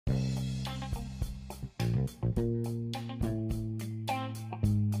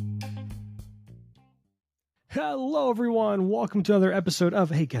Hello, everyone. Welcome to another episode of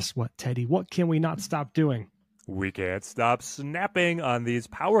Hey, guess what, Teddy? What can we not stop doing? We can't stop snapping on these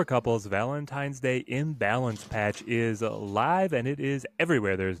power couples. Valentine's Day Imbalance patch is live, and it is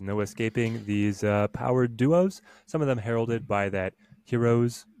everywhere. There's no escaping these power duos. Some of them heralded by that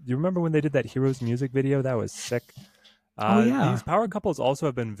Heroes. Do you remember when they did that Heroes music video? That was sick. These power couples also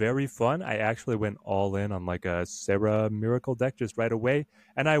have been very fun. I actually went all in on like a Sarah Miracle deck just right away,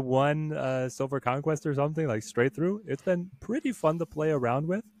 and I won Silver Conquest or something like straight through. It's been pretty fun to play around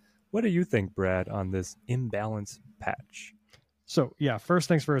with. What do you think, Brad, on this imbalance patch? So, yeah, first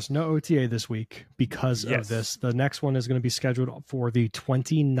things first, no OTA this week because of this. The next one is going to be scheduled for the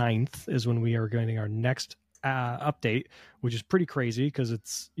 29th is when we are getting our next update, which is pretty crazy because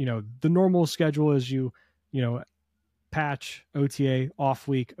it's, the normal schedule is patch, OTA, off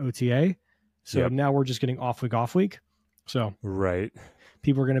week, OTA. So now we're just getting off week. So right,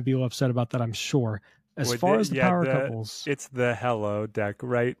 people are going to be a little upset about that, I'm sure. As far as the power couples, it's the Hello deck,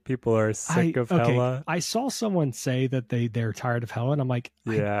 right? People are sick of Hella. I saw someone say that they're tired of Hella, and I'm like,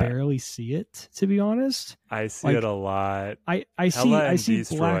 I barely see it, to be honest. I see it a lot. I see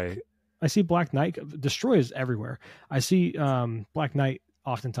Destroy. I see Black Knight. Destroy is everywhere. I see Black Knight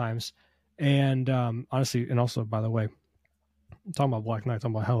oftentimes, and honestly, and also by the way, I'm talking about Black Knight,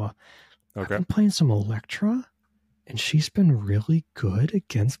 talking about Hella. Okay. I've been playing some Electra, and she's been really good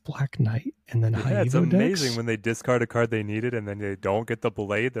against Black Knight. And then it's amazing when they discard a card they needed, and then they don't get the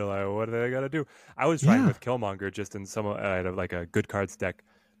blade. They're like, what do they got to do? I was trying with Killmonger just in some like a good cards deck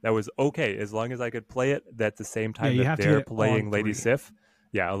that was okay as long as I could play it at the same time that they're playing Lady Sif.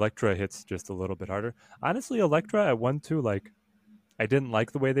 Yeah, Electra hits just a little bit harder. Honestly, Electra at 1-2, I didn't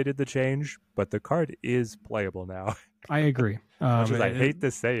like the way they did the change, but the card is playable now. I agree. I hate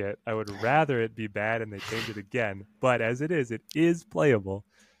to say it. I would rather it be bad and they change it again. But as it is playable.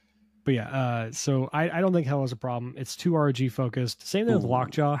 But yeah, so I don't think Hell is a problem. It's too RG focused. Same thing with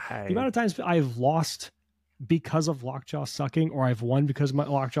Lockjaw. The amount of times I've lost because of Lockjaw sucking, or I've won because my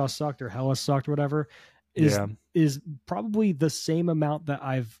Lockjaw sucked, or Hella sucked, or whatever, is probably the same amount that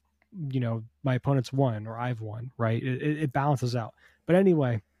I've, my opponent's won or I've won, right? It balances out. But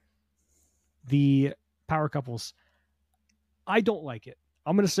anyway, the power couples, I don't like it.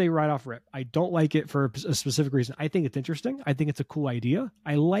 I'm going to say right off rip, I don't like it for a specific reason. I think it's interesting. I think it's a cool idea.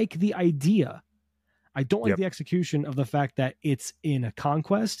 I like the idea. I don't like the execution of the fact that it's in a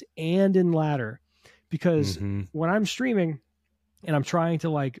conquest and in ladder, because when I'm streaming and I'm trying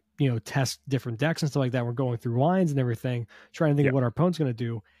to test different decks and stuff like that, we're going through lines and everything, trying to think of what our opponent's going to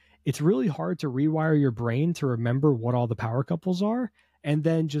do. It's really hard to rewire your brain to remember what all the power couples are, and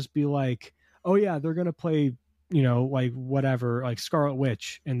then just be like, oh yeah, they're going to play, whatever, like Scarlet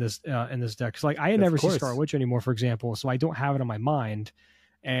Witch in this deck. Cause I never see Scarlet Witch anymore, for example. So I don't have it on my mind,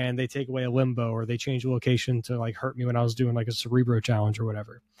 and they take away a limbo, or they change the location to hurt me when I was doing a Cerebro challenge or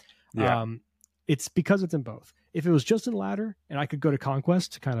whatever. Yeah. It's because it's in both. If it was just in ladder and I could go to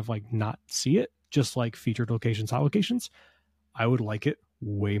Conquest to kind of not see it, just like featured locations, hot locations, I would like it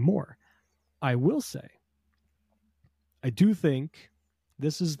way more. I will say, I do think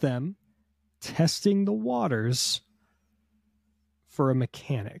this is them testing the waters for a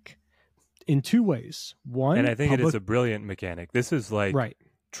mechanic in two ways. One, and I think it is a brilliant mechanic. This is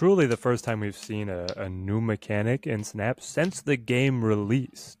truly the first time we've seen a new mechanic in Snap since the game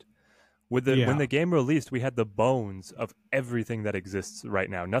released. When the game released, we had the bones of everything that exists right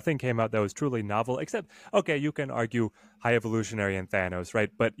now. Nothing came out that was truly novel, except, okay, you can argue High Evolutionary and Thanos, right?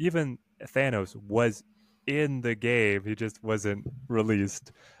 But even Thanos was in the game. He just wasn't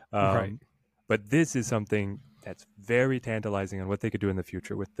released. Right. But this is something that's very tantalizing on what they could do in the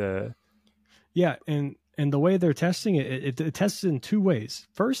future with the... Yeah, and the way they're testing it tests it in two ways.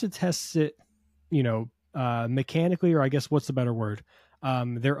 First, it tests it, mechanically, or I guess what's the better word?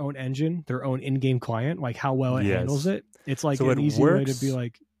 Their own engine, their own in-game client, how well it handles it. It's an easy way to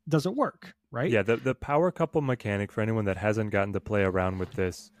be does it work, right? Yeah, the power couple mechanic, for anyone that hasn't gotten to play around with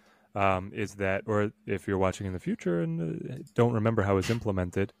this, is that, or if you're watching in the future and don't remember how it's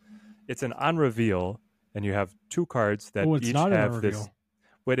implemented, it's an on-reveal, and you have two cards that each have this...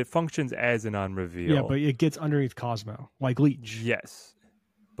 But it functions as an on-reveal. Yeah, but it gets underneath Cosmo, like Leech. Yes.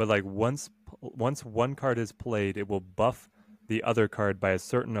 But once one card is played, it will buff the other card by a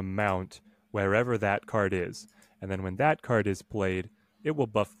certain amount wherever that card is. And then when that card is played, it will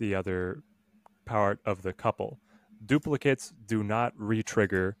buff the other part of the couple. Duplicates do not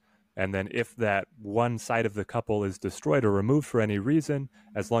re-trigger, and then if that one side of the couple is destroyed or removed for any reason,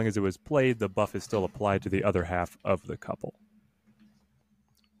 as long as it was played, the buff is still applied to the other half of the couple.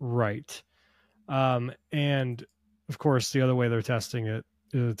 Right. And of course, the other way they're testing it,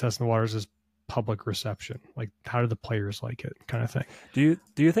 testing the waters, is public reception. Like, how do the players like it, kind of thing. Do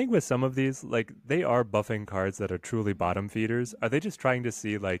you think with some of these, like, they are buffing cards that are truly bottom feeders? Are they just trying to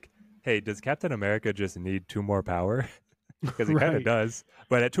see, like, hey, does Captain America just need 2 more power? Because he kind of Right. does.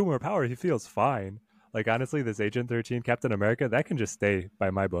 But at 2 more power, he feels fine. Like, honestly, this Agent 13 Captain America, that can just stay by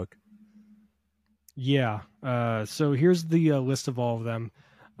my book. Yeah. So here's the list of all of them.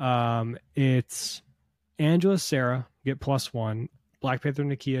 It's Angela Sarah get +1, Black Panther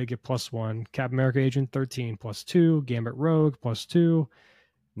Nakia get +1, Cap America Agent 13 +2, Gambit Rogue +2,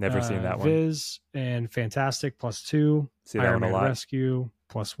 Never seen that one. Viz and Fantastic +2, See that Iron one a Man lot. Rescue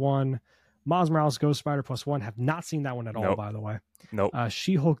 +1, Miles Morales Ghost Spider +1. Have not seen that one at all, Nope. by the way. Nope.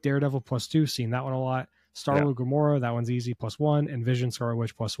 She-Hulk Daredevil +2, seen that one a lot. Star-Lord Gamora, that one's easy, +1, and Vision Scarlet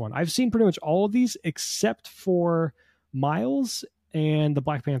Witch +1. I've seen pretty much all of these except for Miles and the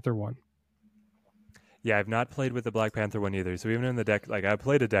Black Panther one. Yeah, I've not played with the Black Panther one either. So even in the deck, like I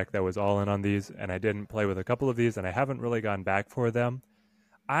played a deck that was all in on these, and I didn't play with a couple of these, and I haven't really gone back for them.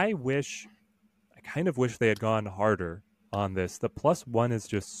 I kind of wish they had gone harder on this. The +1 is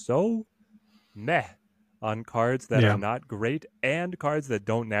just so meh on cards that are not great and cards that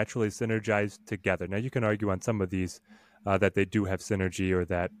don't naturally synergize together. Now, you can argue on some of these that they do have synergy or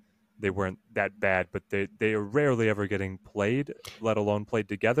that they weren't that bad, but they are rarely ever getting played, let alone played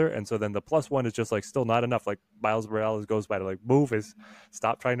together. And so then the +1 is just like still not enough. Like Miles Morales goes by to like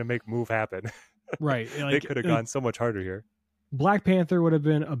stop trying to make move happen. Right. They could have gone so much harder here. Black Panther would have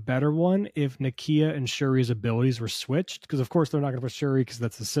been a better one if Nakia and Shuri's abilities were switched, because of course they're not going to put Shuri because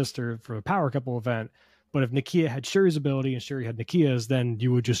that's the sister for the Power Couple event. But if Nakia had Shuri's ability and Shuri had Nakia's, then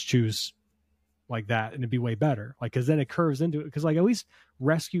you would just choose like that and it'd be way better. Like, because then it curves into it. Because like at least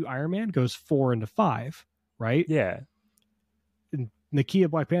Rescue Iron Man goes 4 into 5, right? Yeah. And Nakia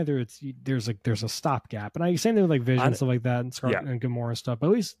Black Panther, there's a stopgap. And same thing with like Vision and stuff like that, and Scarlet and Gamora and stuff. But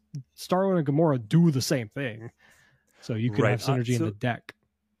at least Star-Lord and Gamora do the same thing. So you could have synergy in the deck.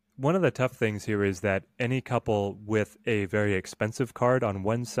 One of the tough things here is that any couple with a very expensive card on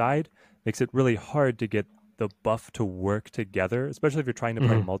one side makes it really hard to get the buff to work together, especially if you're trying to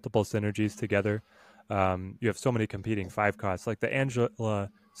play multiple synergies together. You have so many competing 5 costs. Like the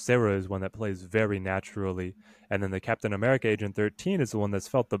Angela Sarah is one that plays very naturally. And then the Captain America Agent 13 is the one that's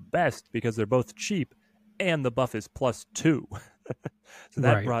felt the best because they're both cheap and the buff is +2. So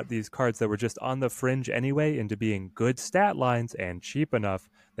that brought these cards that were just on the fringe anyway into being good stat lines and cheap enough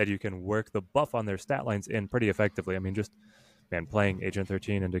that you can work the buff on their stat lines in pretty effectively. I mean, just, man, playing Agent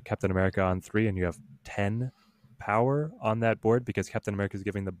 13 into Captain America on 3 and you have 10 power on that board because Captain America is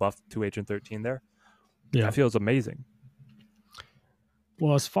giving the buff to Agent 13 there. Yeah. That feels amazing.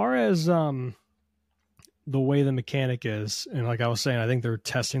 Well, as far as the way the mechanic is, and like I was saying, I think they're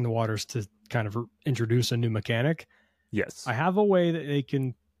testing the waters to kind of introduce a new mechanic. Yes. I have a way that they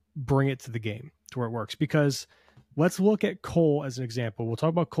can bring it to the game to where it works, because let's look at Cull as an example. We'll talk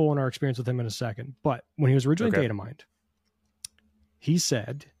about Cull and our experience with him in a second. But when he was originally data mined, he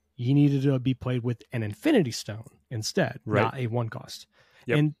said he needed to be played with an Infinity Stone instead, not a 1 cost.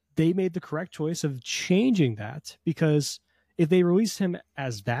 Yep. And they made the correct choice of changing that, because if they released him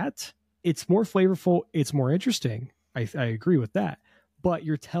as that, it's more flavorful, it's more interesting. I agree with that. But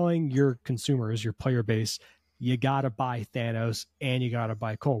you're telling your consumers, your player base, you got to buy Thanos and you got to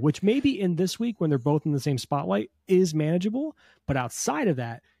buy Cull, which maybe in this week when they're both in the same spotlight is manageable. But outside of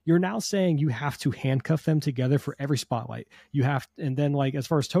that, you're now saying you have to handcuff them together for every spotlight. You have, and then like, as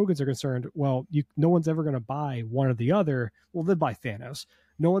far as tokens are concerned, well, no one's ever going to buy one or the other. Well, they'll buy Thanos.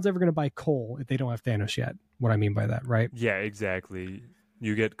 No one's ever going to buy Cull if they don't have Thanos yet. What I mean by that, right? Yeah, exactly.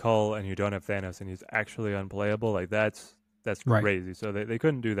 You get Cull and you don't have Thanos and he's actually unplayable. Like that's crazy. So they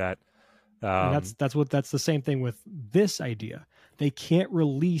couldn't do that. And that's the same thing with this idea. They can't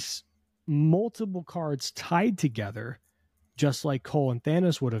release multiple cards tied together, just like Cull and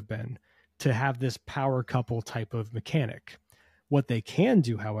Thanos would have been, to have this power couple type of mechanic. What they can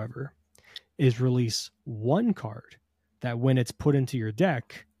do, however, is release one card that when it's put into your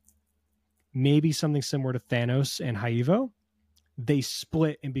deck, maybe something similar to Thanos and Haivo, they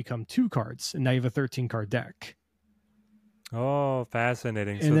split and become 2 cards, and now you have a 13-card deck. Oh,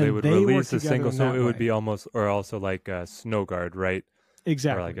 fascinating. And so they would release a single, so it would way. be almost, or also like a Snow Guard, right?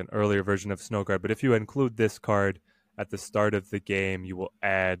 Exactly. Or like an earlier version of Snow Guard. But if you include this card at the start of the game, you will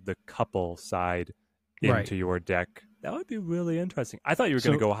add the couple side into your deck. That would be really interesting. I thought you were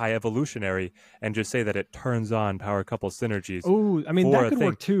going to go high evolutionary and just say that it turns on power couple synergies. Oh, I mean, that could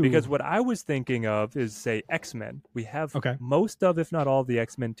work too. Because what I was thinking of is, say, X-Men. We have most of, if not all of the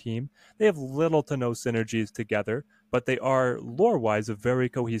X-Men team. They have little to no synergies together, but they are lore-wise a very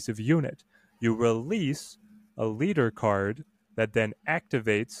cohesive unit. you release a leader card that then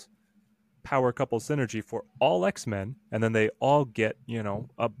activates power couple synergy for all X-Men, and then they all get,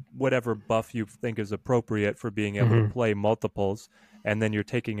 whatever buff you think is appropriate for being able to play multiples. And then you're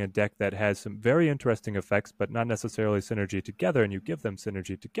taking a deck that has some very interesting effects, but not necessarily synergy together, and you give them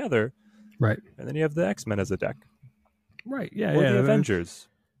synergy together. Right. And then you have the X-Men as a deck. Right. Yeah. Or the Avengers.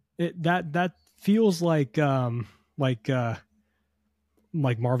 That feels like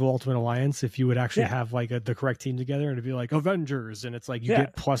Marvel Ultimate Alliance, if you would actually have like the correct team together, and it'd be like Avengers, and it's like you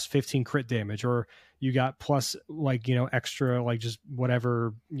get plus 15 crit damage, or you got plus extra just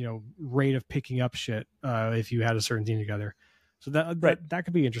whatever rate of picking up shit if you had a certain team together. So that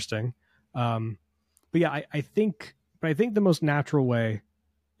could be interesting. But yeah, I think the most natural way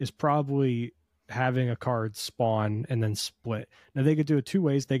is probably having a card spawn and then split. Now they could do it two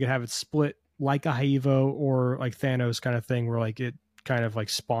ways. They could have it split like a Haivo or like Thanos kind of thing, where like it kind of like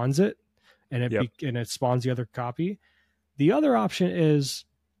spawns it and it spawns the other copy. The other option is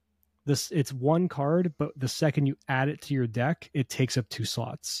it's one card, but the second you add it to your deck, it takes up 2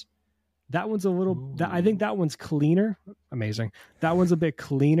 slots. That one's I think that one's cleaner. Amazing. That one's a bit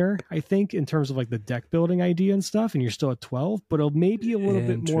cleaner, I think, in terms of like the deck building idea and stuff, and you're still at 12, but it'll maybe a little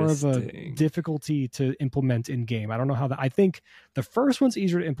bit more of a difficulty to implement in game. I don't know how I think the first one's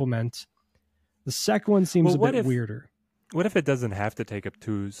easier to implement. The second one seems a bit weirder. What if it doesn't have to take up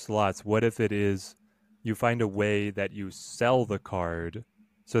 2 slots? What if it is you find a way that you sell the card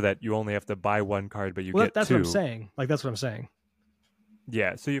so that you only have to buy 1 card, but you get 2? That's what I'm saying. That's what I'm saying.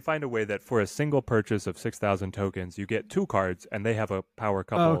 Yeah, so you find a way that for a single purchase of 6,000 tokens, you get 2 cards, and they have a power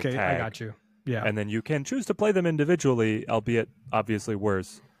couple tag. I got you. Yeah. And then you can choose to play them individually, albeit obviously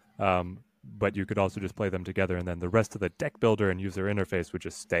worse. But you could also just play them together, and then the rest of the deck builder and user interface would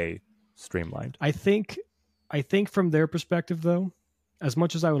just stay streamlined. I think from their perspective, though, as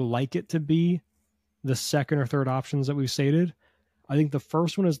much as I would like it to be the second or third options that we've stated, I think the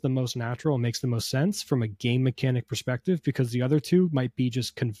first one is the most natural and makes the most sense from a game mechanic perspective, because the other two might be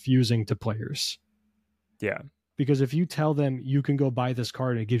just confusing to players. Yeah. Because if you tell them you can go buy this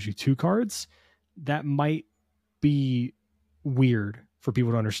card and it gives you 2 cards, that might be weird for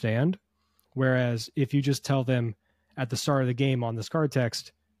people to understand. Whereas if you just tell them at the start of the game on this card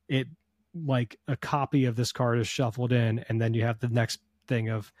text, it like a copy of this card is shuffled in, and then you have the next thing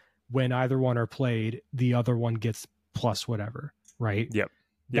of when either one are played, the other one gets plus whatever, right? Yep.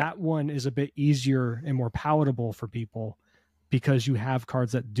 That one is a bit easier and more palatable for people because you have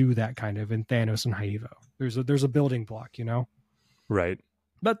cards that do that kind of in Thanos and Haivo. There's a building block, Right.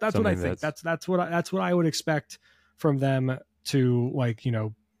 But that's what I think. That's what I would expect from them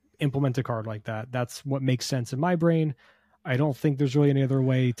to implement a card like that. That's what makes sense in my brain. I don't think there's really any other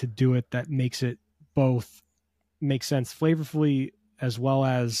way to do it that makes it both make sense flavorfully as well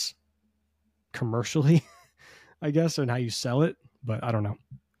as commercially, I guess, and how you sell it. But I don't know.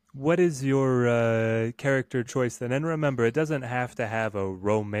 What is your character choice then? And remember, it doesn't have to have a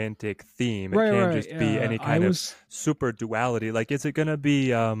romantic theme. It can just be any kind of super duality. Like, is it going to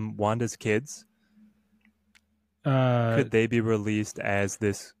be Wanda's kids? Could they be released as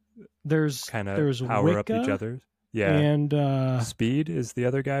this kind of power up each other's? Yeah, and Speed is the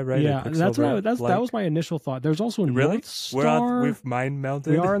other guy, right? Yeah, that was my initial thought. There's also North Star. We've mind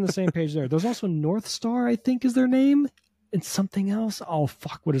melted. We are on the same page there. There's also North Star, I think, is their name, and something else. Oh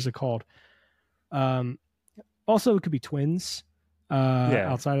fuck, what is it called? Also, it could be twins.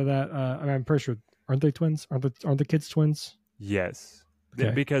 Outside of that, I'm pretty sure, aren't they twins? Aren't the kids twins? Yes.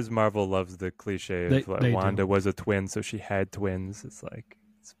 Okay. Because Marvel loves the cliche of Wanda was a twin, so she had twins. It's like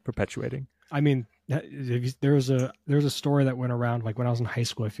it's perpetuating. I mean, there was a story that went around like when I was in high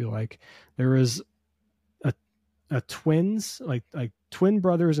school. I feel like there was a twins, like twin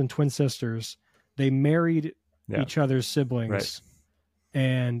brothers and twin sisters. They married each other's siblings, right,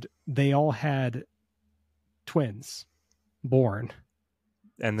 and they all had twins born.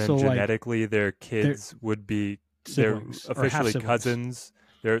 And then genetically, their kids would be siblings, they're officially cousins.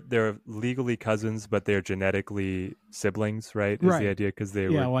 They're legally cousins, but they're genetically siblings, right? Is the idea because they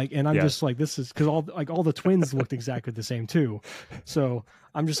were and I'm just like, this is because all the twins looked exactly the same too. So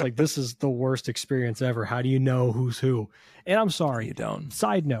I'm just like, this is the worst experience ever. How do you know who's who? And I'm sorry, you don't.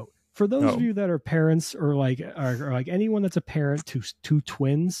 Side note, for those of you that are parents or like anyone that's a parent to two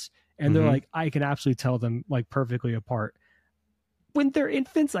twins, and they're like, I can absolutely tell them like perfectly apart. When they're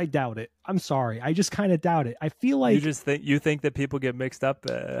infants, I doubt it. I'm sorry. I just kind of doubt it. I feel like you think that people get mixed up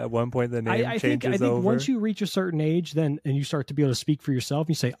at one point. The name changes. I think over. Once you reach a certain age, and you start to be able to speak for yourself,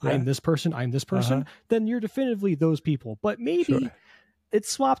 you say, "I'm this person. I'm this person." Then you're definitively those people. But maybe it's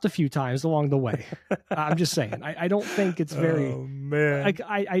swapped a few times along the way. I'm just saying. I don't think it's very. Oh man! Like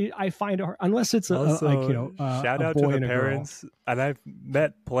I find it hard, unless it's Also, shout a out boy to the and a parents, and I've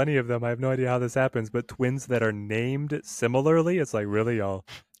met plenty of them. I have no idea how this happens, but twins that are named similarly, it's like really y'all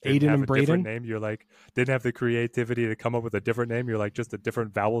didn't Aiden have and a different Braden. name. You're like didn't have the creativity to come up with a different name. You're like just a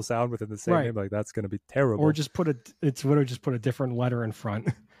different vowel sound within the same Right. name. Like that's gonna be terrible. Or just put a different letter in front.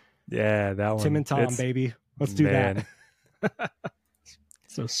 Yeah, that one. Tim and Tom, baby. Let's do Man. that.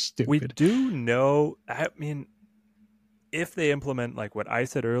 So stupid. We do know. I mean, if they implement like what I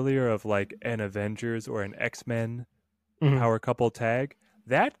said earlier of like an Avengers or an X-Men power couple tag,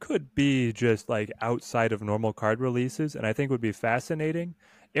 that could be just like outside of normal card releases, and I think would be fascinating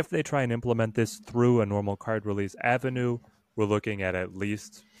if they try and implement this through a normal card release avenue. We're looking at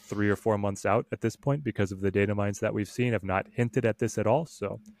least 3 or 4 months out at this point because of the data mines that we've seen have not hinted at this at all.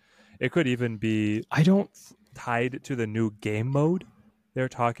 So it could even be tied to the new game mode. They're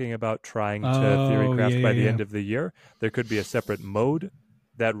talking about trying to theorycraft by the end of the year. There could be a separate mode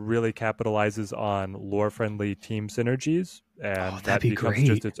that really capitalizes on lore-friendly team synergies, and that becomes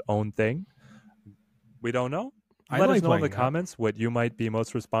just its own thing. We don't know. Let us know in the comments what you might be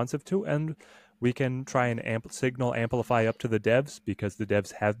most responsive to, and we can try and signal amplify up to the devs, because the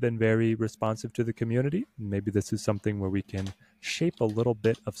devs have been very responsive to the community. Maybe this is something where we can shape a little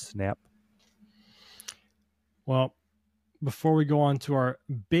bit of Snap. Well, before we go on to our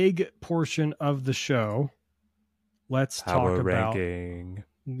big portion of the show, let's talk about ranking.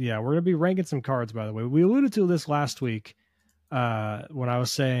 Yeah, we're going to be ranking some cards, by the way. We alluded to this last week when I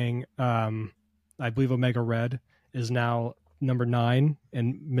was saying I believe Omega Red is now number 9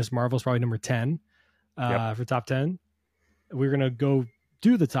 and Miss Marvel is probably number 10 for top 10. We're going to go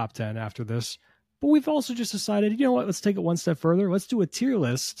do the top 10 after this. But we've also just decided, you know what, let's take it one step further. Let's do a tier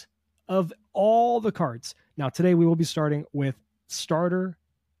list of all the cards. Now, today we will be starting with starter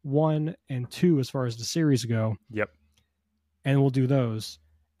 1 and 2 as far as the series go. Yep. And we'll do those.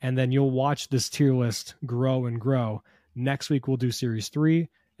 And then you'll watch this tier list grow and grow. Next week we'll do series 3.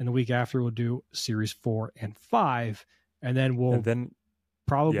 And the week after we'll do series 4 and 5. And then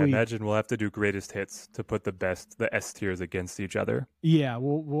probably imagine we'll have to do greatest hits to put the S tiers against each other. Yeah,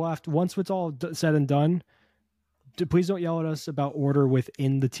 we'll have to, once it's all said and done, please don't yell at us about order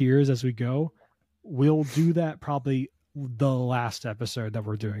within the tiers as we go. We'll do that probably the last episode that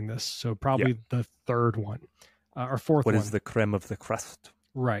we're doing this. So probably the third one or fourth one. What is the creme of the crust?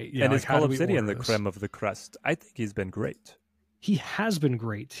 Right. Yeah. And is Cull Obsidian the creme of the crust? I think he's been great. He has been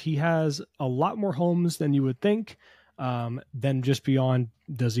great. He has a lot more homes than you would think. Then just beyond,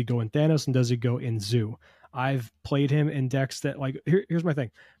 does he go in Thanos and does he go in Zoo? I've played him in decks that, like, here's my thing.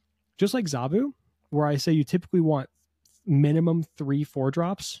 Just like Zabu, where I say you typically want minimum 3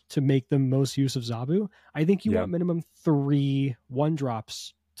 4-drops to make the most use of Zabu, I think you want minimum 3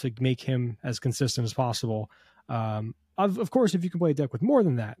 1-drops to make him as consistent as possible. Of course, if you can play a deck with more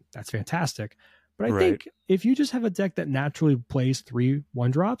than that, that's fantastic. But I think if you just have a deck that naturally plays 3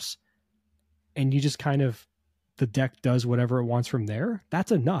 1-drops and you just kind of, the deck does whatever it wants from there,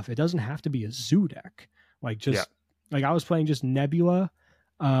 that's enough. It doesn't have to be a Zoo deck. Like like I was playing just Nebula,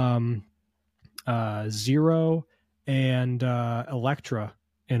 Zero, and Electra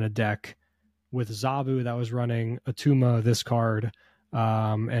in a deck with Zabu that was running Atuma, this card,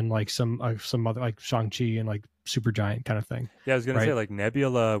 and like some other, like Shang-Chi and like Super Giant kind of thing. Yeah, I was gonna say, like,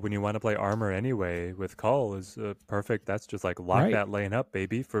 Nebula, when you want to play armor anyway with Cull, is perfect. That's just like lock that lane up,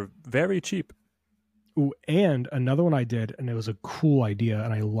 baby, for very cheap. Ooh, and another one I did, and it was a cool idea,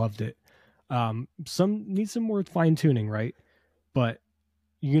 and I loved it. Some need some more fine tuning, right? But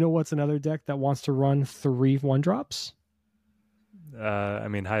you know what's another deck that wants to run 3 1-drops? I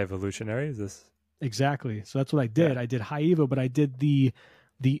mean, High Evolutionary is this? Exactly. So that's what I did. Yeah. I did High Evo, but I did the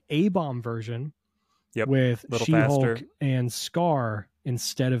A-Bomb version with She-Hulk and Scar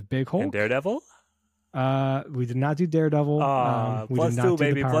instead of Big Hulk. And Daredevil? We did not do Daredevil. We plus did not 2,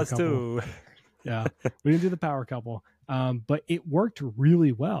 baby, plus couple. 2. Yeah, we didn't do the power couple. But it worked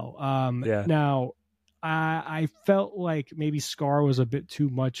really well. Now, I felt like maybe Scar was a bit too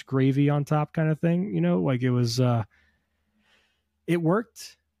much gravy on top kind of thing, you know, like it was, it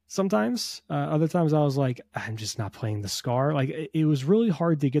worked sometimes. Other times I was like, I'm just not playing the Scar. Like it was really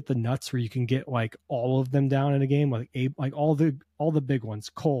hard to get the nuts where you can get like all of them down in a game, like all the big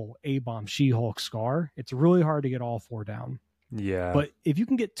ones, Cull, A-Bomb, She-Hulk, Scar. It's really hard to get all 4 down. Yeah. But if you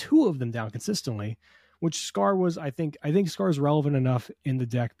can get 2 of them down consistently, which Scar was, I think Scar is relevant enough in the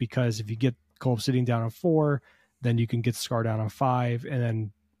deck, because if you get Cull sitting down on 4, then you can get Scar down on 5, and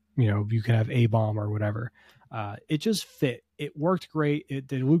then, you can have a bomb or whatever. It just fit. It worked great. It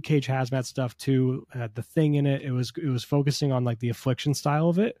did Luke Cage hazmat stuff too. It had the thing in it. It was focusing on like the affliction style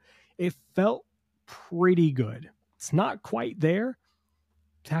of it. It felt pretty good. It's not quite there.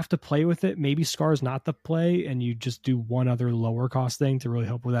 To have to play with it. Maybe Scar's not the play, and you just do one other lower cost thing to really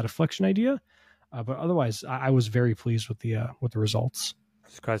help with that affliction idea. But otherwise, I was very pleased with the results.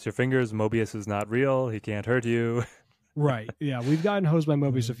 Just cross your fingers. Mobius is not real. He can't hurt you. Right. Yeah, we've gotten hosed by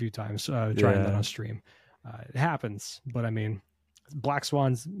Mobius a few times trying that on stream. It happens, but I mean, Black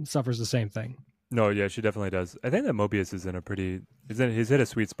Swan suffers the same thing. No, yeah, she definitely does. I think that Mobius is in a he's hit a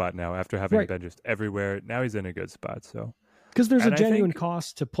sweet spot now after having been just everywhere. Now he's in a good spot. So because there's a genuine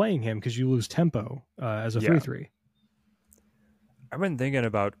cost to playing him because you lose tempo as a 3/3. I've been thinking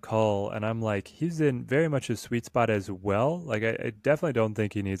about Cull, and I'm like, he's in very much a sweet spot as well. Like, I definitely don't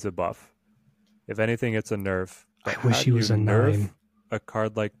think he needs a buff. If anything, it's a nerf. But I wish he was a 9. A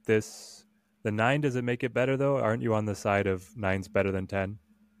card like this. The 9, does it make it better, though? Aren't you on the side of 9's better than 10?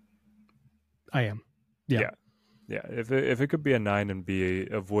 I am. Yeah. If it could be a 9 and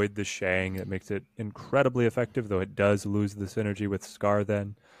avoid the Shang, it makes it incredibly effective, though it does lose the synergy with Scar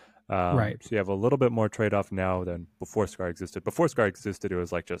then. Right. So you have a little bit more trade-off now than before Scar existed. Before Scar existed, it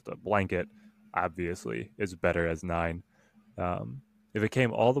was like just a blanket. Obviously, is better as 9. If it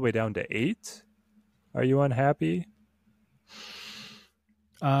came all the way down to 8, are you unhappy?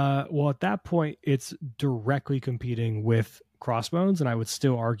 Well, at that point, it's directly competing with Crossbones, and I would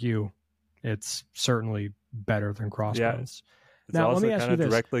still argue it's certainly better than Crossbones. Yeah. It's now, also let me ask kind you of this.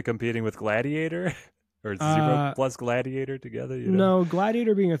 Directly competing with Gladiator? Or Zebra plus Gladiator together? No,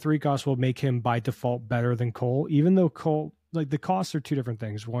 Gladiator being a 3 cost will make him by default better than Cull, even though Cull, like the costs are two different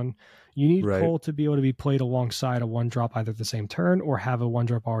things. One, you need Cull to be able to be played alongside a 1-drop either at the same turn or have a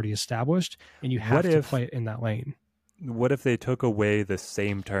 1-drop already established, and you have to play it in that lane. What if they took away the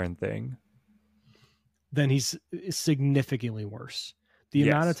same turn thing? Then he's significantly worse. The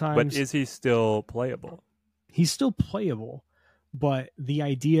amount of times... But is he still playable? He's still playable, but the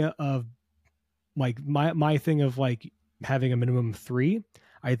idea of like my thing of like having a minimum of 3,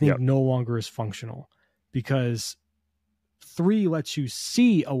 I think no longer is functional, because 3 lets you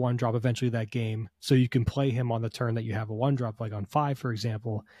see a 1-drop eventually that game, so you can play him on the turn that you have a 1-drop, like on 5, for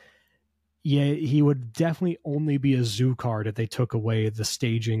example. Yeah, he would definitely only be a zoo card if they took away the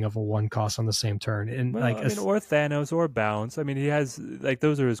staging of a 1 cost on the same turn. And or Thanos or Bounce. I mean, he has like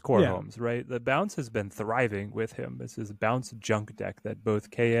those are his core homes, right? The Bounce has been thriving with him. This is Bounce junk deck that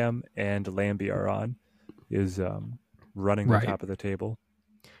both KM and Lambie are on, is running the top of the table.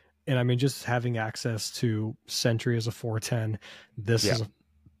 And I mean, just having access to Sentry as a 4/10, this is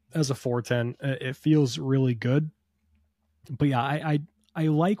as a 4/10, it feels really good. But yeah, I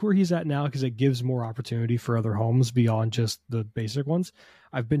like where he's at now because it gives more opportunity for other homes beyond just the basic ones.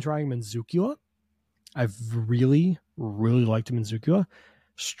 I've been trying him in Zukula. I've really, really liked him in Zukula.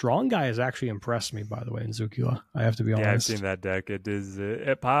 Strong Guy has actually impressed me, by the way, in Zukula. I have to be honest. Yeah, I've seen that deck.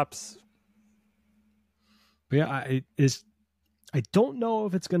 It pops. But yeah, I don't know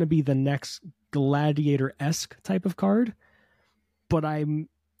if it's going to be the next Gladiator-esque type of card, but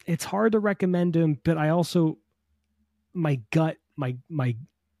it's hard to recommend him, but I also, my gut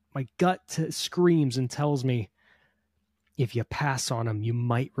screams and tells me if you pass on him, you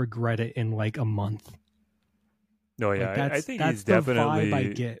might regret it in like a month. No, yeah, like I think that's he's definitely the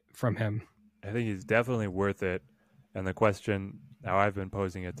vibe I get from him. I think he's definitely worth it. And the question now I've been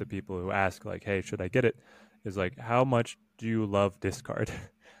posing it to people who ask, like, "Hey, should I get it?" is like, how much do you love discard?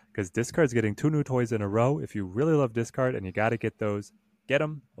 Because discard's getting 2 new toys in a row. If you really love discard and you got to get those, get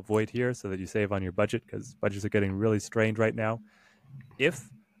them. Avoid here so that you save on your budget, because budgets are getting really strained right now. If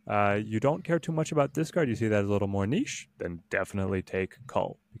you don't care too much about discard, you see that as a little more niche, then definitely take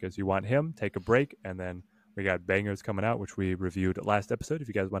Cull, because you want him, take a break, and then we got bangers coming out, which we reviewed last episode. If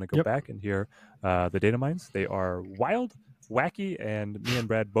you guys want to go back and hear the data mines, they are wild, wacky, and me and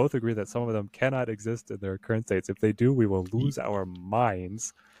Brad both agree that some of them cannot exist in their current states. If they do, we will lose our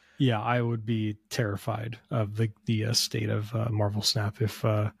minds. Yeah, I would be terrified of the state of Marvel Snap if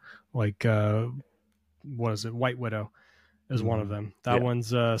what is it, White Widow is one of them. That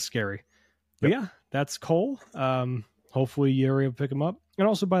one's scary. But yeah, that's Cull. Hopefully you're able to pick him up. And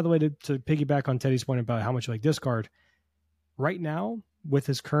also, by the way, to piggyback on Teddy's point about how much you like discard, right now with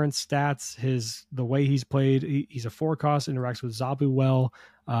his current stats, the way he's played, he's a 4 cost, interacts with Zabu well.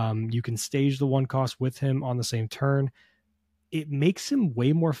 You can stage the 1 cost with him on the same turn. It makes him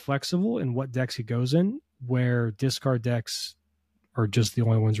way more flexible in what decks he goes in, where discard decks are just the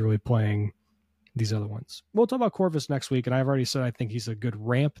only ones really playing these other ones. We'll talk about Corvus next week, and I've already said I think he's a good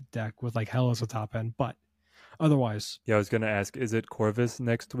ramp deck with like Hell as a top end, but Otherwise, Yeah, I was going to ask, is it Corvus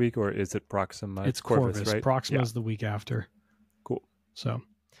next week or is it Proxima? it's Corvus. right? Proxima's the week after. Cool. So,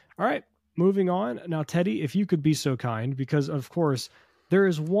 all right, moving on. Now, Teddy, if you could be so kind, because of course, there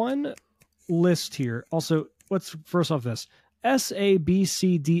is one list here. Also, let's first off this S, A, B,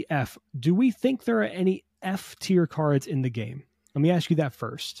 C, D, F. Do we think there are any F tier cards in the game? Let me ask you that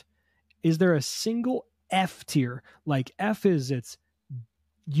first. Is there a single F tier? Like F is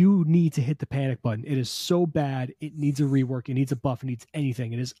you need to hit the panic button. It is so bad. It needs a rework. It needs a buff. It needs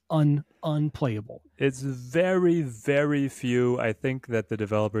anything. It is unplayable. It's very, very few. I think that the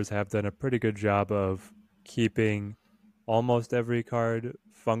developers have done a pretty good job of keeping almost every card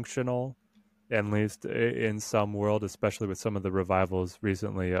functional, at least in some world, especially with some of the revivals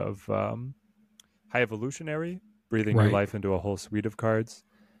recently of High Evolutionary, breathing new life into a whole suite of cards.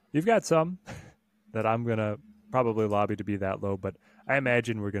 You've got some that I'm going to probably lobby to be that low, but I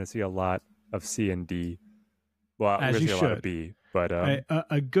imagine we're going to see a lot of C and D. Well, we're going to see a lot of B. But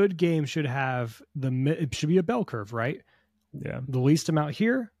a good game should have it should be a bell curve, right? Yeah. The least amount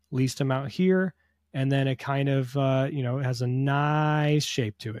here, and then it kind of it has a nice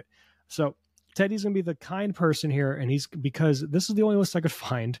shape to it. So Teddy's gonna be the kind person here, and because this is the only list I could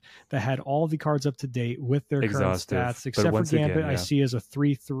find that had all the cards up to date with their current stats, except for Gambit. Again, I see as a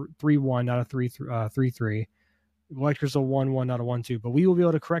 3-3-1, not a 3-3. Electra's a 1-1, not a 1-2. But we will be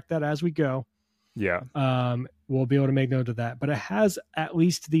able to correct that as we go. Yeah. We'll be able to make note of that. But it has at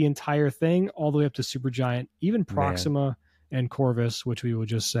least the entire thing all the way up to Supergiant, even Proxima and Corvus, which we will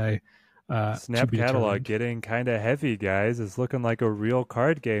just say. Snap catalog getting kind of heavy, guys. It's looking like a real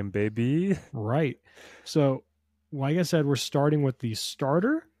card game, baby. Right. So, like I said, we're starting with the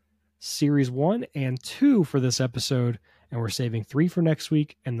starter, Series 1 and 2 for this episode, and we're saving 3 for next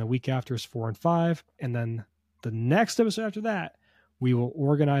week, and the week after is 4 and 5, and then the next episode after that, we will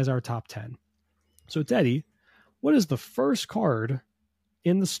organize our top 10. So, Teddy, what is the first card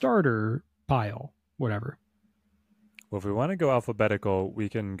in the starter pile? Whatever. Well, if we want to go alphabetical, we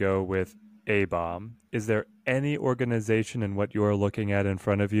can go with A-Bomb. Is there any organization in what you're looking at in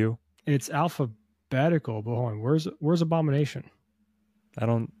front of you? It's alphabetical, but hold on. Where's Abomination? I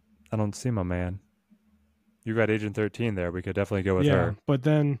don't see my man. You got Agent 13 there. We could definitely go with her. But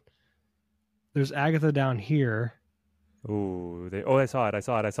then there's Agatha down here. Ooh, I saw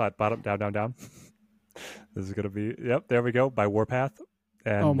it. Bottom, down. This is gonna be there we go, by Warpath.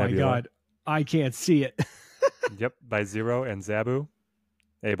 And oh my Nebula. God, I can't see it. Yep, by Zero and Zabu.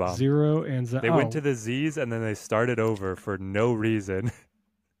 A-Bomb. Zero and Zabu. They went to the Z's and then they started over for no reason.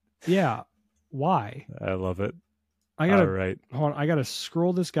 Yeah, why? I love it. Hold on, I gotta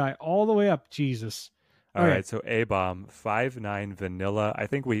scroll this guy all the way up. Jesus. All right, so A-Bomb, 5'9" vanilla. I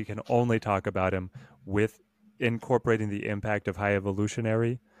think we can only talk about him with incorporating the impact of High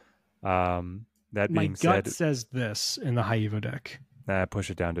Evolutionary. That being said, my gut says this in the High Evo deck. Push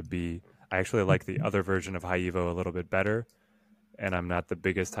it down to B. I actually like the other version of High Evo a little bit better, and I'm not the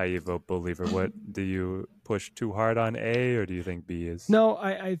biggest High Evo believer. What do you push too hard on A, or do you think B is? No,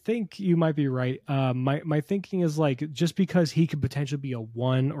 I think you might be right. My thinking is like just because he could potentially be a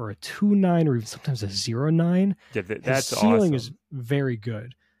 1 or a 2-9 or even sometimes a 0-9. Yeah, that's his ceiling awesome. is very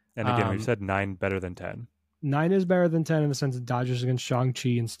good. And again, we've said 9 better than 10. 9 is better than 10 in the sense of dodges against Shang-Chi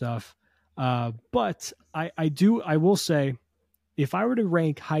and stuff. But I will say, if I were to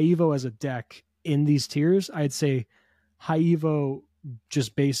rank High Evo as a deck in these tiers, I'd say High Evo,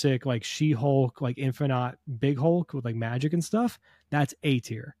 just basic, like She-Hulk, like Infinite Big Hulk with like magic and stuff, that's A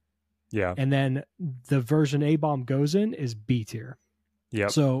tier. Yeah. And then the version A-Bomb goes in is B tier. Yeah.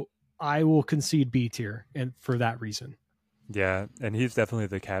 So I will concede B tier, and for that reason. Yeah, and he's definitely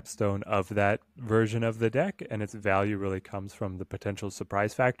the capstone of that version of the deck, and its value really comes from the potential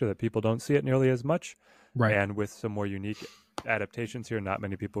surprise factor that people don't see it nearly as much. Right. And with some more unique adaptations here, not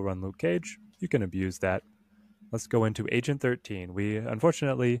many people run Luke Cage. You can abuse that. Let's go into Agent 13. We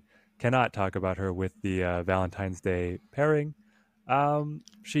unfortunately cannot talk about her with the Valentine's Day pairing.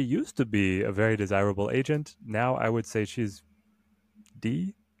 She used to be a very desirable agent. Now I would say she's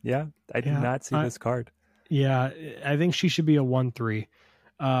D. Yeah, I do not see this card. Yeah, I think she should be a 1-3.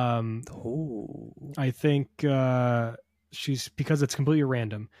 I think she's, because it's completely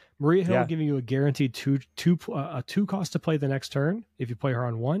random. Maria Hill giving you a guaranteed two cost to play the next turn if you play her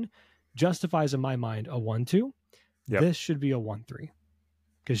on 1 justifies in my mind a 1-2. Yep. This should be a 1-3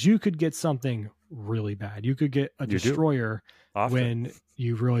 because you could get something really bad. You could get a destroyer when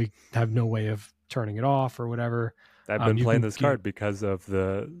you really have no way of turning it off or whatever. I've been playing this card because of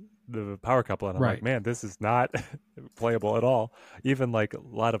the power couple, and I'm like, man, this is not playable at all. Even like a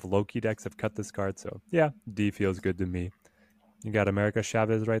lot of Loki decks have cut this card, so yeah, D feels good to me. You got America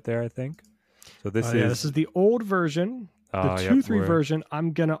Chavez right there, I think. So this this is the old version, the 2-3 version.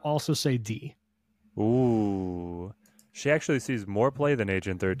 I'm gonna also say D. Ooh, she actually sees more play than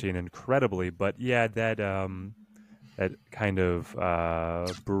Agent 13, incredibly. But yeah, that kind of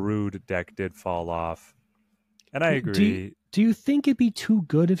Brood deck did fall off, and I agree. Do you think it'd be too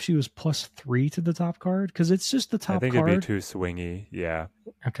good if she was +3 to the top card? Because it's just the top card. I think it'd be too swingy. Yeah.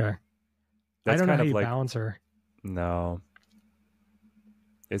 Okay. That's I don't know how you like, balance her. No.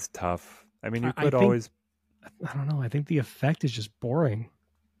 It's tough. I mean, you could always... I don't know. I think the effect is just boring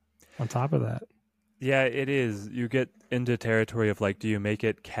on top of that. Yeah, it is. You get into territory of like, do you make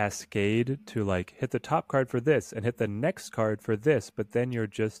it cascade to like hit the top card for this and hit the next card for this, but then you're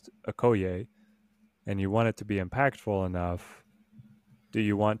just a Koye and you want it to be impactful enough. Do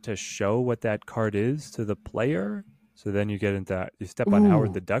you want to show what that card is to the player? So then you get into, you step on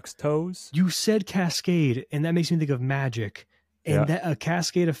Howard the Duck's toes. You said cascade, and that makes me think of Magic. And that a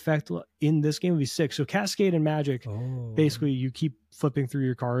cascade effect in this game would be sick. So cascade and Magic, basically you keep flipping through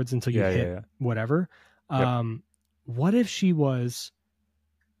your cards until you hit whatever. What if she was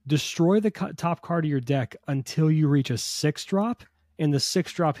destroy the top card of your deck until you reach a 6-drop, and the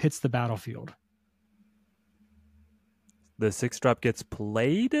 6-drop hits the battlefield? The 6-drop gets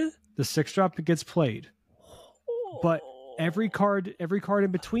played? The 6-drop gets played. But every card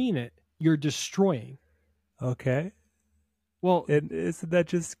in between it, you're destroying. Okay. Well, isn't that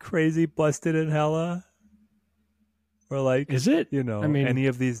just crazy busted in hella? Or like, is it? You know, I mean, any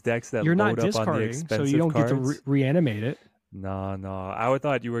of these decks that you're load not up on the expensive so you don't cards? get to reanimate it. No. I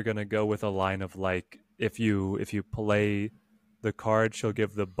thought you were gonna go with a line of like, if you play the card, she'll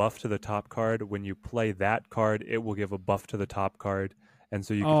give the buff to the top card. When you play that card, it will give a buff to the top card, and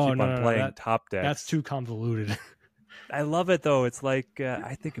so you can keep on playing top decks. That's too convoluted. I love it though. It's like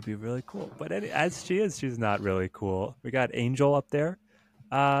I think it'd be really cool. But as she is, she's not really cool. We got Angel up there,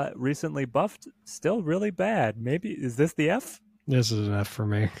 recently buffed, still really bad. Maybe is this the F? This is an F for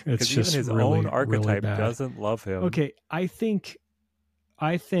me. It's just even his really, own archetype really bad. Doesn't love him. Okay, I think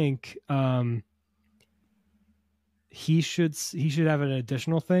he should have an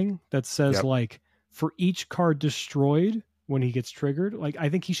additional thing that says like for each card destroyed when he gets triggered, like I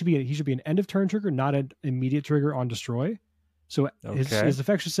think he should be an end of turn trigger, not an immediate trigger on destroy. So his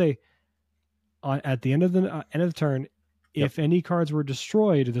effect should say at the end of the turn, if any cards were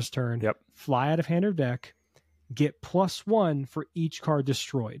destroyed this turn, fly out of hand or deck, get +1 for each card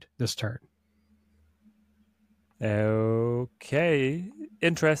destroyed this turn. Okay,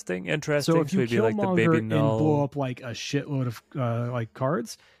 interesting. So if you kill like Monger and blow up like a shitload of like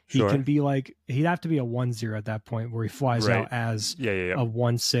cards, he can be like, he'd have to be a 1/0 at that point where he flies out as a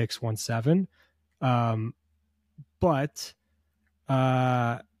 1/6, 1/7. But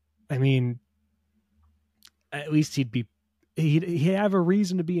I mean, at least he'd have a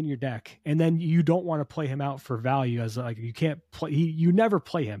reason to be in your deck, and then you don't want to play him out for value as like you can't play. You never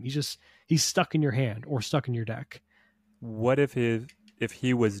play him. He's stuck in your hand or stuck in your deck. What if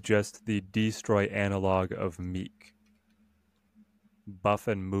he was just the destroy analog of Meek? Buff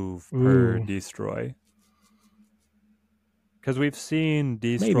and move per destroy. Because we've seen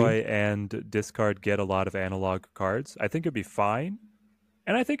destroy and discard get a lot of analog cards. I think it'd be fine,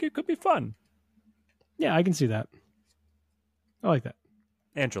 and I think it could be fun. Yeah, I can see that. I like that.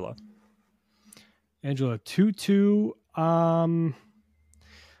 Angela 2/2.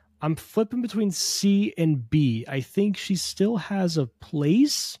 I'm flipping between C and B. I think she still has a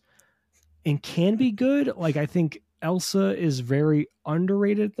place and can be good. Like I think Elsa is very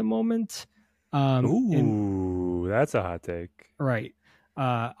underrated at the moment. That's a hot take. Right.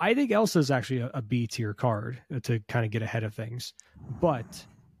 I think Elsa is actually a B tier card to kind of get ahead of things. But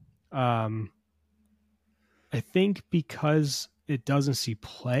I think because it doesn't see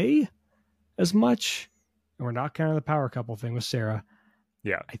play as much, and we're not counting the power couple thing with Sarah.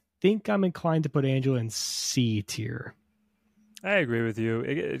 Yeah. I think I'm inclined to put Angela in C tier. I agree with you.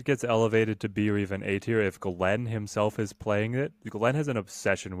 It gets elevated to B or even A tier if Glenn himself is playing it. Glenn has an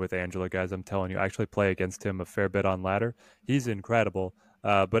obsession with Angela, guys. I'm telling you. I actually play against him a fair bit on ladder. He's incredible.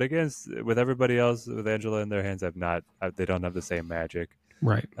 But with everybody else, with Angela in their hands, they don't have the same magic.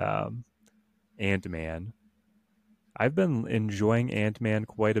 Right. Ant-Man. I've been enjoying Ant-Man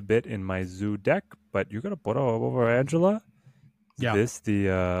quite a bit in my Zoo deck, but you're going to put over Angela? Yeah. Is this the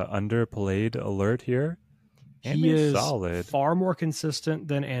underplayed alert here? He is solid. Far more consistent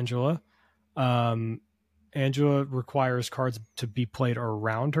than Angela. Angela requires cards to be played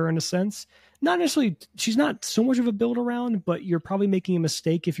around her in a sense. Not necessarily, she's not so much of a build around, but you're probably making a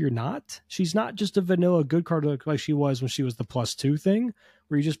mistake if you're not. She's not just a vanilla good card like she was when she was the +2 thing,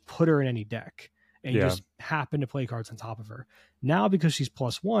 where you just put her in any deck. and you Yeah. just happen to play cards on top of her. Now, because she's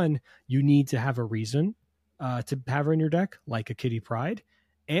 +1, you need to have a reason to have her in your deck, like a Kitty Pryde.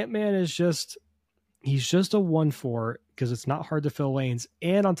 Ant-Man is just, he's just a 1/4 because it's not hard to fill lanes.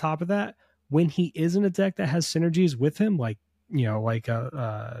 And on top of that, when he is in a deck that has synergies with him, like, like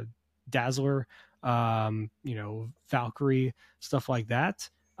a Dazzler, Valkyrie, stuff like that,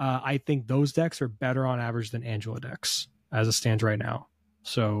 I think those decks are better on average than Angela decks as it stands right now.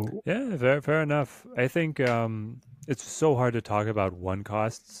 So yeah, fair enough. I think it's so hard to talk about one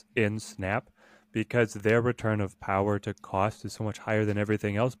costs in Snap because their return of power to cost is so much higher than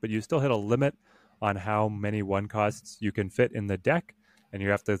everything else, but you still hit a limit on how many one costs you can fit in the deck, and you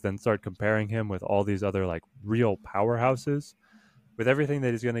have to then start comparing him with all these other like real powerhouses. With everything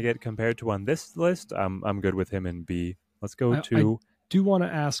that he's going to get compared to on this list, I'm good with him in B. Let's go to. I do want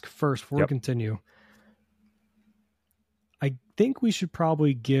to ask first before we continue. I think we should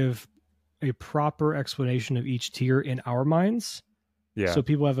probably give a proper explanation of each tier in our minds. Yeah. So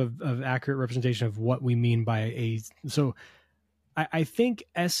people have an accurate representation of what we mean by a. So I think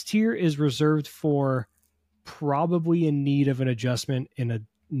S tier is reserved for probably in need of an adjustment in a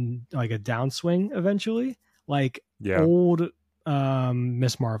downswing eventually. Like old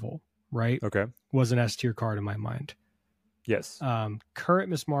Miss Marvel, right? Okay. Was an S tier card in my mind. Yes. Current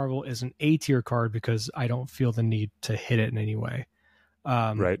Miss Marvel is an A tier card because I don't feel the need to hit it in any way.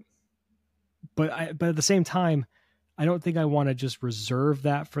 Right. But at the same time, I don't think I want to just reserve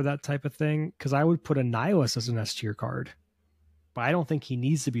that for that type of thing, because I would put a Nihilus as an S tier card, but I don't think he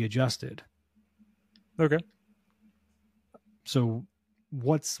needs to be adjusted. Okay. So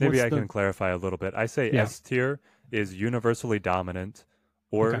maybe I can clarify a little bit. I say S tier is universally dominant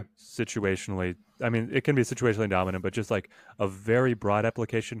or situationally. I mean, it can be situationally dominant, but just like a very broad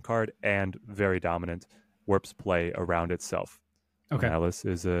application card and very dominant warps play around itself. Okay. Alice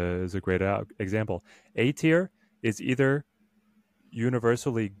is a great example. A tier is either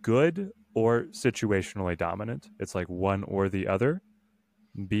universally good or situationally dominant. It's like one or the other.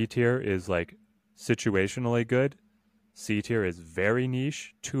 B tier is like situationally good. C tier is very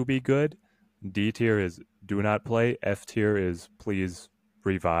niche to be good. D tier is do not play. F tier is please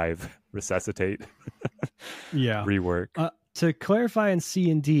revive, resuscitate, rework. To clarify in C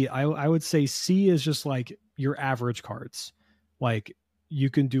and D, I would say C is just like your average cards. Like, you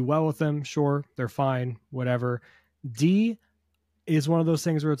can do well with them, sure, they're fine, whatever. D is one of those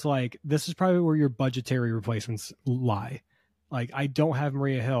things where it's like, this is probably where your budgetary replacements lie. Like, I don't have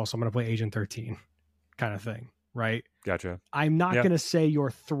Maria Hill, so I'm going to play Agent 13 kind of thing, right? Gotcha. I'm not going to say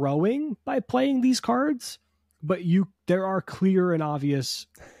you're throwing by playing these cards, but there are clear and obvious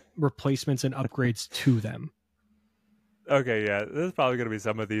replacements and upgrades to them. Okay, yeah. There's probably going to be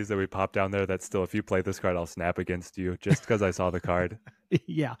some of these that we pop down there that still, if you play this card, I'll snap against you just because I saw the card.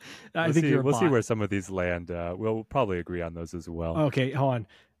 Yeah. We'll see where some of these land. We'll probably agree on those as well. Okay, hold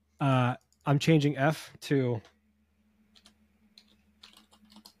on. I'm changing F to...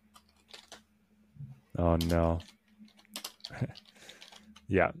 Oh, no.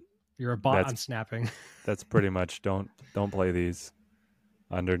 Yeah. You're a bot on snapping. That's pretty much don't play these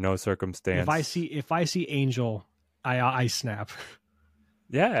under no circumstance. If I see Angel, I snap.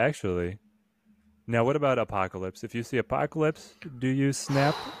 Yeah, actually. Now, what about Apocalypse? If you see Apocalypse, do you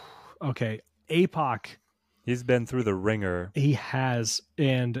snap? Okay, APOC. He's been through the ringer. He has,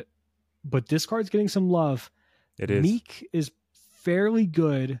 but this card's getting some love. It is. Meek is fairly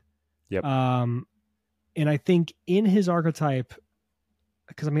good. Yep. And I think in his archetype,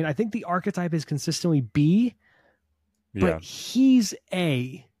 because I mean, I think the archetype is consistently B, but he's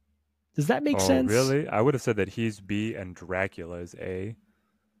A. Does that make sense? Really? I would have said that he's B and Dracula is A.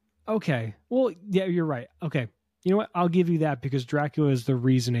 Okay. Well, yeah, you're right. Okay. You know what? I'll give you that because Dracula is the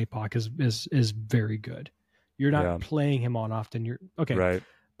reason APOC is very good. You're not playing him on often. You're okay. Right.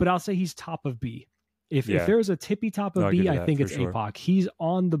 But I'll say he's top of B. If there's a tippy top of B, I think it's APOC. He's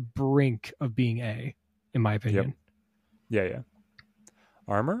on the brink of being A, in my opinion. Yep. Yeah.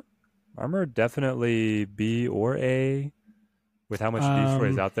 Armor definitely B or A. With how much Destroy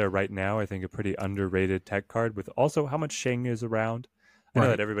is out there right now, I think a pretty underrated tech card. With also how much Shang is around. I know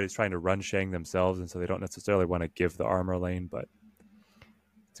that everybody's trying to run Shang themselves, and so they don't necessarily want to give the armor lane, but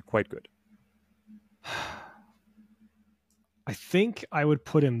it's quite good. I think I would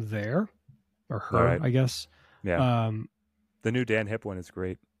put him there, or her, I guess. Yeah. The new Dan Hip one is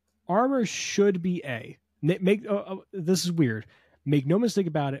great. Armor should be A. This is weird. Make no mistake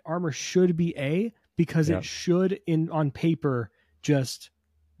about it. Armor should be A because it should, on paper, just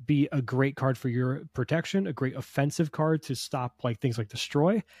be a great card for your protection, a great offensive card to stop like things like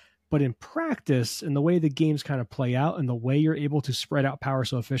Destroy. But in practice, and the way the games kind of play out, and the way you're able to spread out power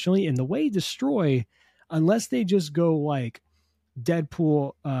so efficiently, and the way Destroy, unless they just go like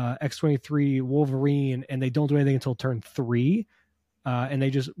Deadpool, X-23, Wolverine, and they don't do anything until turn 3, and they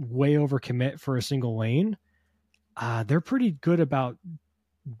just way overcommit for a single lane, they're pretty good about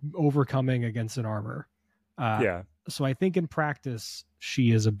overcoming against an armor. So I think in practice,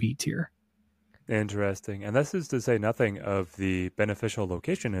 she is a B tier. Interesting. And this is to say nothing of the beneficial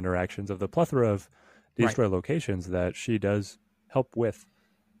location interactions of the plethora of Destroy locations that she does help with.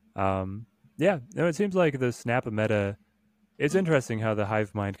 It seems like the Snap meta, it's interesting how the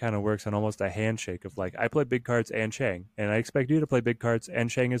hive mind kind of works on almost a handshake of like, I play big cards and Shang, and I expect you to play big cards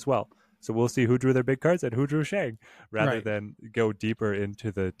and Shang as well. So we'll see who drew their big cards and who drew Shang, rather than go deeper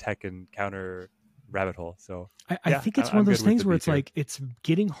into the tech and counter rabbit hole. So I think it's one of those things where it's like it's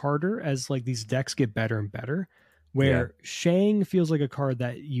getting harder as like these decks get better and better, where Shang feels like a card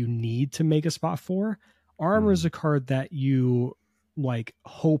that you need to make a spot for. Armor is a card that you like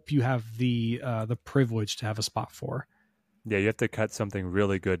hope you have the privilege to have a spot for. Yeah, you have to cut something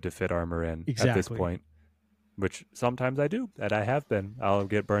really good to fit armor in at this point, which sometimes I do, and I have been. I'll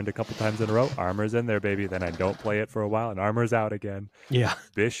get burned a couple times in a row. Armor's in there, baby. Then I don't play it for a while, and armor's out again. Yeah.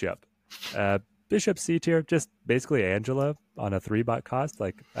 Bishop. Bishop C tier, just basically Angela on a 3-bot cost.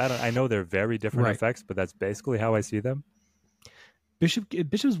 Like I know they're very different effects, but that's basically how I see them.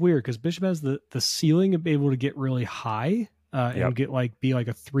 Bishop's weird because Bishop has the ceiling of being able to get really high and get be like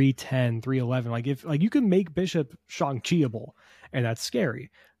a 310, 311. Like if like you can make Bishop Shang-Chi-able, and that's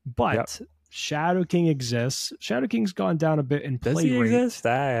scary. But Shadow King exists. Shadow King's gone down a bit in play rate. Does he exist?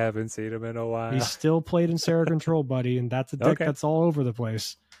 I haven't seen him in a while. He's still played in Sarah Control, buddy, and that's a deck that's all over the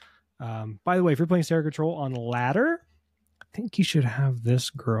place. By the way, if you're playing Sarah Control on ladder, I think you should have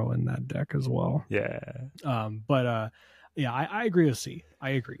this girl in that deck as well. Yeah. I agree with C. I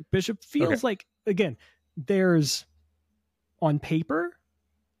agree. Bishop feels like, again, there's on paper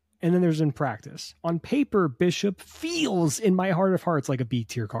and then there's in practice. On paper, Bishop feels in my heart of hearts like a B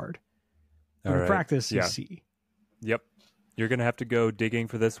tier card. In practice, is C. Yep. You're going to have to go digging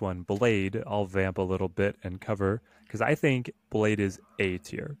for this one. Blade, I'll vamp a little bit and cover, because I think Blade is A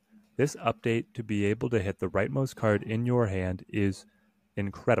tier. This update to be able to hit the rightmost card in your hand is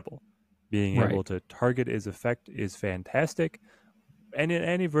incredible. Being able to target his effect is fantastic. And in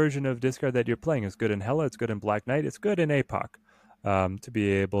any version of discard that you're playing, it's good in Hela, it's good in Black Knight, it's good in APOC. To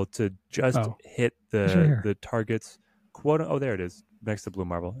be able to just hit the target's quote. Oh, there it is, next to Blue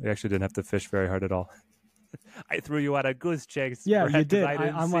Marble. You actually didn't have to fish very hard at all. I threw you out a goose chase. Yeah, you did.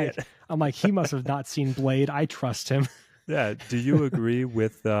 I'm like, he must have not seen Blade. I trust him. Yeah. Do you agree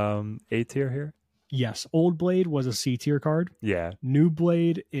with A tier here? Yes. Old Blade was a C tier card. Yeah. New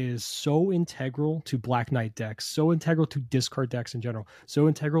Blade is so integral to Black Knight decks, so integral to discard decks in general, so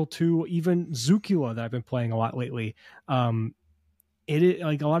integral to even Zukula that I've been playing a lot lately. It is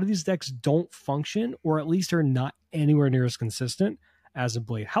like a lot of these decks don't function, or at least are not anywhere near as consistent as a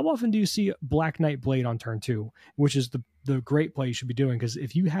Blade. How often do you see Black Knight Blade on turn 2, which is the great play you should be doing? Because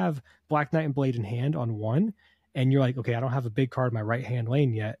if you have Black Knight and Blade in hand on 1, and you're like, okay, I don't have a big card in my right hand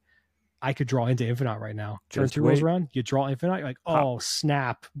lane yet, I could draw into Infinite right now. Turn 2 rolls around, you draw Infinite, you're like, oh,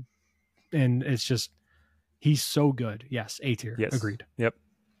 snap. And it's just, he's so good. Yes, A tier. Yes. Agreed. Yep.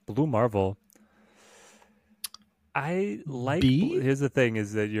 Blue Marvel. I like B? Here's the thing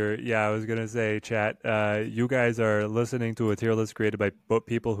is that I was going to say, chat, you guys are listening to a tier list created by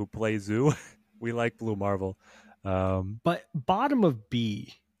people who play Zoo. We like Blue Marvel. But bottom of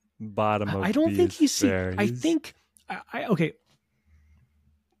B. I don't think he's C. I think, okay.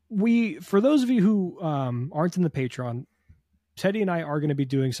 For those of you who aren't in the Patreon, Teddy and I are going to be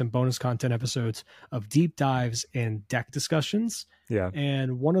doing some bonus content episodes of deep dives and deck discussions. Yeah.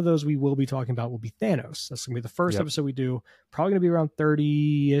 And one of those we will be talking about will be Thanos. That's going to be the first episode we do. Probably going to be around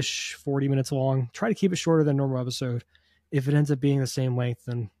 30-ish, 40 minutes long. Try to keep it shorter than a normal episode. If it ends up being the same length,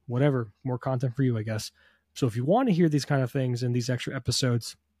 then whatever, more content for you, I guess. So if you want to hear these kind of things and these extra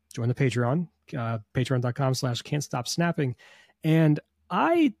episodes, join the Patreon, patreon.com/can'tstopsnapping. And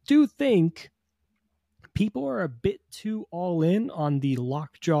I do think people are a bit too all in on the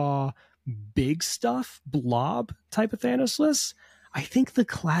lockjaw big stuff blob type of Thanos list. I think the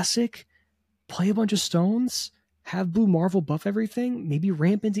classic play a bunch of stones, have Blue Marvel buff everything, maybe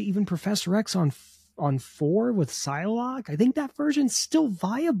ramp into even Professor X on 4 with Psylocke. I think that version's still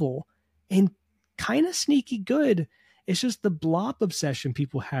viable and kind of sneaky good. It's just the blob obsession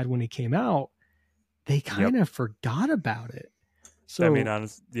people had when it came out. They kind of forgot about it. So, I mean,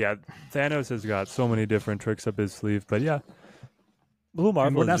 Thanos has got so many different tricks up his sleeve, but Blue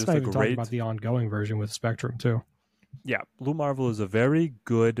Marvel is just a great... That's not even talking about the ongoing version with Spectrum, too. Yeah, Blue Marvel is a very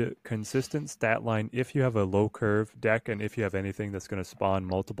good, consistent stat line if you have a low curve deck and if you have anything that's going to spawn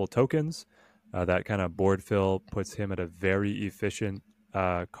multiple tokens. That kind of board fill puts him at a very efficient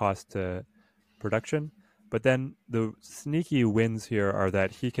cost to production. But then the sneaky wins here are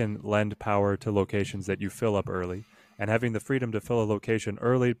that he can lend power to locations that you fill up early. And having the freedom to fill a location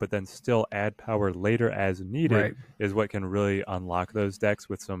early, but then still add power later as needed, Right. is what can really unlock those decks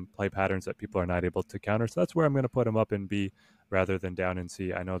with some play patterns that people are not able to counter. So that's where I'm going to put him up in B rather than down in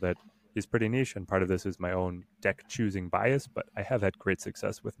C. I know that he's pretty niche, and part of this is my own deck choosing bias, but I have had great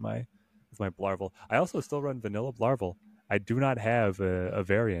success with my Blarvel. I also still run vanilla Blarvel. I do not have a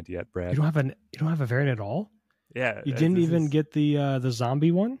variant yet, Brad. You don't have a variant at all? Yeah, You didn't even get the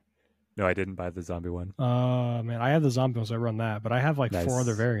zombie one? No, I didn't buy the zombie one. Man, I have the zombie one, so I run that, but I have like Nice. 4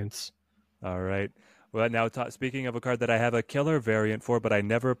 other variants. All right. Well, now speaking of a card that I have a killer variant for, but I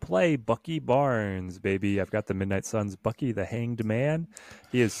never play, Bucky Barnes, baby. I've got the Midnight Suns Bucky, the Hanged Man.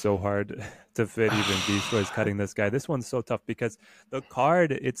 He is so hard to fit. Even Destroy's cutting this guy. This one's so tough because the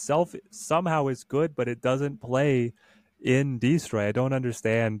card itself somehow is good, but it doesn't play in Destroy. I don't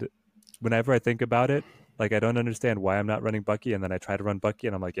understand. Whenever I think about it, like I don't understand why I'm not running Bucky, and then I try to run Bucky,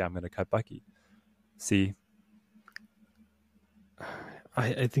 and I'm like, yeah, I'm going to cut Bucky. See.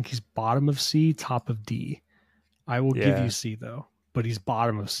 I think he's bottom of C, top of D. I will give Yeah. you C though, but he's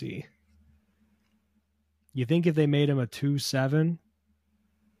bottom of C. You think if they made him a 2/7,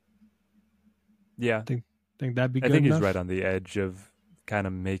 Yeah. think that'd be good I think enough? he's right on the edge of kind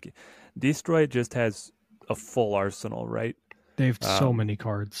of making. Destroy just has a full arsenal, right? They have so many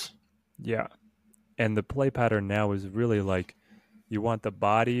cards. Yeah. And the play pattern now is really like you want the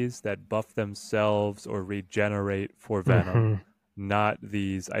bodies that buff themselves or regenerate for Venom, not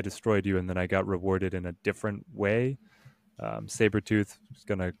these I destroyed you and then I got rewarded in a different way. Sabretooth is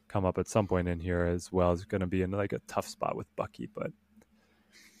going to come up at some point in here as well. It's going to be in like a tough spot with Bucky, but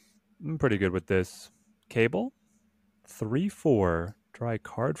I'm pretty good with this. Cable, 3/4. Draw a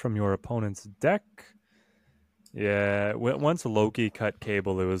card from your opponent's deck. Yeah, once Loki cut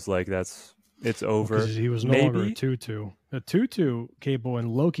Cable, it was like it's over. Because he was no longer a 2/2. A 2/2 Cable and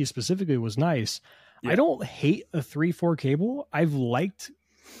Loki specifically was nice. Yeah. I don't hate a 3/4 Cable. I've liked,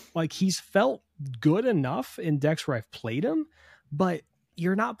 like, he's felt good enough in decks where I've played him, but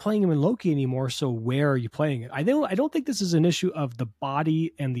you're not playing him in Loki anymore, so where are you playing it? I don't think this is an issue of the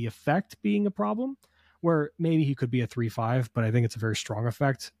body and the effect being a problem, where maybe he could be a 3/5, but I think it's a very strong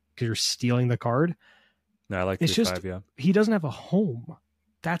effect because you're stealing the card. No, I like 3/5, yeah. He doesn't have a home.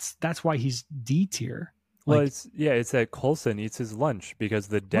 That's why he's D tier. Well, it's that Coulson eats his lunch because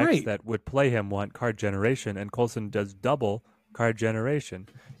the decks that would play him want card generation, and Coulson does double card generation.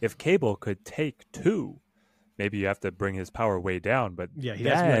 If Cable could take 2, maybe you have to bring his power way down, but yeah, he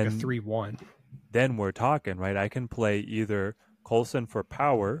has to be like a 3/1. Then we're talking, right? I can play either Coulson for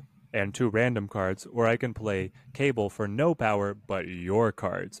power and 2 random cards, or I can play Cable for no power but your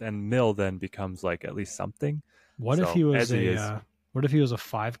cards, and Mill then becomes like at least something. What if he was a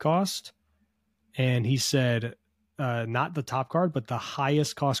 5 cost and he said not the top card but the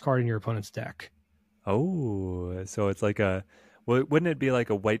highest cost card in your opponent's deck? Oh, so it's like wouldn't it be like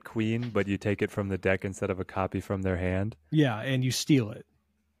a white queen, but you take it from the deck instead of a copy from their hand? Yeah, and you steal it.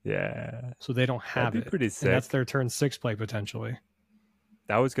 Yeah. So they don't have That'd be pretty sick. And that's their turn 6 play potentially.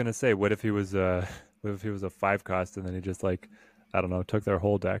 I was gonna say, what if he was a 5 cost and then he just like, I don't know, took their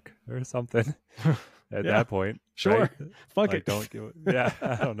whole deck or something at that point. Sure. Right? Fuck like, it. Don't give it. Yeah,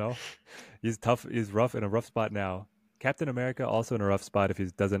 I don't know. He's tough. He's rough in a rough spot now. Captain America also in a rough spot if he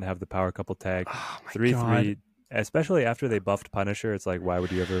doesn't have the power couple tag. Oh my 3/3, especially after they buffed Punisher. It's like, why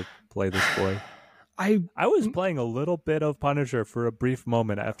would you ever play this boy? I was playing a little bit of Punisher for a brief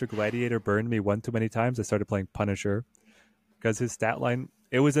moment. After Gladiator burned me one too many times, I started playing Punisher because his stat line,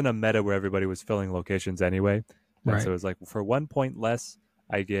 it was in a meta where everybody was filling locations anyway. And so it was like, for 1 point less,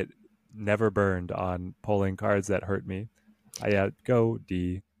 I get never burned on pulling cards that hurt me. I go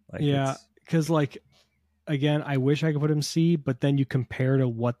D. Like, yeah, because like, again, I wish I could put him C, but then you compare to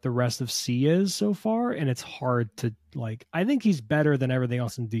what the rest of C is so far, and it's hard to like. I think he's better than everything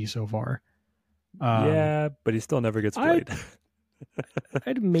else in D so far. Yeah, but he still never gets played.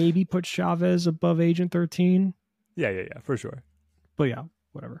 I'd maybe put Chavez above Agent 13. Yeah, for sure. But yeah,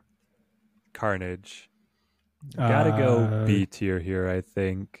 whatever. Carnage. Gotta go B tier here, I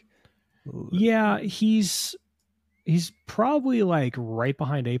think. Yeah, he's probably like right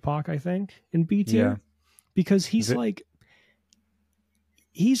behind APOC, I think, in B tier. Because he's like,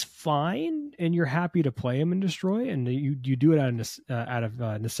 he's fine and you're happy to play him and destroy, and you do it out of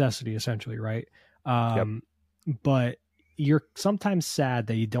necessity, essentially, right? But you're sometimes sad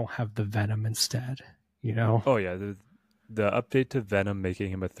that you don't have the Venom instead. you know? Oh yeah, the update to Venom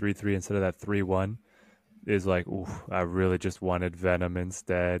making him a 3/3 instead of that 3/1 is like, ooh, I really just wanted Venom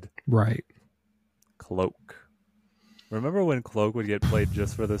instead. Right. Cloak. Remember when Cloak would get played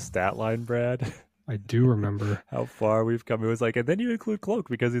just for the stat line, Brad? I do remember. How far we've come. It was like, and then you include Cloak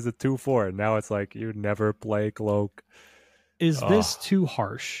because he's a 2/4. And now it's like, you never play Cloak. Is this too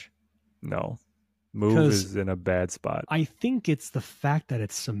harsh? No. Move is in a bad spot. I think it's the fact that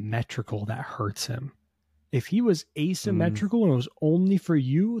it's symmetrical that hurts him. If he was asymmetrical and it was only for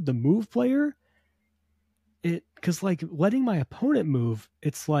you, the move player, because like letting my opponent move,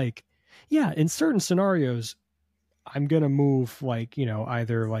 it's like, yeah, in certain scenarios, I'm going to move like, you know,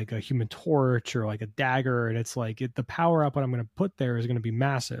 either like a Human Torch or like a dagger. And it's like the power up that I'm going to put there is going to be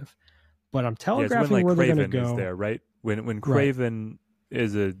massive. But I'm telegraphing when, like, where they're Kraven going to go. Is there, right? When Kraven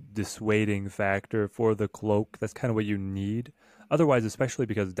is a dissuading factor for the Cloak, that's kind of what you need. Otherwise, especially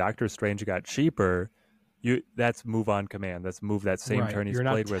because Doctor Strange got cheaper, that's move on command. That's move that same turn he's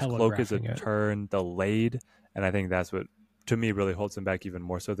played, whereas Cloak is a turn delayed. And I think that's what, to me, really holds him back even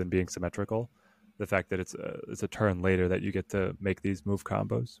more so than being symmetrical. The fact that it's a turn later that you get to make these move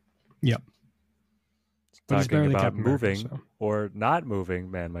combos. Yep. Talking about moving or not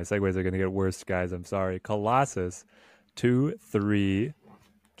moving, man, my segues are going to get worse, guys. I'm sorry. Colossus, 2/3,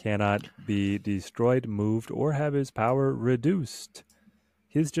 cannot be destroyed, moved, or have his power reduced.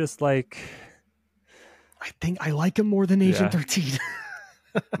 He's just like... I think I like him more than Agent 13.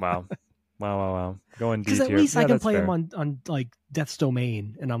 Wow. Going D tier. Because at least I can play him on like Death's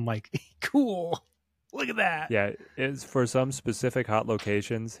Domain, and I'm like, cool. Look at that. Yeah, it's for some specific hot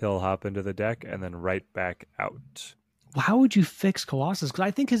locations, he'll hop into the deck and then right back out. How would you fix Colossus? Because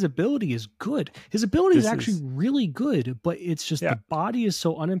I think his ability is good. His ability is actually really good, but it's just the body is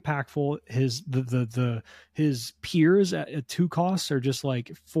so unimpactful. His peers at 2 costs are just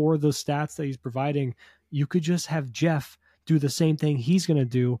like, for the stats that he's providing, you could just have Jeff do the same thing he's going to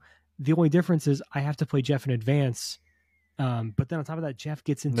do. The only difference is I have to play Jeff in advance. But then on top of that, Jeff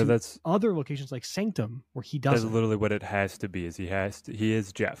gets into other locations like Sanctum where he doesn't. That's literally what it has to be. He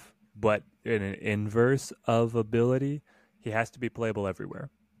is Jeff, but in an inverse of ability, he has to be playable everywhere.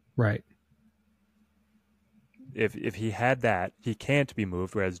 Right. If he had that, he can't be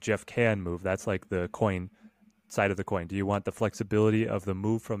moved, whereas Jeff can move. That's like the coin side of the coin. Do you want the flexibility of the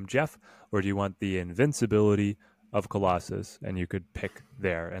move from Jeff, or do you want the invincibility of Colossus? And you could pick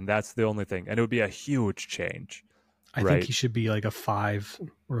there, and that's the only thing. And it would be a huge change. I think he should be like a 5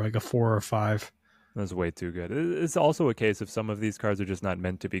 or like a 4 or 5. That's way too good. It's also a case of some of these cards are just not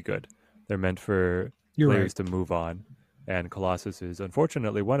meant to be good. They're meant for players to move on. And Colossus is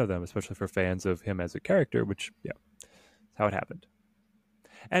unfortunately one of them, especially for fans of him as a character, which, that's how it happened.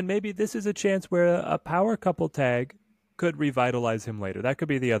 And maybe this is a chance where a power couple tag could revitalize him later. That could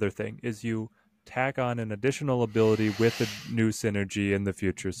be the other thing, is you tack on an additional ability with a new synergy in the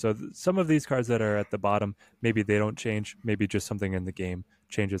future. So some of these cards that are at the bottom, maybe they don't change. Maybe just something in the game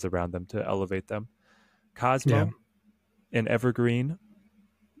changes around them to elevate them. Cosmo in Evergreen,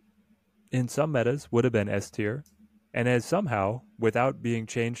 in some metas, would have been S tier. And has somehow, without being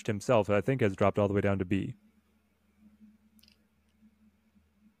changed himself, I think has dropped all the way down to B.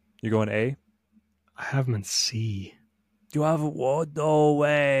 You going A? I have him in C. You have no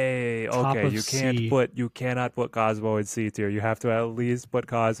way. Okay, you cannot put Cosmo in C tier. You have to at least put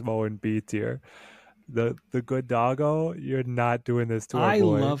Cosmo in B tier. The good doggo, you're not doing this to our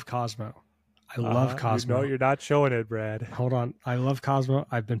boy. I love Cosmo. I love Cosmo. No, you're not showing it, Brad. Hold on. I love Cosmo.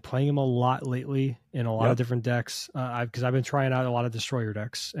 I've been playing him a lot lately in a lot of different decks. Because I've been trying out a lot of Destroyer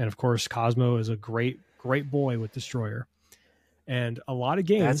decks. And of course, Cosmo is a great boy with Destroyer. And a lot of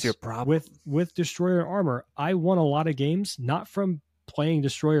games That's your problem. with Destroyer and Armor, I won a lot of games, not from playing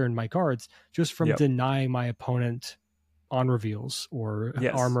Destroyer in my cards, just from denying my opponent on reveals or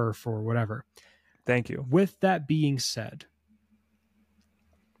armor for whatever. Thank you. With that being said,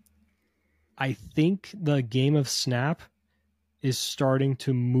 I think the game of Snap is starting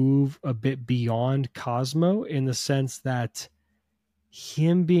to move a bit beyond Cosmo in the sense that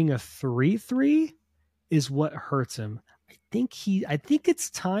him being a 3/3 is what hurts him. I think it's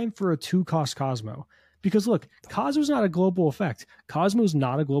time for a 2-cost Cosmo. Because look, Cosmo's not a global effect. Cosmo's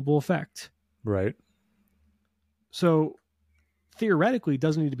not a global effect. Right. So theoretically, it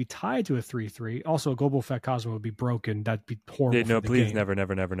doesn't need to be tied to a 3/3. Also, a global effect Cosmo would be broken. That'd be horrible. No, please, game.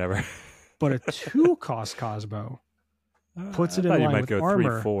 never. But a 2-cost Cosmo puts it in line with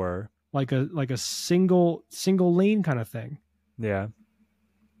armor, 3/4, like a single lane kind of thing. Yeah,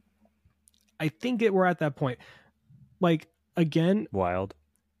 I think we're at that point. Like again, wild.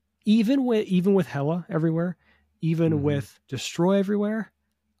 Even with Hela everywhere, even with Destroy everywhere,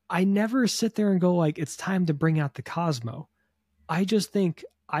 I never sit there and go like, it's time to bring out the Cosmo. I just think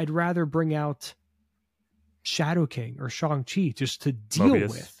I'd rather bring out Shadow King or Shang-Chi just to deal Mobius.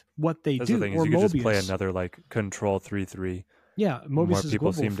 with what they That's do. the thing, or is you could Mobius. just play another like control 3/3. Yeah, More Mobius's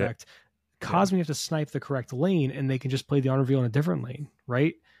people global seem to. effect. Cosmo, you have to snipe the correct lane, and they can just play the honor reveal in a different lane,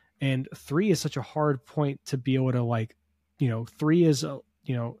 right? And 3 is such a hard point to be able to like, 3 is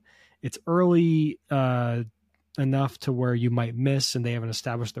it's early enough to where you might miss, and they haven't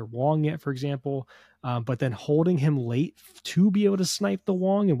established their Wong yet, for example. But then holding him late to be able to snipe the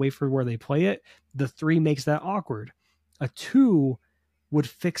Wong and wait for where they play it, the 3 makes that awkward. A 2 would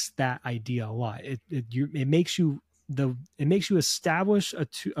fix that idea a lot. It makes you establish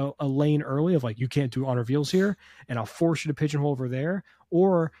a lane early of like, you can't do honor reveals here, and I'll force you to pigeonhole over there,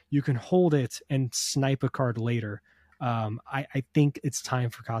 or you can hold it and snipe a card later. I think it's time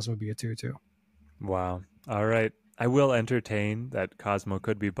for Cosmo to be a 2/2. Wow. All right. I will entertain that Cosmo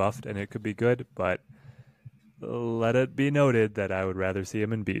could be buffed and it could be good, but let it be noted that I would rather see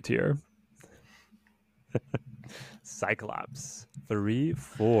him in B tier. Cyclops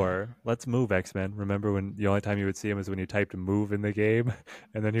 3/4. Let's move, X-Men. Remember when the only time you would see him is when you typed move in the game,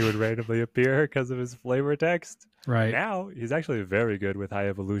 and then he would randomly appear because of his flavor text? Right Now he's actually very good with high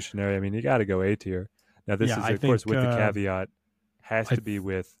evolutionary. I mean, you got to go A tier. Now this is I of course think, with the caveat, has to be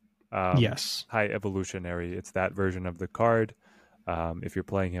with yes, high evolutionary. It's that version of the card. If you're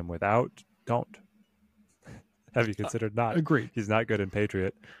playing him without, don't. Have you considered not? agreed. He's not good in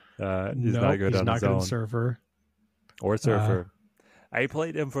Patriot. He's Nope, not good he's on not his good in own. Surfer. Or Surfer. I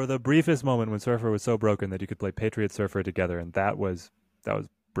played him for the briefest moment when Surfer was so broken that you could play Patriot Surfer together, and that was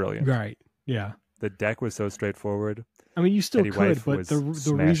brilliant. Right. Yeah. The deck was so straightforward. I mean, you still Eddie could, Wife but was the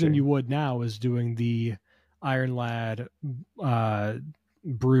reason smashing. you would now is doing the Iron Lad,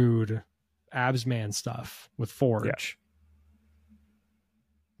 Brood, Absman stuff with Forge.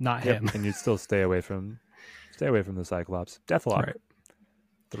 Not him. And you'd still stay away from the Cyclops. Deathlock. Right.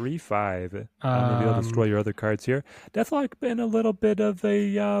 3/5. I'm gonna be able to destroy your other cards here. Deathlock been a little bit of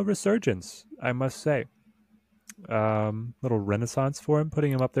a resurgence, I must say. Little renaissance for him,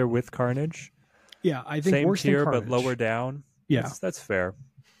 putting him up there with Carnage. Yeah, I think same worse tier than but Carnage. lower down. Yeah, that's fair.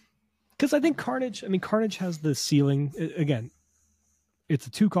 Because I think Carnage has the ceiling. Again, it's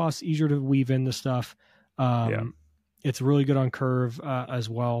a 2 cost, easier to weave in the stuff. It's really good on curve as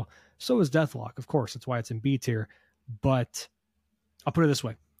well. So is Deathlock, of course. That's why it's in B tier. But I'll put it this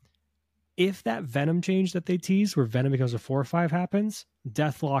way. If that Venom change that they teased, where Venom becomes a 4/5 happens,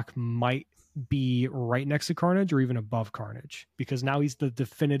 Deathlock might be right next to Carnage or even above Carnage, because now he's the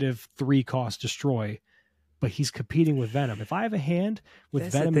definitive 3 cost destroy, but he's competing with Venom. If I have a hand with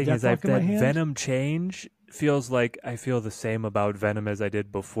That's Venom and Deathlock in my hand, Venom change feels like I feel the same about Venom as I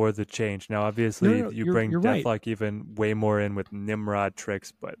did before the change. Now, obviously, you bring Deathlock right. Even way more in with Nimrod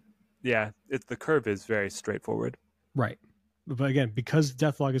tricks, but yeah, the curve is very straightforward. Right. But again, because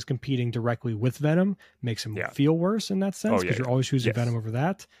Deathlock is competing directly with Venom, makes him feel worse in that sense, because you're always choosing Venom over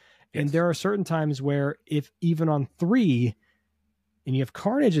that. And there are certain times where, if even on 3 and you have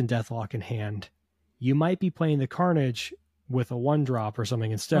Carnage and Deathlock in hand, you might be playing the Carnage with a 1-drop or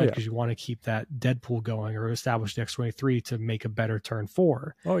something instead, because you want to keep that Deadpool going or establish the X-23 to make a better turn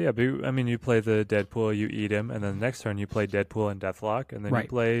 4. Oh yeah, but I mean, you play the Deadpool, you eat him, and then the next turn you play Deadpool and Deathlock, and then you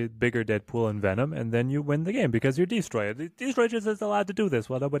play bigger Deadpool and Venom, and then you win the game because you're Destroyer. Destroyer just is allowed to do this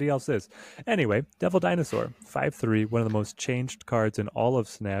while nobody else is. Anyway, Devil Dinosaur, 5/3, one of the most changed cards in all of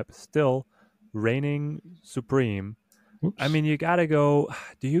Snap, still reigning supreme. Oops. I mean, you gotta go.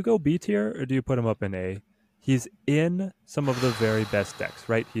 Do you go B tier or do you put him up in A? He's in some of the very best decks,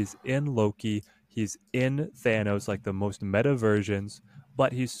 right? He's in Loki. He's in Thanos, like the most meta versions,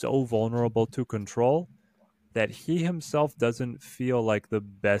 but he's so vulnerable to control that he himself doesn't feel like the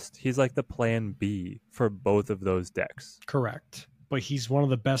best. He's like the plan B for both of those decks. Correct. But he's one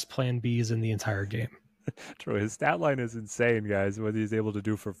of the best plan Bs in the entire game. True. His stat line is insane, guys, what he's able to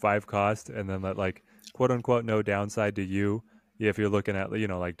do for 5 cost and then let, like, quote unquote, no downside to you. If you're looking at,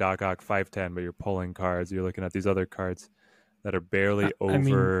 like Doc Ock 5/10, but you're pulling cards, you're looking at these other cards that are barely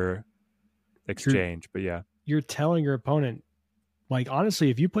over exchange. But yeah, you're telling your opponent, like, honestly,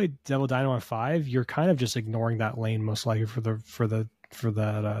 if you play Devil Dino on 5, you're kind of just ignoring that lane most likely for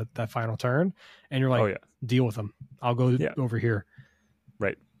that final turn, and you're like, deal with them. I'll go over here.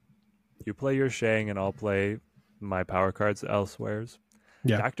 Right. You play your Shang, and I'll play my power cards elsewheres.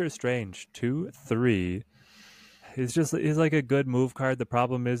 Yeah. Doctor Strange 2/3. He's like a good move card. The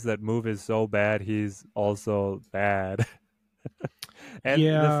problem is that move is so bad, he's also bad. And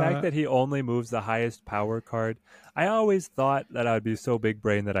the fact Yeah, that he only moves the highest power card, I always thought that I would be so big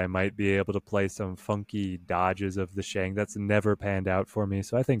brain that I might be able to play some funky dodges of the Shang. That's never panned out for me.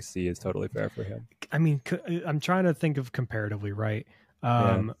 So I think C is totally fair for him. I mean, I'm trying to think of comparatively, right?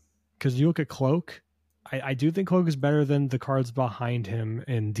 Yeah. Because you look at Cloak, I do think Cloak is better than the cards behind him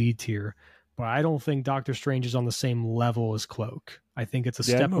in D tier, but I don't think Doctor Strange is on the same level as Cloak. I think it's a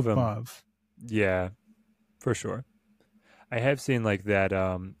Yeah, I'd step move him. above. Yeah, for sure. I have seen like that.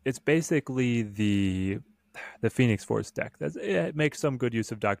 It's basically the Phoenix Force deck. It makes some good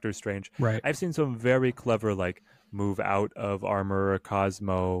use of Doctor Strange. Right. I've seen some very clever like move out of armor or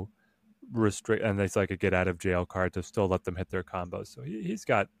Cosmo restrict, and it's like a get out of jail card to still let them hit their combos. So he's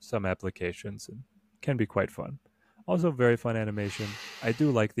got some applications and can be quite fun. Also, very fun animation. I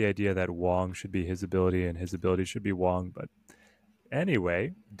do like the idea that Wong should be his ability and his ability should be Wong. But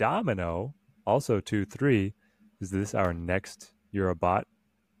anyway, Domino, also 2/3. Is this our next You're a Bot?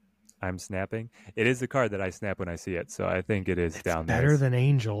 I'm snapping. It is the card that I snap when I see it, so I think it is It's down better there. than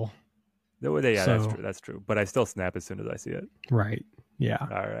Angel. Yeah, So, that's true. That's true. But I still snap as soon as I see it. right. Yeah.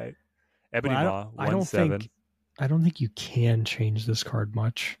 All right. Ebony But Maw, I don't 1/7. think I don't think you can change this card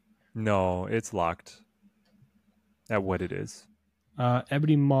much. No, it's locked at what it is.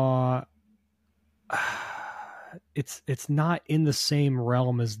 Ebony Maw, it's not in the same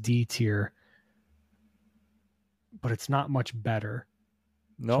realm as D tier, but it's not much better.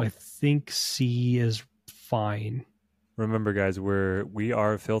 No. So I think C is fine. Remember, guys, we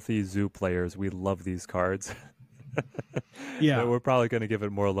are filthy zoo players. We love these cards. Yeah. But we're probably going to give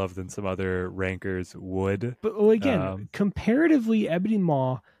it more love than some other rankers would. But well, again, comparatively, Ebony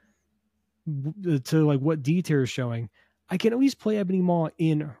Maw to like what D tier is showing, I can at least play Ebony Maw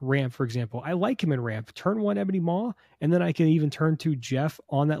in ramp, for example. I like him in ramp. Turn 1 Ebony Maw, and then I can even turn 2 Jeff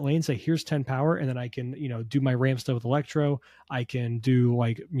on that lane, say, here's 10 power, and then I can, do my ramp stuff with Electro. I can do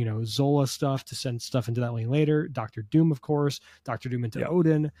like, Zola stuff to send stuff into that lane later. Doctor Doom, of course. Doctor Doom into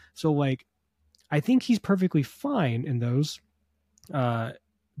Odin. So like, I think he's perfectly fine in those.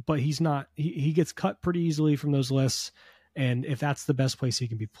 But he's not, he gets cut pretty easily from those lists. And if that's the best place he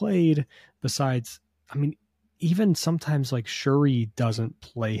can be played, besides, I mean, even sometimes like Shuri doesn't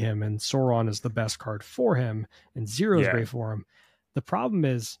play him and Sauron is the best card for him and Zero is great for him. The problem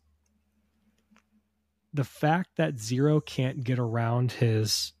is the fact that Zero can't get around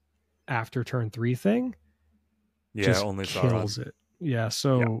his after turn 3 thing just only kills Sauron. it. Yeah,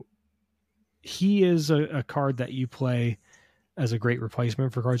 so he is a card that you play as a great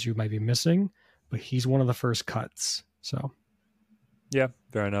replacement for cards you might be missing, but he's one of the first cuts. So yeah,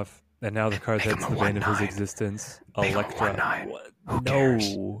 fair enough. And now the card that's the bane of his existence, Electra.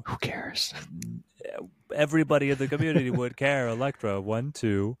 Who cares? Everybody in the community would care. Electra,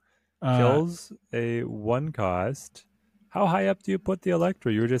 1/2, kills a 1 cost. How high up do you put the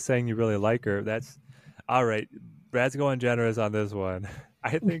Electra? You were just saying you really like her. That's all right. Brad's going generous on this one.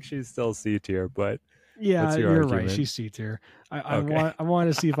 I think she's still C tier, but yeah, you're argument? right. She's C tier. I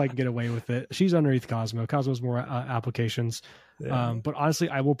want to see if I can get away with it. She's underneath Cosmo. Cosmo's more applications. Yeah. But honestly,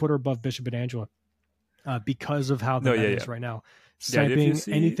 I will put her above Bishop and Angela because of how the meta is right now. Sniping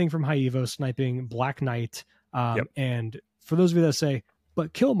anything from High Evo, sniping Black Knight. And for those of you that say,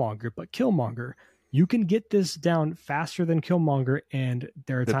 but Killmonger, you can get this down faster than Killmonger. And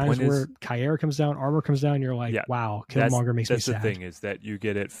there are times where Kyera comes down, armor comes down, and you're like, wow, Killmonger makes me sad. That's the thing, is that you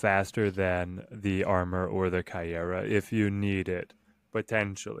get it faster than the armor or the Kyera if you need it,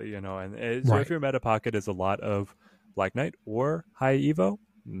 potentially, And so if your meta pocket is a lot of Black Knight or High Evo,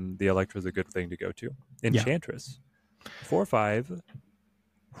 the Electra is a good thing to go to. Enchantress, 4/5.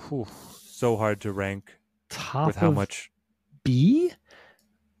 So hard to rank top with how much B.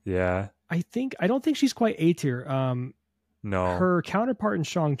 Yeah, I don't think she's quite A tier. No, her counterpart in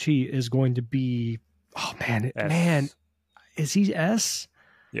Shang-Chi is going to be. Oh man, is he S?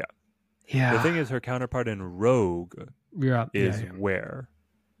 Yeah. The thing is, her counterpart in Rogue is where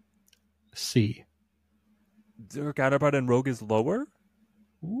C. Her counterpart in Rogue is lower.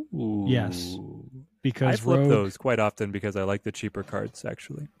 Ooh. Yes, because I flip those quite often because I like the cheaper cards.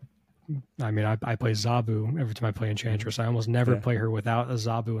 Actually, I mean, I play Zabu every time I play Enchantress. I almost never play her without a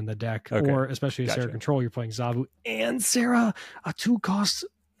Zabu in the deck, or especially Sarah Control. You're playing Zabu and Sarah. A 2-cost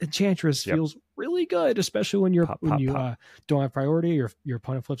Enchantress feels really good, especially when you don't have priority. Your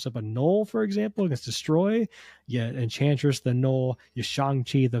opponent flips up a Null, for example, against Destroy. You Enchantress the Null, you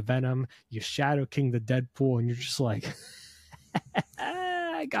Shang-Chi the Venom, you Shadow King the Deadpool, and you're just like,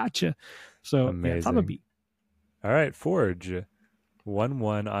 I gotcha. So amazing. Top of B. All right, Forge.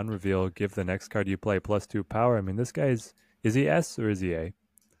 1/1 on reveal. Give the next card you play +2 power. I mean, this guy's, is he S or is he A?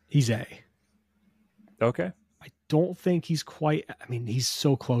 He's A. Okay. I don't think he's quite. I mean, he's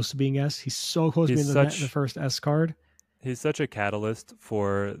so close to being S. He's so close to being the first S card. He's such a catalyst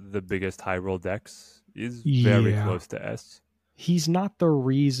for the biggest high roll decks. He's very close to S. He's not the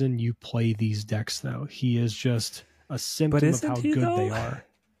reason you play these decks, though. He is just a symptom of how good they are.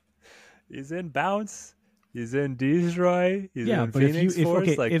 He's in Bounce. He's in Destroy. He's in but Phoenix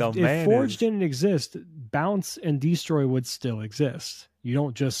Force. If Forge didn't exist, Bounce and Destroy would still exist. You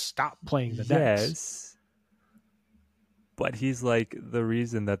don't just stop playing the decks. Yes. But he's like the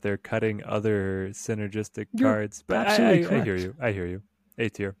reason that they're cutting other synergistic cards. But I hear you. I hear you. A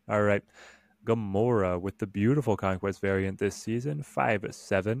tier. All right. Gamora with the beautiful Conquest variant this season.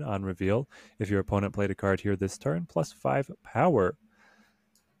 5/7 on reveal. If your opponent played a card here this turn, +5 power.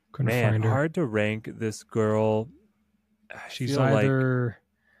 Man, hard to rank this girl. She's either...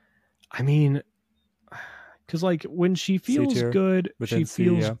 I mean... Because like when she feels good, she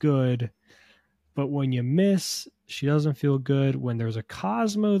feels good. But when you miss, she doesn't feel good. When there's a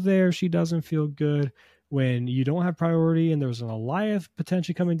Cosmo there, she doesn't feel good. When you don't have priority and there's an Alioth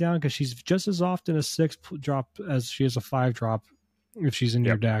potentially coming down, because she's just as often a 6 drop as she is a 5 drop if she's in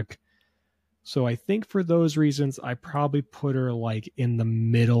your deck. So I think for those reasons, I probably put her like in the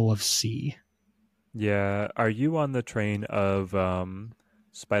middle of C. Yeah. Are you on the train of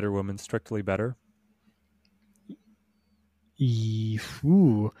Spider-Woman Strictly Better? Yeah,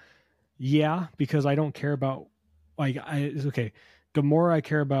 because I don't care about Gamora, I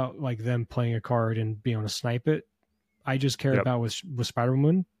care about like them playing a card and being able to snipe it. I just care about with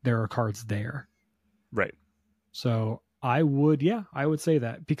Spider-Woman, there are cards there. Right. So I would say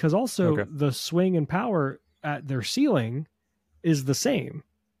that, because also the swing and power at their ceiling is the same.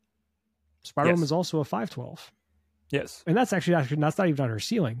 Spider-Woman is also a 5/12. Yes. And that's actually that's not even on her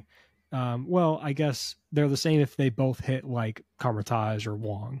ceiling. Well, I guess they're the same if they both hit like Kamar-Taj or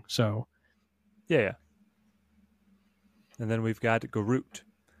Wong. So yeah. And then we've got Groot.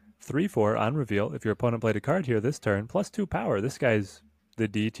 3/4 on reveal. If your opponent played a card here this turn, +2 power. This guy's the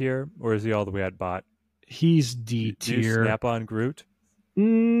D tier, or is he all the way at bot? He's D tier. Do you snap on Groot? I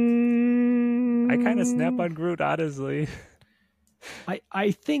kind of snap on Groot, honestly.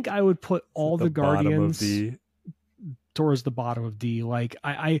 I think I would put all the Guardians towards the bottom of D. Like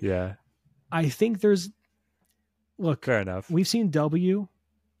I think there's fair enough. We've seen W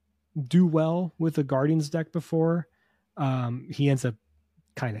do well with the Guardians deck before. He ends up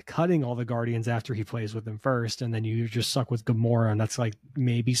kind of cutting all the Guardians after he plays with them first, and then you just suck with Gamora, and that's like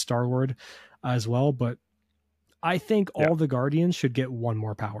maybe Star-Lord as well. But I think all the Guardians should get 1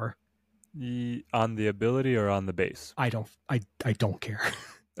 more power. On the ability or on the base? I don't care.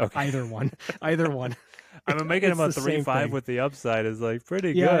 Okay. Either one. I mean, making him a 3/5 with the upside is like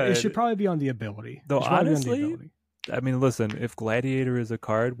pretty good. Yeah, it should probably be on the ability. Though honestly, I mean, listen, if Gladiator is a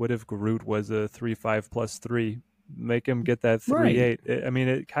card, what if Groot was a 3/5 +3? Make him get that 3/8. I mean,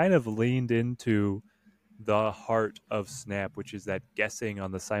 it kind of leaned into the heart of Snap, which is that guessing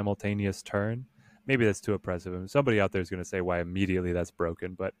on the simultaneous turn. Maybe that's too oppressive. I mean, somebody out there is going to say why immediately that's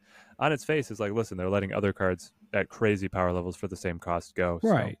broken, but on its face, it's like, listen, they're letting other cards at crazy power levels for the same cost go.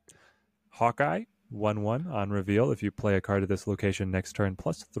 Right. So, Hawkeye, 1/1 on reveal. If you play a card at this location next turn,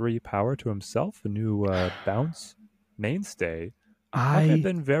 +3 power to himself. A new bounce mainstay. Hawkeye's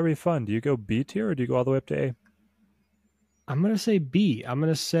been very fun. Do you go B tier or do you go all the way up to A? I'm going to say B. I'm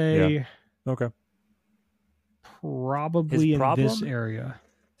going to say probably in this area.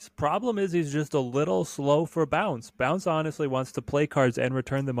 His problem is he's just a little slow for Bounce. Bounce honestly wants to play cards and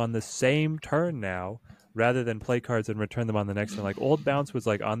return them on the same turn now, rather than play cards and return them on the next turn. Like old Bounce was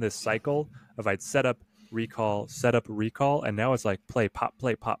like on this cycle of I'd set up, recall, and now it's like play, pop,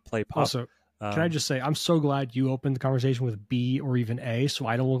 play, pop, play, pop. Also, can I just say, I'm so glad you opened the conversation with B or even A, so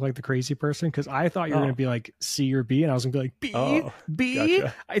I don't look like the crazy person, because I thought you were going to be like C or B, and I was going to be like, B?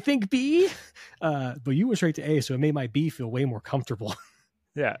 Gotcha. I think B? But you went straight to A, so it made my B feel way more comfortable.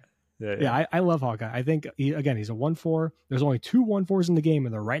 Yeah. I love Hawkeye. I think, he's a 1/4. There's only 2 1/4s in the game,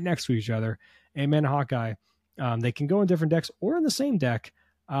 and they're right next to each other. Amen, and Hawkeye. They can go in different decks or in the same deck.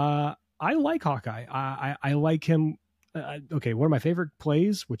 I like Hawkeye. I like him. One of my favorite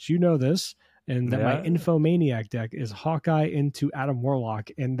plays, which you know this, and that my Infomaniac deck is Hawkeye into Adam Warlock,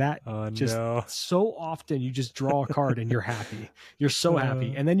 and that so often you just draw a card and you're happy. You're so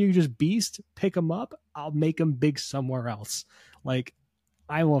happy, and then you just beast, pick him up. I'll make him big somewhere else. Like,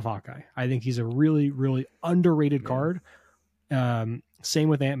 I love Hawkeye. I think he's a really, really underrated card. Same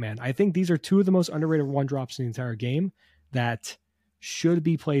with Ant-Man. I think these are 2 of the most underrated 1-drops in the entire game that should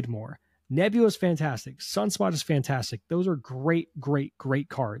be played more. Nebula is fantastic. Sunspot is fantastic. Those are great, great, great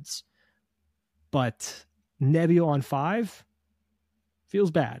cards. But Nebula on 5 feels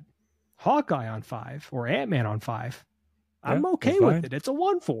bad. Hawkeye on 5 or Ant-Man on 5. I'm Yeah, okay that's with fine. it. It's a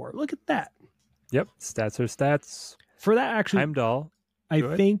 1/4. Look at that. Yep, stats are stats. For that, actually, Heimdall. I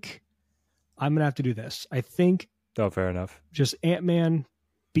Good. think I'm gonna have to do this. I think Oh, fair enough. just Ant-Man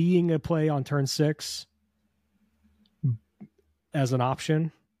being a play on turn 6 as an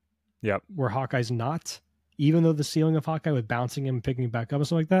option. Yep. Where Hawkeye's not, even though the ceiling of Hawkeye with bouncing him and picking him back up and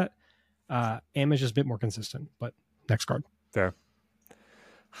stuff like that, Ant-Man's just a bit more consistent. But next card. Fair.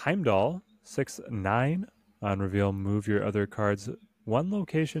 Heimdall, 6/9. On reveal, move your other cards one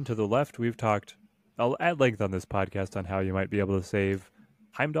location to the left. We've talked at length on this podcast on how you might be able to save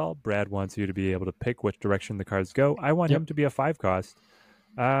Heimdall. Brad wants you to be able to pick which direction the cards go. I want him to be a 5 cost.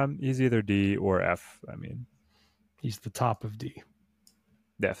 He's either D or F. I mean, he's the top of D.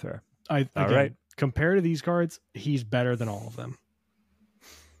 Yeah, fair. All right. Compared to these cards, he's better than all of them.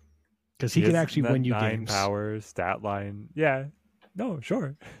 Because he can actually win you 9 games. Power, stat line. Yeah. No,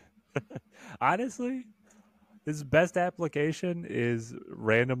 sure. Honestly, his best application is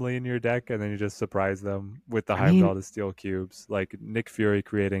randomly in your deck, and then you just surprise them with the Heimdall to steal cubes. Like Nick Fury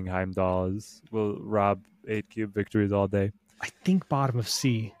creating Heimdalls will rob 8 cube victories all day. I think bottom of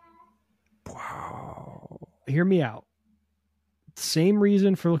C. Wow. Hear me out. Same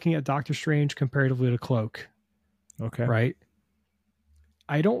reason for looking at Doctor Strange comparatively to Cloak. Okay. Right?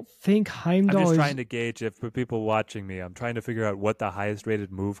 I don't think Heimdall I'm just trying to gauge if for people watching me, I'm trying to figure out what the highest rated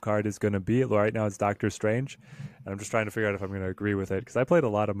move card is going to be. Right now it's Doctor Strange. And I'm just trying to figure out if I'm going to agree with it because I played a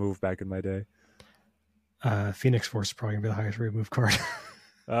lot of move back in my day. Phoenix Force is probably going to be the highest rated move card.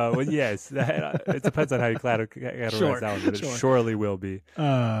 Well, yes. It depends on how you categorize that one, but it surely will be.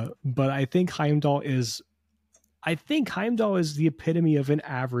 But I think Heimdall is the epitome of an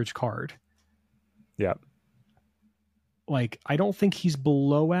average card. Yeah. Like, I don't think he's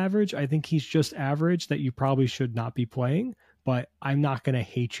below average. I think he's just average that you probably should not be playing, but I'm not going to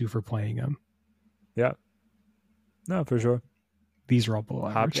hate you for playing him. Yeah. No, for sure. These are all below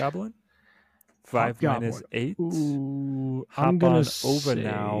average. Hobgoblin? 5 minus 8. Ooh, I'm going to over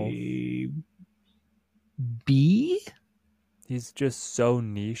now. B? He's just so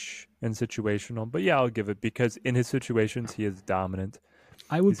niche and situational. But yeah, I'll give it because in his situations, he is dominant.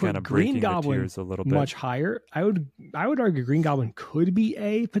 I would put Green Goblin a little bit. much higher. I would argue Green Goblin could be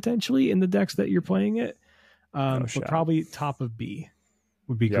A potentially in the decks that you're playing it. But probably top of B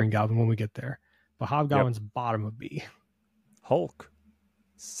would be Green Goblin when we get there. But Hobgoblin's bottom of B. Hulk.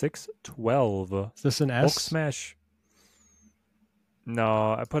 6/12. Is this an S? Hulk smash.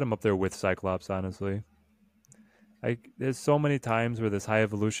 No, I put him up there with Cyclops, honestly. There's so many times where this high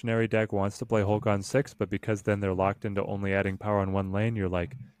evolutionary deck wants to play Hulk on 6, but because then they're locked into only adding power on one lane, you're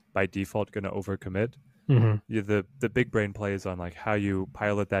like by default going to overcommit. Mm-hmm. The big brain plays on like how you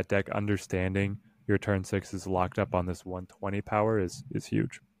pilot that deck, understanding your turn 6 is locked up on this 120 power is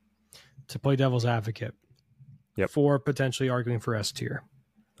huge. To play devil's advocate. For potentially arguing for S tier.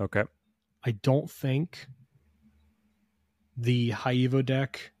 Okay. I don't think the high Evo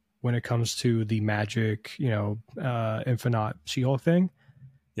deck, when it comes to the magic, Infinite She-Hulk thing,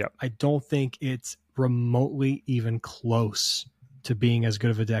 I don't think it's remotely even close to being as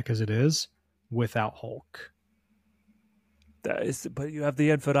good of a deck as it is without Hulk. But you have the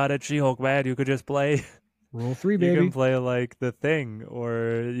Infinite She-Hulk, man. You could just play Rule 3, baby. You can play like the Thing,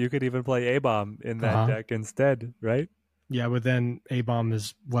 or you could even play A-Bomb in that deck instead, right? Yeah, but then A-Bomb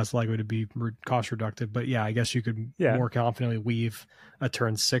is less likely to be cost reductive. But yeah, I guess you could more confidently weave a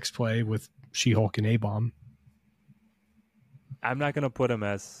turn 6 play with She-Hulk and A-Bomb. I'm not going to put him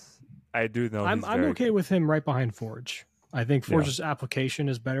as... I do know I'm okay with him right behind Forge. I think Forge's application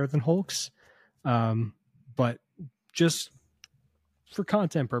is better than Hulk's. But just for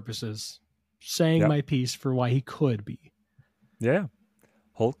content purposes, saying my piece for why he could be. Yeah.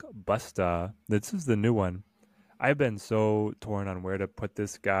 Hulk Busta. This is the new one. I've been so torn on where to put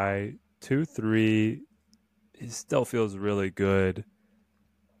this guy. 2/3. He still feels really good.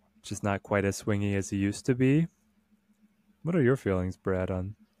 Just not quite as swingy as he used to be. What are your feelings, Brad,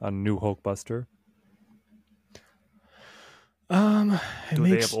 on new Hulkbuster? They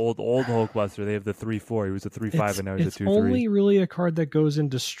have old Hulkbuster. They have the 3/4. He was a 3/5 and now he's a 2/3. It's only really a card that goes in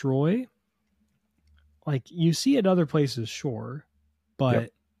Destroy. Like, you see it other places, sure.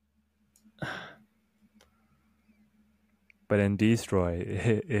 But... But in Destroy,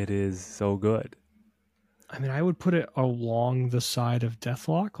 it is so good. I mean, I would put it along the side of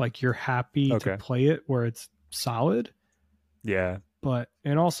Deathlock. Like, you're happy to play it where it's solid. Yeah.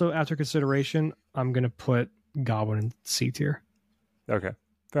 And also, after consideration, I'm going to put Goblin in C tier. Okay.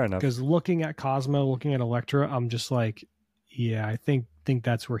 Fair enough. Because looking at Cosmo, looking at Elektra, I'm just like, yeah, I think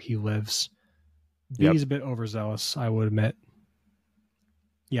that's where he lives. He's a bit overzealous, I would admit.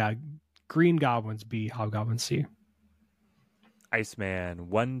 Yeah, Green Goblins B, Hobgoblins C. Iceman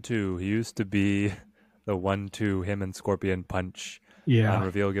 1/2. He used to be the 1/2. Him and Scorpion punch. Yeah. On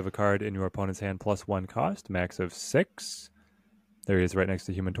reveal, give a card in your opponent's hand +1 cost, max of 6. There he is, right next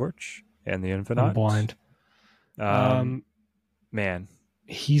to Human Torch and the Infinite. I'm blind. Man,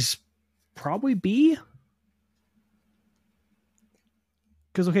 he's probably B.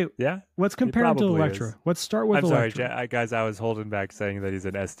 Because yeah, let's compare him to Electra. Is. Let's start with Electra. Sorry, guys. I was holding back saying that he's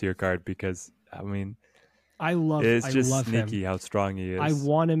an S tier card because I love. It's just love sneaky him. how strong he is. I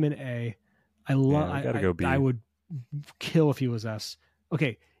want him in A. I love. Yeah, gotta go B. I would kill if he was S.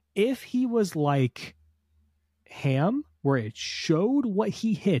 Okay, if he was like Ham, where it showed what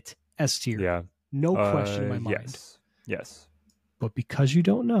he hit, S tier. Yeah, no question in my mind. Yes. But because you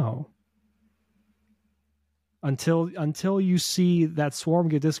don't know, until you see that Swarm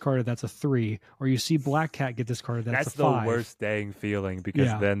get discarded, that's a 3, or you see Black Cat get discarded, that's a 5. That's the worst dang feeling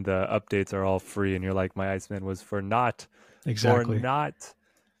because then the updates are all free, and you're like, my Iceman was for naught. Exactly. For naught.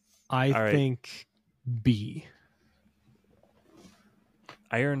 I think B.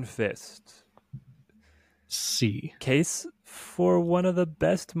 Iron Fist. C. Case for one of the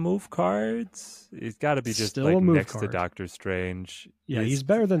best move cards. He's got to be just Still like a move next card. to Doctor Strange. Yeah, he's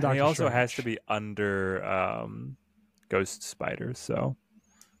better than Doctor Strange. He also has to be under Ghost Spider. So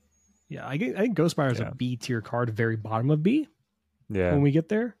yeah, I think Ghost Spider is a B tier card, very bottom of B. Yeah, when we get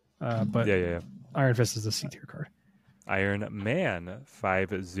there. But yeah. Iron Fist is a C tier card. Iron Man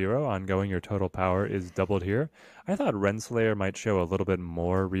 5/0 ongoing. Your total power is doubled here. I thought Renslayer might show a little bit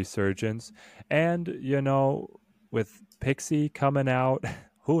more resurgence, and with Pixie coming out,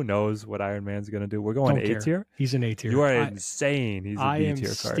 who knows what Iron Man's going to do? We're going A tier. He's an A tier. You are insane. He's a B tier card.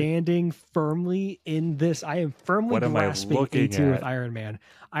 I am standing firmly in this. I am firmly grasping A tier with Iron Man.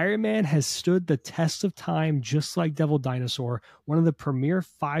 Iron Man has stood the test of time just like Devil Dinosaur, one of the premier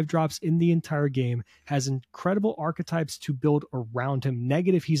 5-drops in the entire game, has incredible archetypes to build around him.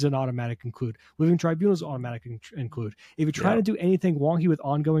 Negative, he's an automatic include. Living Tribunal's automatic include. If you're trying to do anything wonky with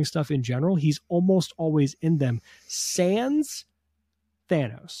ongoing stuff in general, he's almost always in them. Sans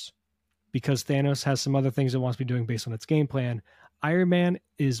Thanos, because Thanos has some other things it wants to be doing based on its game plan. Iron Man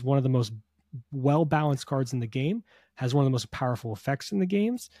is one of the most well-balanced cards in the game, has one of the most powerful effects in the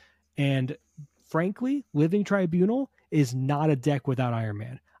games, and frankly, Living Tribunal is not a deck without Iron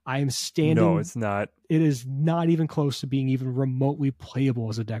Man. I am standing... No, it's not. It is not even close to being even remotely playable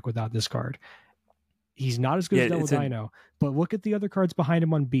as a deck without this card. He's not as good as Devil Dino, but look at the other cards behind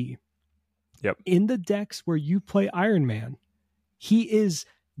him on B. Yep. In the decks where you play Iron Man, he is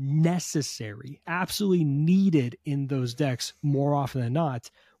necessary, absolutely needed in those decks more often than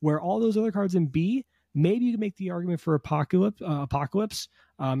not, where all those other cards in B, maybe you can make the argument for Apocalypse,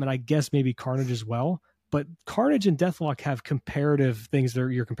 and I guess maybe Carnage as well, but Carnage and Deathlock have comparative things that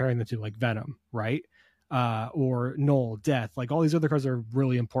you're comparing them to, like Venom, right? Or Null, Death, like all these other cards are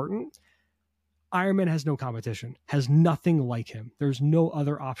really important. Iron Man has no competition, has nothing like him. There's no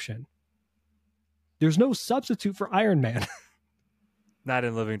other option. There's no substitute for Iron Man. Not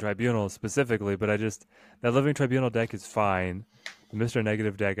in Living Tribunal specifically, but that Living Tribunal deck is fine. The Mr.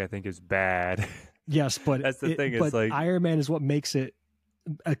 Negative deck, I think, is bad. Yes, but that's the thing. But like Iron Man is what makes it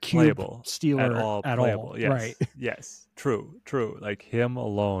a cube playable stealer at all. Yes. Right? Yes, true. Like him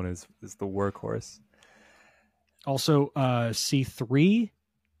alone is the workhorse. Also, C3,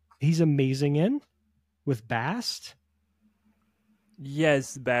 he's amazing in with Bast.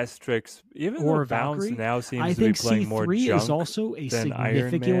 Yes, Bastrix. Even or though Bounce Valkyrie now seems to be playing more junk. C3 is also a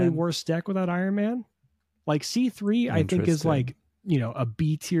significantly worse deck without Iron Man. Like C3, I think is like, a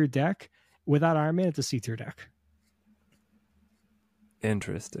B tier deck. Without Iron Man, it's a C tier deck.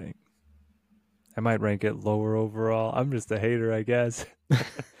 Interesting. I might rank it lower overall. I'm just a hater, I guess.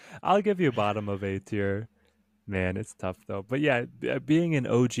 I'll give you bottom of A tier. Man, it's tough though. But yeah, being an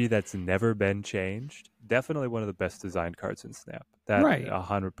OG that's never been changed, definitely one of the best designed cards in Snap. That right.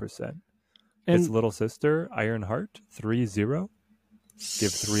 100%. Its little sister, Ironheart, 3/0.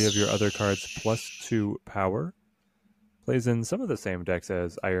 Give 3 of your other cards +2 power. Plays in some of the same decks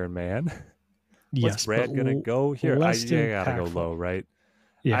as Iron Man. What's Brad gonna go here? I gotta go low, right?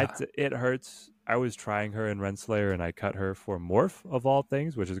 Yeah. It hurts. I was trying her in Renslayer and I cut her for Morph of all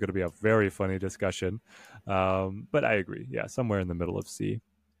things, which is going to be a very funny discussion. But I agree. Yeah, somewhere in the middle of C.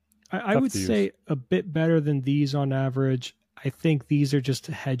 I would say a bit better than these on average. I think these are just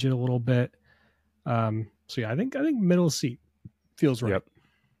to hedge it a little bit. So yeah, I think middle C feels right. Yep.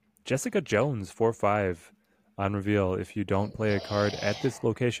 Jessica Jones 4/5 on reveal. If you don't play a card at this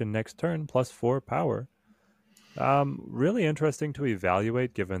location next turn, +4 power. Really interesting to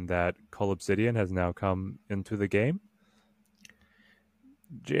evaluate given that Cull Obsidian has now come into the game.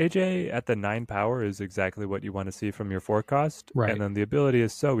 JJ at the 9 power is exactly what you want to see from your forecast. Right. And then the ability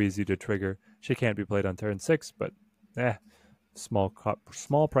is so easy to trigger. She can't be played on turn 6, but small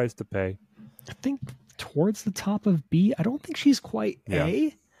price to pay. I think towards the top of B. I don't think she's quite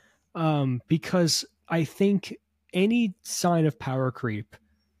A, because I think any sign of power creep,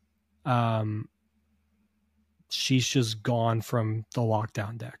 she's just gone from the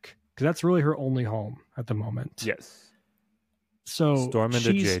lockdown deck, because that's really her only home at the moment. Yes. So Storm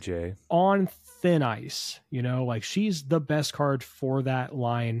into she's JJ on thin ice, like she's the best card for that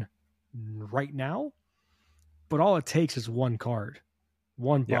line right now. But all it takes is one card,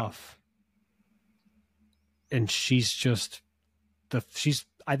 one buff. And she's just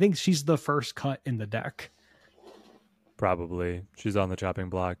I think she's the first cut in the deck. Probably. She's on the chopping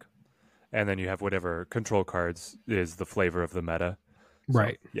block. And then you have whatever control cards is the flavor of the meta.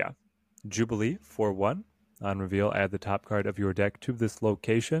 Right. So, yeah. Jubilee 4/1. On reveal, add the top card of your deck to this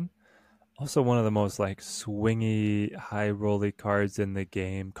location. Also one of the most swingy, high-rolly cards in the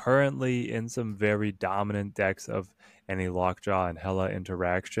game. Currently in some very dominant decks of any Lockjaw and Hela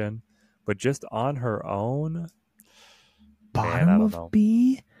interaction. But just on her own... Bottom of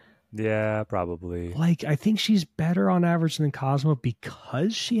B? Yeah, probably. I think she's better on average than Cosmo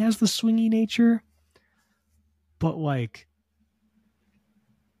because she has the swingy nature. But I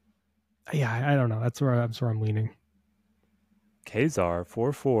don't know. That's where I'm leaning. Kazar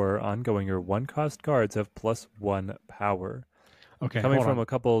 4/4 ongoing. Your 1-cost cards have +1 power. Okay, coming from a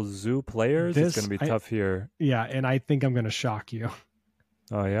couple Zoo players, it's going to be tough here. Yeah, and I think I'm going to shock you.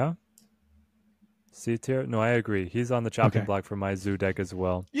 Oh yeah. C tier? No, I agree. He's on the chopping block for my Zoo deck as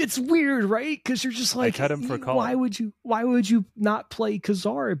well. It's weird, right? Because you're just I cut him for Cull. Why would you not play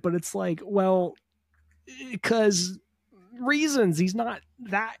Kazar? But it's because reasons. He's not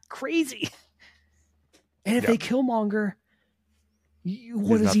that crazy. And if they Killmonger,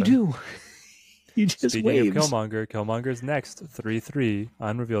 what does he do? He just Speaking of Killmonger's next 3/3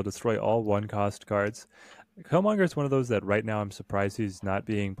 on reveal, destroy all 1-cost cards. Killmonger is one of those that right now I'm surprised he's not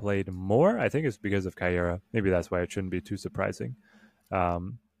being played more. I think it's because of Kyera. Maybe that's why it shouldn't be too surprising.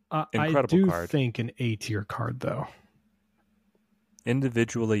 Incredible card. I think an A tier card though.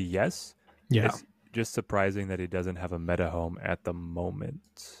 Individually, yes. Yeah. It's just surprising that he doesn't have a meta home at the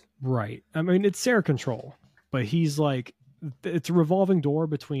moment. Right. I mean, it's Sarah Control, but he's it's a revolving door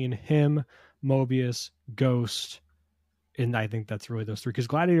between him, Mobius, Ghost, and I think that's really those three. Because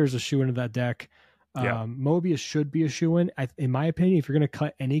Gladiator is a shoe into that deck. Mobius should be a shoe-in. In my opinion, if you're going to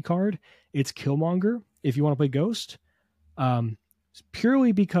cut any card, it's Killmonger if you want to play Ghost.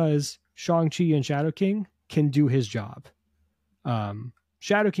 Purely because Shang-Chi and Shadow King can do his job.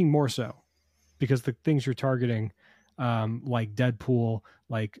 Shadow King more so, because the things you're targeting, like Deadpool,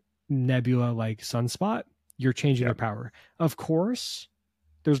 like Nebula, like Sunspot, you're changing their power. Of course,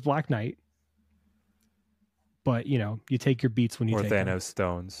 there's Black Knight, but you take your beats when you take Thanos them.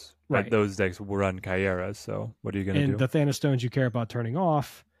 Stones. Right. But those decks will run Kyera, so what are you going to do? And the Thanos Stones you care about turning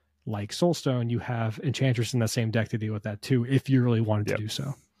off, like Soulstone, you have Enchantress in that same deck to deal with that too, if you really wanted to do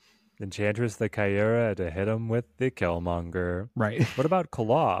so. Enchantress, the Kyera, to hit him with the Killmonger. Right. What about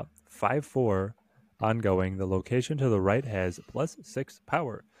Claw? 5/4 ongoing. The location to the right has +6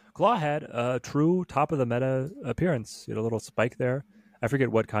 power. Claw had a true top of the meta appearance. He had a little spike there. I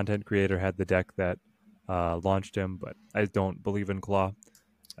forget what content creator had the deck that launched him, but I don't believe in Claw.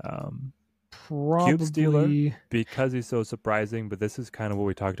 Probably Cube Stealer, because he's so surprising, but this is kind of what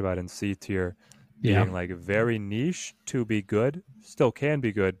we talked about in C tier, being very niche to be good. Still can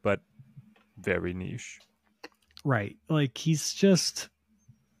be good, but very niche. Right. He's just,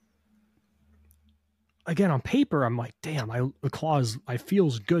 again, on paper, I'm like, damn, the Claw I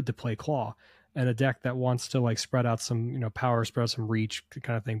feels good to play Claw, and a deck that wants to spread out some power, spread out some reach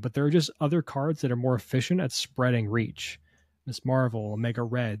kind of thing. But there are just other cards that are more efficient at spreading reach. Miss Marvel, Omega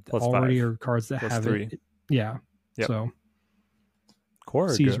Red, already 5. Are cards that have 3. it. Yeah. Yep. So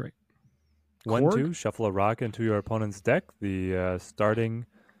Korg. C's right. 1/2, shuffle a rock into your opponent's deck. The starting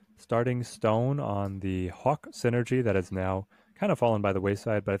stone on the Hawk synergy that has now kind of fallen by the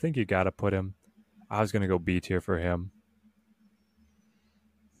wayside, but I think you got to put him. I was going to go B tier for him.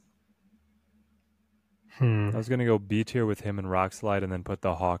 I was going to go B tier with him and Rock Slide and then put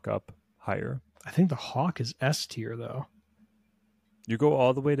the Hawk up higher. I think the Hawk is S tier though. You go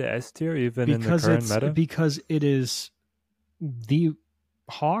all the way to S tier even in the current meta? Because it is the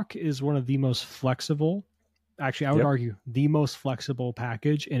Hawk is one of the most flexible. Actually, I would argue the most flexible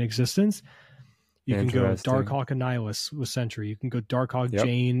package in existence. You can go Darkhawk Annihilus with Sentry. You can go Darkhawk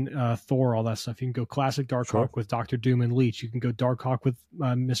Jane, Thor, all that stuff. You can go classic Darkhawk with Dr. Doom and Leech. You can go Darkhawk with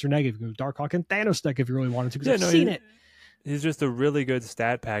Mr. Negative. You can go Darkhawk and Thanos deck if you really wanted to, because I've seen it. He's just a really good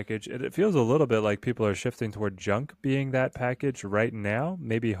stat package. It feels a little bit like people are shifting toward Junk being that package right now.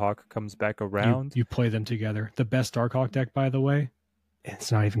 Maybe Hawk comes back around. You play them together. The best Darkhawk deck, by the way,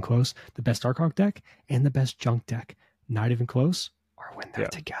 it's not even close. The best Darkhawk deck and the best Junk deck, not even close, are when they're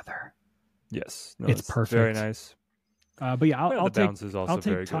together. Yes, no, it's perfect. Very nice. But yeah, I'll take. Bounce is also I'll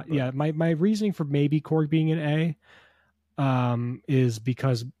take. Very good, yeah, my reasoning for maybe Korg being an A, is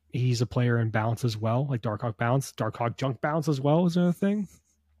because he's a player in bounce as well, like Darkhawk bounce, Darkhawk Junk bounce as well is another thing.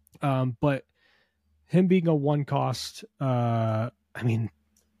 But him being a 1 cost, I mean,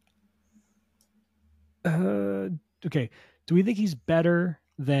 okay. Do we think he's better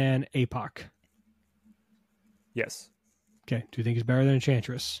than APOC? Yes. Okay. Do you think he's better than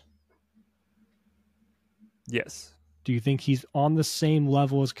Enchantress? Yes. Do you think he's on the same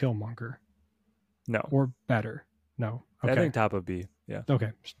level as Killmonger? No. Or better? No. Okay. I think top of B. Yeah.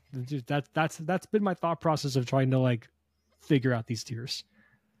 Okay. That's been my thought process of trying to like figure out these tiers.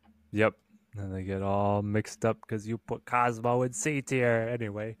 Yep. And they get all mixed up because you put Cosmo in C tier.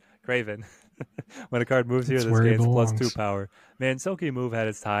 Anyway, Craven. When a card moves here, this gains +2 power. Man, Silky Move had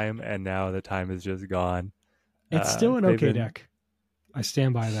its time, and now the time is just gone. It's still an okay deck. I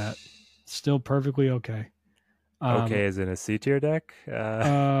stand by that. Still perfectly okay. Okay is in a C tier deck?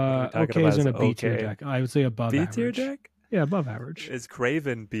 Okay is in a B tier deck. I would say above average. B tier deck? Yeah, above average. Is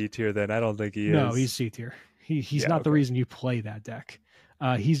Craven B tier then? I don't think he is. No, he's C tier. He's not the reason you play that deck.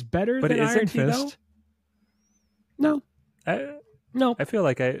 He's better than Iron Fist. No. No. I feel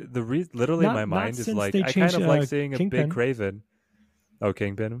like literally my mind is like, I kind of like seeing a big Craven. Oh,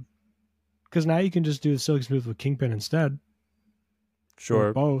 Kingpin? Because now you can just do the Silk Smooth with Kingpin instead. Sure.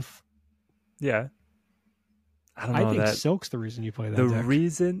 Or both. Yeah. I think Silk's the reason you play that deck.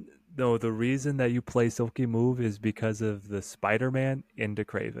 The reason that you play Silky Move is because of the Spider-Man into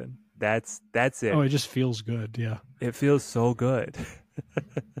Craven. That's it. Oh, it just feels good, yeah. It feels so good.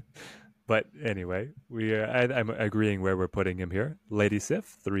 But anyway, I'm agreeing where we're putting him here. Lady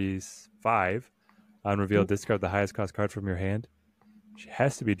Sif, 3/5. On reveal, discard the highest cost card from your hand. She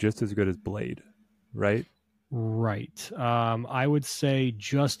has to be just as good as Blade, right? Right. I would say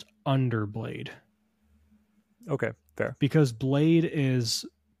just under Blade. Okay, fair. Because Blade is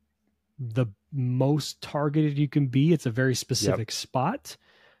the most targeted you can be. It's a very specific spot.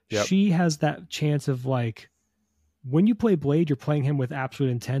 Yep. She has that chance of like, when you play Blade, you're playing him with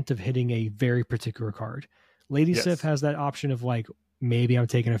absolute intent of hitting a very particular card. Lady Sif has that option of like, maybe I'm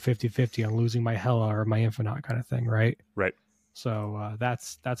taking a 50-50 on losing my Hela or my Infinite kind of thing, right? Right. So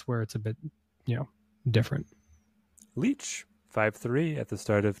that's where it's a bit, different. Leech, 5/3. At the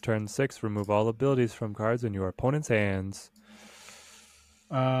start of turn 6, remove all abilities from cards in your opponent's hands.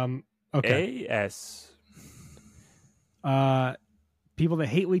 Okay. A-S. People that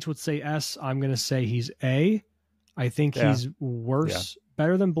hate Leech would say S. I'm going to say he's A. I think he's worse,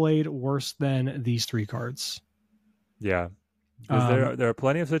 better than Blade, worse than these 3 cards. Yeah. Because there are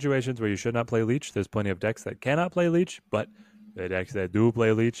plenty of situations where you should not play Leech. There's plenty of decks that cannot play Leech, but the decks that do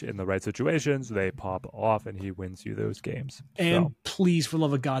play Leech in the right situations, they pop off and he wins you those games. And please, for the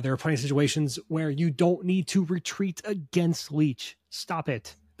love of God, there are plenty of situations where you don't need to retreat against Leech. Stop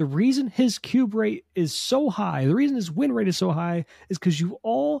it. The reason his cube rate is so high, the reason his win rate is so high is because you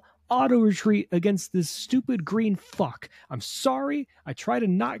all auto retreat against this stupid green fuck. I'm sorry. I try to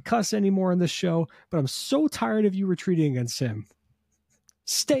not cuss anymore on this show, but I'm so tired of you retreating against him.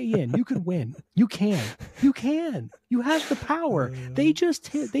 Stay in. You can win. You can. You can. You have the power. They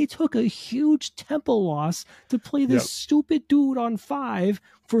took a huge temple loss to play this stupid dude on 5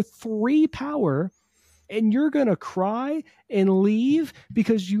 for 3 power, and you're going to cry and leave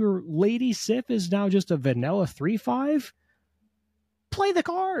because your Lady Sif is now just a vanilla 3/5? Play the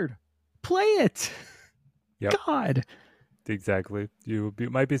card. Play it. Yep. God. Exactly. You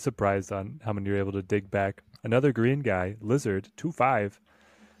might be surprised on how many you're able to dig back. Another green guy, Lizard, 2/5.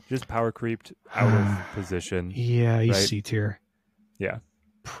 Just power creeped out of position. Yeah, he's C tier. Yeah.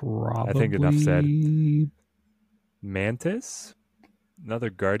 Probably. I think enough said. Mantis, another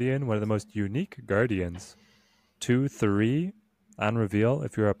Guardian, one of the most unique Guardians. 2/3. On reveal,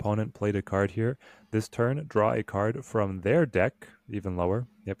 if your opponent played a card here, this turn, draw a card from their deck, even lower.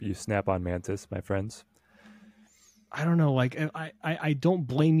 Yep, you snap on Mantis, my friends. I don't know, like, I don't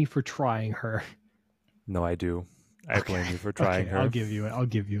blame you for trying her. No, I do. I blame you for trying her. I'll give you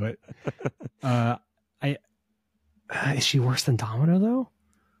it. Is she worse than Domino, though?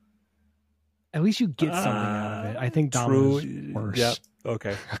 At least you get something out of it. I think Domino's worse. Yep.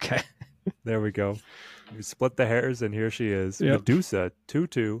 Okay. Okay. There we go. We split the hairs, and here she is. Yep. Medusa,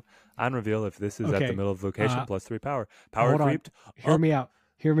 2/2. On reveal, if this is at the middle of location, +3 power. Power creeped. Hear me out.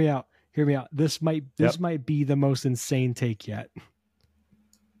 hear me out. This might be the most insane take yet.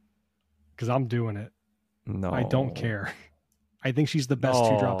 Because I'm doing it. No. I don't care. I think she's the best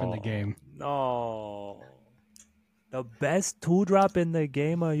 2-drop in the game. No. The best 2-drop in the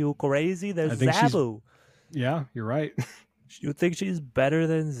game? Are you crazy? There's Zabu. Yeah, you're right. You think she's better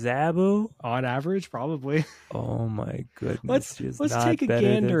than Zabu? On average, probably. Oh my goodness. Let's take a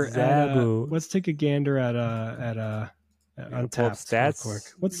gander at Zabu. let's take a gander at Untapped stats. Real quick.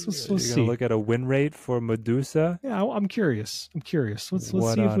 Let's You're see. Gonna look at a win rate for Medusa. Yeah, I'm curious. Let's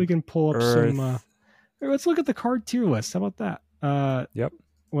see if we can pull up some. Let's look at the card tier list. How about that? Yep.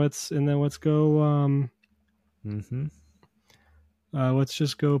 Let's go. Mm-hmm. Let's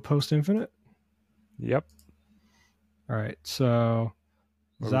just go post infinite. Yep. All right. So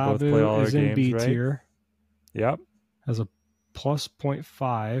Zabu is in B tier. Yep. Has a plus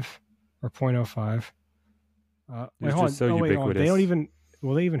 0.5 or 0.05. Wait, hold on. So ubiquitous. Wait, hold on.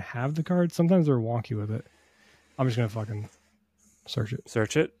 Will they even have the card? Sometimes they're wonky with it. I'm just gonna fucking search it.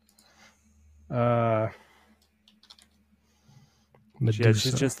 Search it. Medusa. Yeah,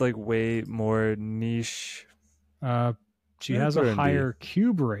 she's just like way more niche. She has a higher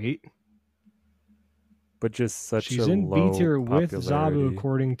cube rate, but just such she's a in low B tier with popularity. Zabu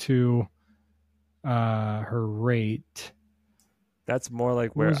according to her rate. That's more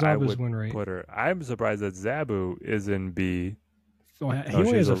like where I would put her. I'm surprised that Zabu is in B. He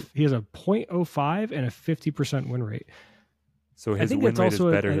has a 0.05 and a 50% win rate. So his win rate is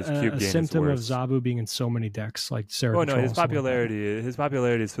better. His cube gain is symptom worse. of Zabu being in so many decks, like Sarah. Oh no, his popularity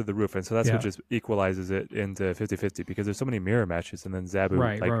is through the roof, and so that's what just equalizes it into 50-50 because there's so many mirror matches, and then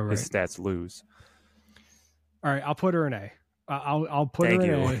Zabu his stats lose. All right, I'll put her in A. I'll put her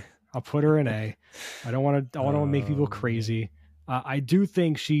in A. I'll put her in A. I don't want to make people crazy. I do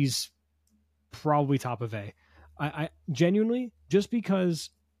think she's probably top of A. I genuinely, just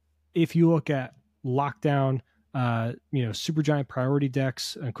because if you look at Lockdown, super giant priority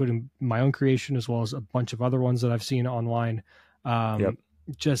decks, including my own creation as well as a bunch of other ones that I've seen online.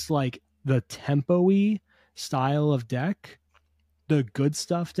 Just like the tempo-y style of deck, the good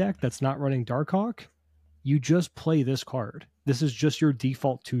stuff deck that's not running Darkhawk, you just play this card. This is just your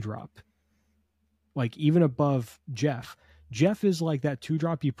default 2-drop. Like even above Jeff. Jeff is like that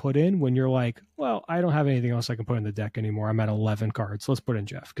 2-drop you put in when you're like, well, I don't have anything else I can put in the deck anymore. I'm at 11 cards. Let's put in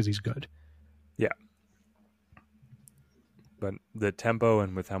Jeff because he's good. Yeah. But the tempo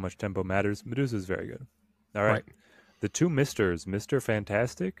and with how much tempo matters, Medusa is very good. All right. The two Misters, Mr.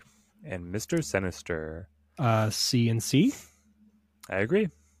 Fantastic and Mr. Sinister. C and C. I agree.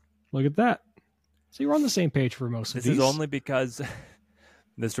 Look at that. So you're on the same page for most of these. This is only because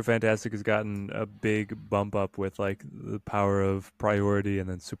Mr. Fantastic has gotten a big bump up with like the power of priority and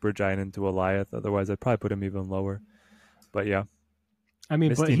then Supergiant into Goliath. Otherwise, I'd probably put him even lower. But yeah. I mean,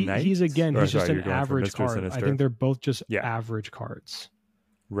 Misty but he's just an average card. Sinister. I think they're both just average cards.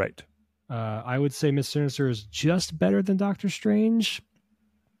 Right. I would say Mr. Sinister is just better than Doctor Strange.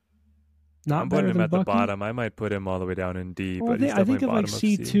 I'm putting him at the bottom. I might put him all the way down in D, but he's I think of like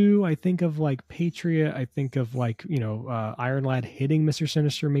C2. I think of like Patriot. I think of like, Iron Lad hitting Mr.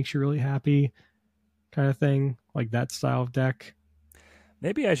 Sinister makes you really happy kind of thing. Like that style of deck.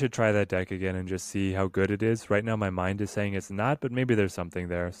 Maybe I should try that deck again and just see how good it is. Right now my mind is saying it's not, but maybe there's something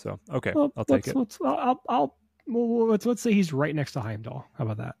there. So, okay, I'll take it. Let's say he's right next to Heimdall. How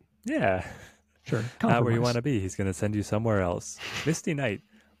about that? Yeah. Sure. Not where you want to be. He's going to send you somewhere else. Misty Knight.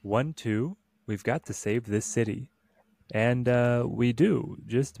 1-2, we've got to save this city. And we do,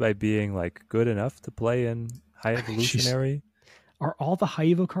 just by being like good enough to play in High Evolutionary. Are all the High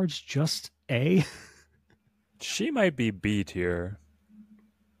Evo cards just A? She might be B tier.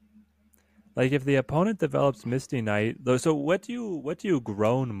 Like if the opponent develops Misty Knight, so what do you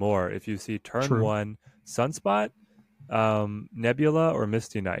groan more if you see turn 1 Sunspot, Nebula, or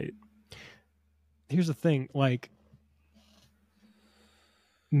Misty Knight? Here's the thing, like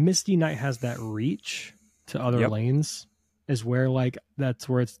Misty Knight has that reach to other lanes, is where like that's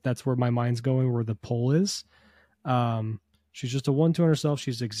where my mind's going, where the pull is. She's just a 1-2 on herself.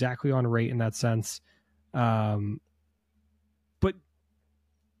 She's exactly on rate in that sense. But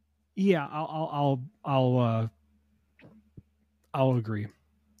yeah, I'll agree.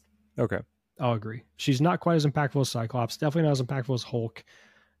 Okay, I'll agree. She's not quite as impactful as Cyclops. Definitely not as impactful as Hulk.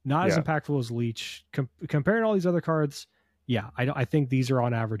 Not as impactful as Leech. Comparing all these other cards. Yeah, I think these are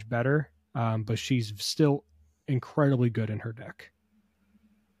on average better, but she's still incredibly good in her deck.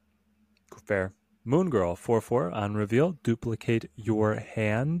 Fair. Moon Girl 4/4 on reveal. Duplicate your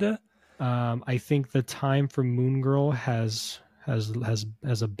hand. I think the time for Moon Girl has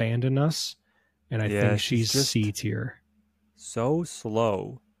abandoned us, and I think she's C tier. So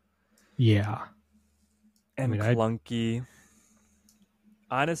slow. Yeah. And clunky.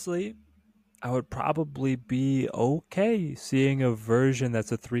 Honestly, I would probably be okay seeing a version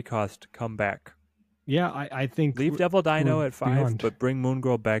that's a 3-cost come back. Yeah, I think Leave Devil Dino at 5, beyond. but bring Moon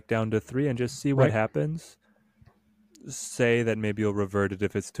Girl back down to 3 and just see what happens. Say that maybe you'll revert it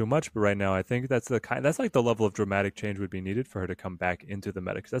if it's too much, but right now I think that's like the level of dramatic change would be needed for her to come back into the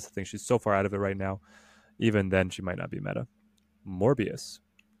meta, because that's the thing, she's so far out of it right now. Even then, she might not be meta. Morbius,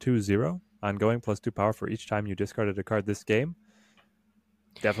 2-0, ongoing, +2 power for each time you discarded a card this game.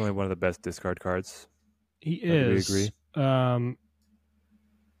 Definitely one of the best discard cards. He is. We agree.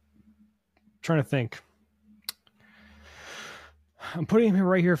 Trying to think. I'm putting him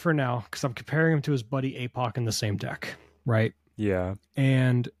right here for now because I'm comparing him to his buddy APOC in the same deck, right? Yeah.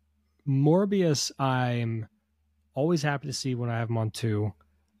 And Morbius, I'm always happy to see when I have him on 2.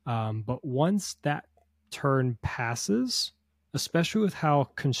 But once that turn passes, especially with how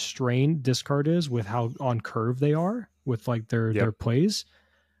constrained discard is, with how on curve they are with like their plays,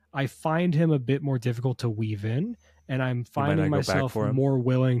 I find him a bit more difficult to weave in, and I'm finding myself more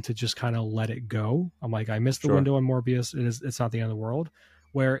willing to just kind of let it go. I'm like, I missed the window on Morbius. It's not the end of the world.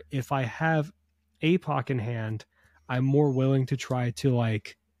 Where if I have APOC in hand, I'm more willing to try to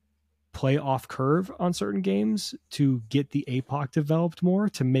like play off curve on certain games to get the APOC developed more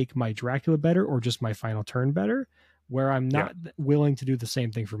to make my Dracula better or just my final turn better, where I'm not willing to do the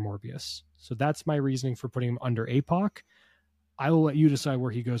same thing for Morbius. So that's my reasoning for putting him under APOC. I will let you decide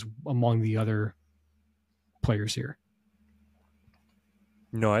where he goes among the other players here.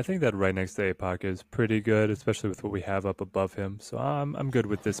 No, I think that right next to APOC is pretty good, especially with what we have up above him. So I'm good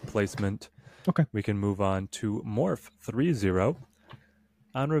with this placement. Okay. We can move on to Morph, 3-0.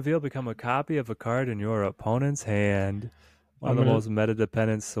 On reveal, become a copy of a card in your opponent's hand. One of the most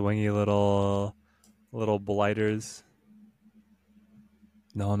meta-dependent, swingy little blighters.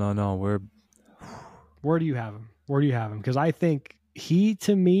 No. Where do you have him? Because I think he,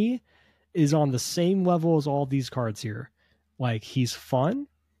 to me, is on the same level as all these cards here. Like, he's fun,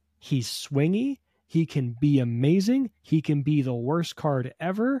 he's swingy, he can be amazing, he can be the worst card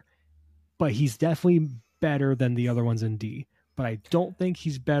ever, but he's definitely better than the other ones in D. But I don't think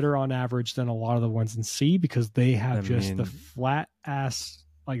he's better on average than a lot of the ones in C, because they have the flat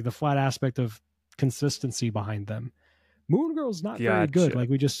aspect of consistency behind them. Moon Girl's not very good, like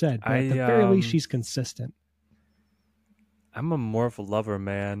we just said, but at the very least, she's consistent. I'm a Morph lover,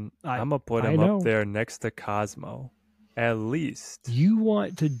 man. I'm going to put him up there next to Cosmo. At least. You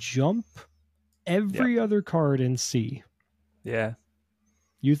want to jump every other card in C. Yeah.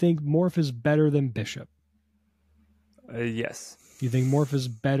 You think Morph is better than Bishop? Yes. You think Morph is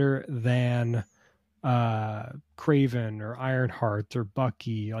better than Craven or Ironheart or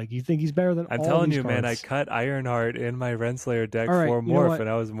Bucky? Like, you think he's better than all these cards? I'm telling you, man, I cut Ironheart in my Renslayer deck for Morph, and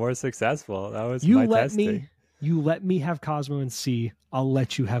I was more successful. That was my testing. You let me have Cosmo in C, I'll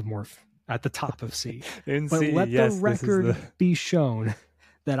let you have Morph at the top of C. But C, let the record be shown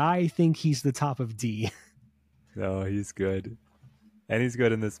that I think he's the top of D. No, he's good. And he's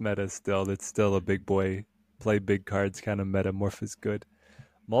good in this meta still. It's still a big boy, play big cards kind of meta. Morph is good.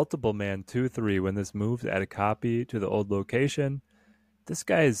 Multiple man, 2-3. When this moves, add a copy to the old location. This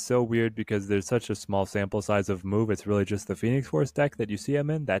guy is so weird because there's such a small sample size of move. It's really just the Phoenix Force deck that you see him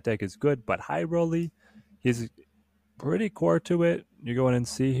in. That deck is good, but high rolly. He's pretty core to it. You're going in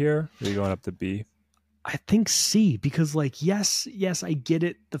C here, or you're going up to B? I think C, because like, yes, I get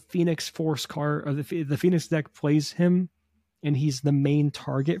it. The Phoenix Force card, or the Phoenix deck plays him, and he's the main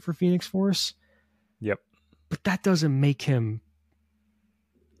target for Phoenix Force. Yep. But that doesn't make him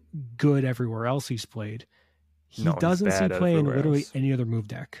good everywhere else he's played. He doesn't see play in literally any other move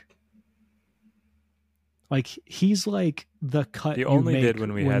deck. Like, he's like the cut he you only make did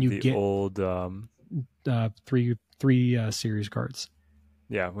when we had the get old three series cards.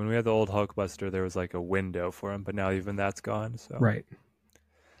 Yeah, when we had the old Hulkbuster, there was like a window for him, but now even that's gone. So right,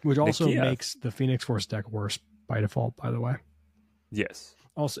 which also makes the Phoenix Force deck worse by default, by the way. Yes.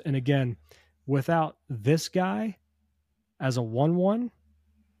 Also, and again, without this guy as a 1/1,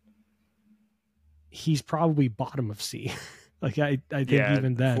 he's probably bottom of C. Like, I think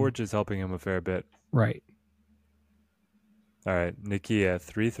even then, Forge is helping him a fair bit. Right. All right, Nikia,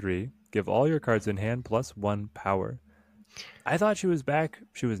 3/3. Give all your cards in hand +1 power. I thought she was back.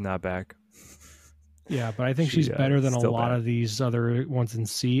 She was not back. Yeah, but I think she's better than a lot of these other ones in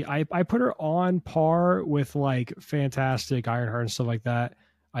C. I put her on par with like Fantastic, Ironheart, and stuff like that.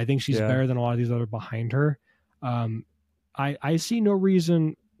 I think she's better than a lot of these other behind her. I see no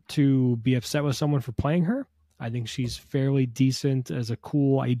reason to be upset with someone for playing her. I think she's fairly decent as a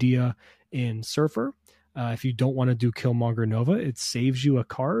cool idea in Surfer. If you don't want to do Killmonger Nova, it saves you a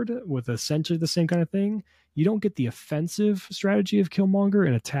card with essentially the same kind of thing. You don't get the offensive strategy of Killmonger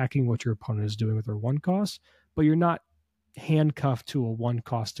and attacking what your opponent is doing with their 1 cost, but you're not handcuffed to a 1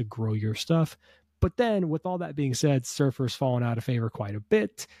 cost to grow your stuff. But then, with all that being said, Surfer's fallen out of favor quite a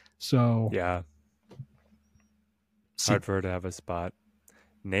bit. So yeah, hard for her to have a spot.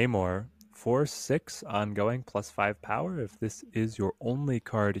 Namor, 4/6 ongoing, +5 power. If this is your only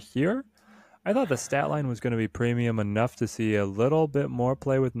card here, I thought the stat line was going to be premium enough to see a little bit more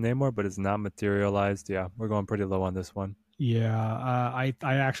play with Namor, but it's not materialized. Yeah, we're going pretty low on this one. Yeah, I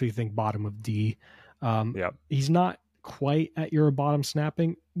actually think bottom of D. Yeah, he's not quite at your bottom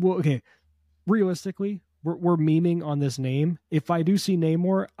snapping. Well, okay, realistically, we're memeing on this name. If I do see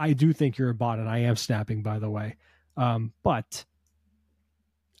Namor, I do think you're a bot, and I am snapping, by the way. But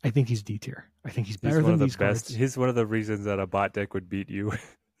I think he's D tier. I think he's better than these cards. He's one of the reasons that a bot deck would beat you.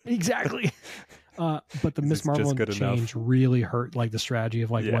 Exactly. But the Miss Marvel change really hurt like the strategy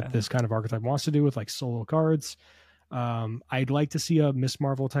of like what this kind of archetype wants to do with like solo cards. I'd like to see a Miss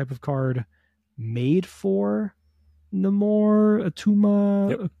Marvel type of card made for Namor,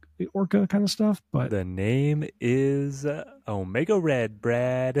 Atuma, Orca kind of stuff. But the name is Omega Red,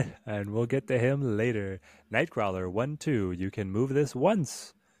 Brad, and we'll get to him later. Nightcrawler 1/2. You can move this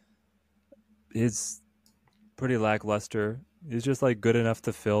once. It's pretty lackluster. He's just like good enough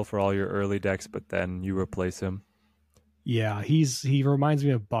to fill for all your early decks, but then you replace him. Yeah, he reminds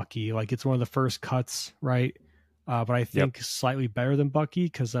me of Bucky. Like it's one of the first cuts, right? But I think slightly better than Bucky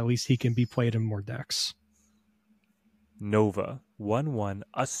because at least he can be played in more decks. Nova 1/1,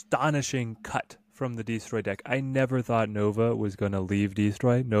 astonishing cut from the Destroy deck. I never thought Nova was going to leave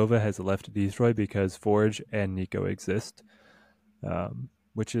Destroy. Nova has left Destroy because Forge and Nico exist,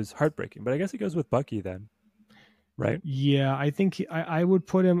 which is heartbreaking. But I guess it goes with Bucky then. Right? Yeah, I think I would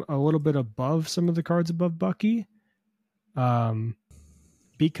put him a little bit above some of the cards above Bucky.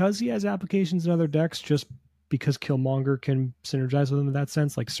 Because he has applications in other decks, just because Killmonger can synergize with him in that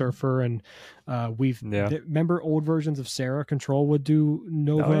sense, like Surfer and remember old versions of Sarah Control would do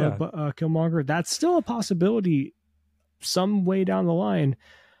Nova Killmonger. That's still a possibility some way down the line.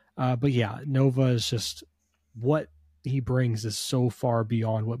 But yeah, Nova is just what he brings is so far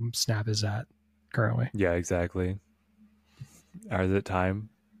beyond what Snap is at currently. Yeah, exactly. Is it time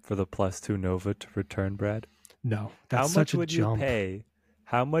for the +2 Nova to return, Brad? No, that's such a jump.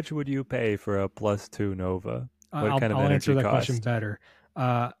 How much would you pay for a +2 Nova? I'll answer that question better.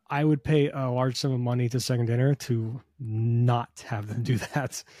 I would pay a large sum of money to Second Dinner to not have them do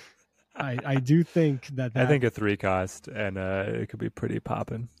that. I do think that I think a 3 cost and it could be pretty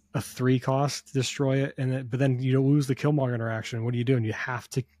popping. A 3 cost, destroy it, but then you don't lose the Killmonger interaction. What are you doing? You have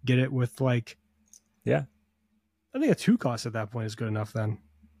to get it with like. Yeah. I think a 2 cost at that point is good enough then.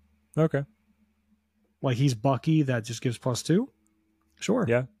 Okay. Like he's Bucky that just gives +2. Sure.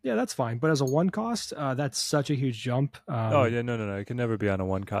 Yeah. Yeah, that's fine. But as a 1 cost, that's such a huge jump. No. It can never be on a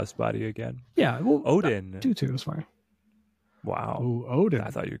 1 cost body again. Yeah. Well, Odin. 2/2 is fine. Wow. Ooh, Odin. I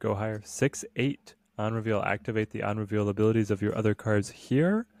thought you'd go higher. 6/8 on reveal. Activate the on reveal abilities of your other cards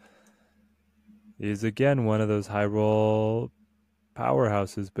here. He's again one of those high roll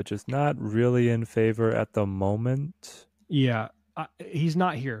powerhouses, but just not really in favor at the moment. Yeah. He's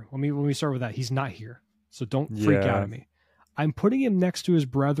not here. Let me start with that. He's not here. So don't freak out at me. I'm putting him next to his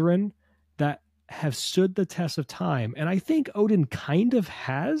brethren that have stood the test of time. And I think Odin kind of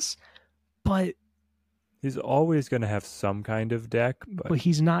has, but he's always going to have some kind of deck. But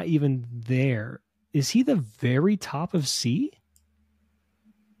he's not even there. Is he the very top of C?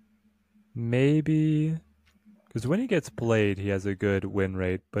 Maybe. Because when he gets played, he has a good win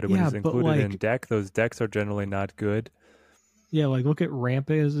rate. But when he's included in deck, those decks are generally not good. Yeah, like look at Ramp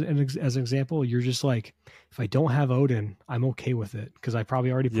as an example. You're just like, if I don't have Odin, I'm okay with it because I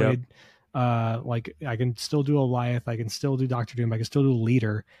probably already played. Like I can still do Goliath, I can still do Doctor Doom, I can still do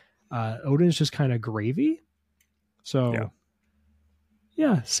Leader. Odin's just kind of gravy. So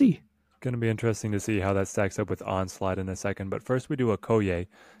yeah, see. Going to be interesting to see how that stacks up with Onslaught in a second. But first we do a Koye.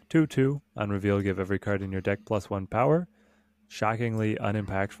 2/2 on reveal. Give every card in your deck +1 power. Shockingly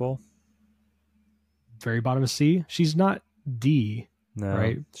unimpactful. Very bottom of C. She's not D. No,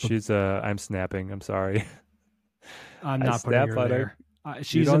 right? She's I'm snapping. I'm sorry. I'm not putting her there.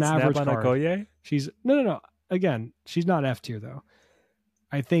 She's an average card. A Koye? She's no. Again, she's not F tier though.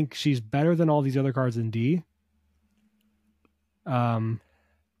 I think she's better than all these other cards in D.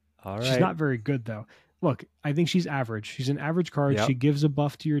 All right. She's not very good though. Look, I think she's average. She's an average card. Yep. She gives a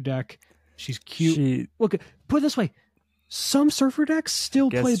buff to your deck. She's cute. Look, put it this way. Some Surfer decks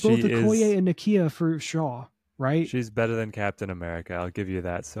still play both the Koye and Nakia for Shaw, right? She's better than Captain America. I'll give you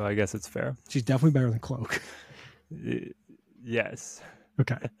that. So I guess it's fair. She's definitely better than Cloak. Yes.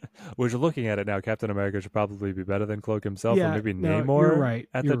 Okay. Which, looking at it now, Captain America should probably be better than Cloak himself, or Yeah, maybe no, Namor you're right.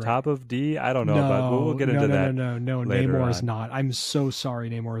 at You're the right. top of D. I don't know, but we'll get into that. No. Later Namor on. is not. I'm so sorry.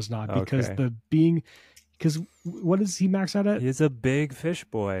 Namor is not because Okay. because what does he max out at? He's a big fish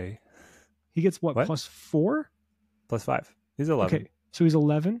boy. He gets what? +4? +5. He's 11. Okay, so he's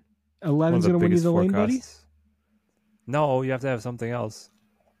 11. One of 11's the gonna win you biggest the lane, buddy. forecasts. No, you have to have something else.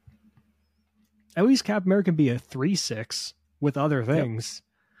 At least Cap America can be a 3/6 with other things.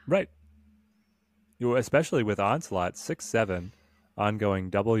 Right. Especially with Onslaught, 6/7, ongoing,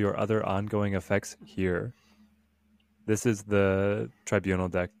 double your other ongoing effects here. This is the Tribunal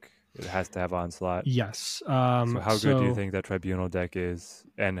deck. It has to have Onslaught. Yes. So how good do you think that Tribunal deck is?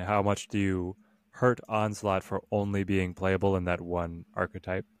 And how much do you hurt Onslaught for only being playable in that one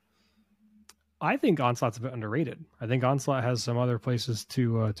archetype? I think Onslaught's a bit underrated. I think Onslaught has some other places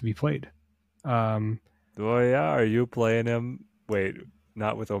to be played. Oh yeah, are you playing him? Wait,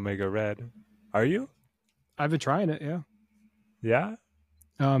 not with Omega Red. Are you? I've been trying it, yeah. Yeah?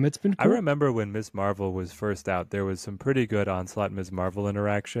 It's been cool. I remember when Ms. Marvel was first out, there was some pretty good Onslaught Ms. Marvel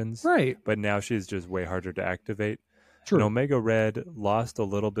interactions. Right. But now she's just way harder to activate. True. And Omega Red lost a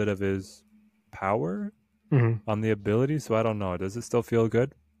little bit of his power on the ability, so I don't know. Does it still feel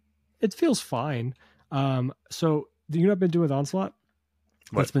good? It feels fine. So do you know what I've been doing with Onslaught?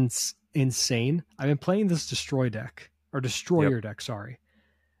 What? It's been insane. I've been playing this Destroyer deck, sorry.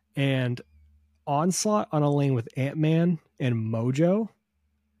 And Onslaught on a lane with Ant-Man and Mojo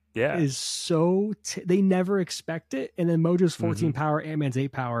is so... they never expect it, and then Mojo's 14 power, Ant-Man's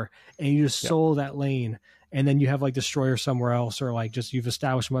 8 power, and you just solo that lane, and then you have like Destroyer somewhere else, or like just you've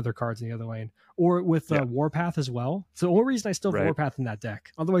established some other cards in the other lane. Or with Warpath as well. It's the only reason I still have Warpath in that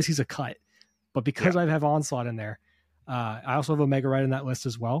deck. Otherwise, he's a cut. But because I have Onslaught in there, I also have Omega Red in that list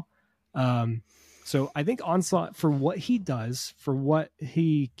as well. So I think Onslaught, for what he does, for what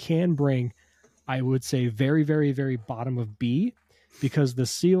he can bring, I would say very, very, very bottom of B, because the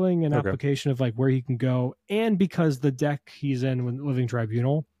ceiling and application of like where he can go, and because the deck he's in with Living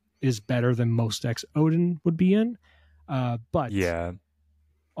Tribunal is better than most decks Odin would be in. But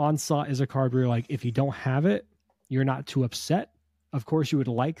Onslaught is a card where you're like, if you don't have it, you're not too upset. Of course, you would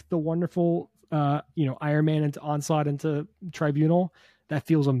like the wonderful, Iron Man into Onslaught into Tribunal. That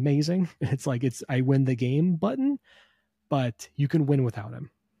feels amazing. It's like I win the game button, but you can win without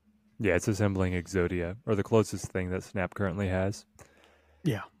him. Yeah, it's assembling Exodia, or the closest thing that Snap currently has.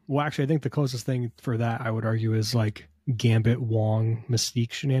 Yeah. Well, actually, I think the closest thing for that, I would argue, is like Gambit, Wong,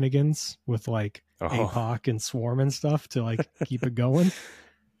 Mystique shenanigans with like APOC and Swarm and stuff to like keep it going.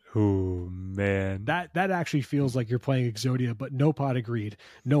 Oh man, that actually feels like you're playing Exodia, but no Pot of Greed,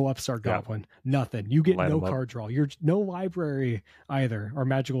 no Upstart Goblin, nothing. You get no card draw. You're no library either, or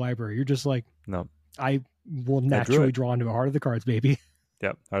magical library. You're just like, no, I will naturally draw into a Heart of the Cards, baby.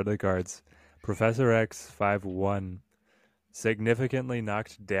 Yep, Heart of the Cards. Professor X 5/1, significantly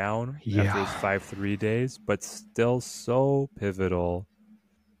knocked down after his 5/3 days, but still so pivotal.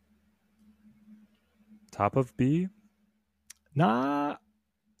 Top of B? Nah.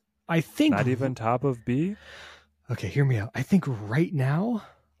 I think not even top of B. Okay, hear me out. I think right now,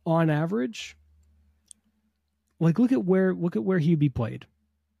 on average, like look at where he'd be played.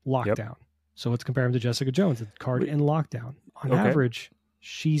 Lockdown. So let's compare him to Jessica Jones, a card in Lockdown. On average,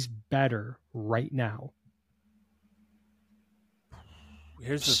 she's better right now.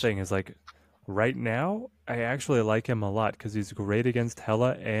 Here's the thing: is like right now, I actually like him a lot because he's great against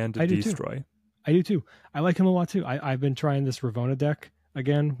Hela and Destroy. I do too. I like him a lot too. I've been trying this Ravonna deck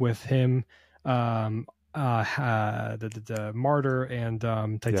again with him, the Martyr and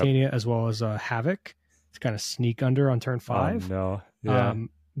Titania, as well as Havoc to kind of sneak under on turn 5. Oh, no. Yeah.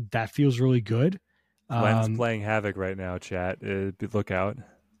 That feels really good. Glenn's playing Havoc right now, chat. Look out.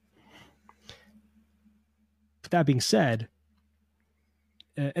 But that being said,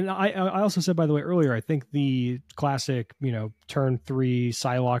 and I also said, by the way, earlier, I think the classic, turn 3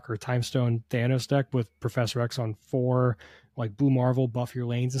 Psylocke or Timestone Thanos deck with Professor X on 4, like Blue Marvel, buff your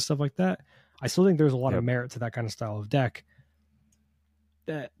lanes and stuff like that. I still think there's a lot of merit to that kind of style of deck.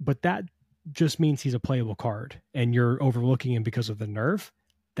 But that just means he's a playable card and you're overlooking him because of the nerf.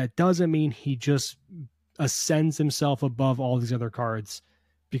 That doesn't mean he just ascends himself above all these other cards,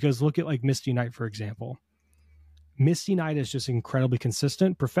 because look at like Misty Knight, for example. Misty Knight is just incredibly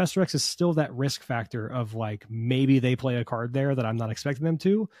consistent. Professor X is still that risk factor of like, maybe they play a card there that I'm not expecting them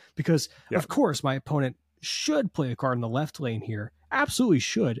to, because of course my opponent should play a card in the left lane here. Absolutely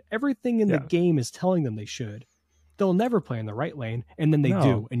should. Everything in the game is telling them they should. they'll never play in the right lane, and then they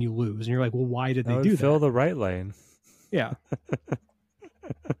do, and you lose, and you're like, well, why did they do that? Fill the right lane. Yeah.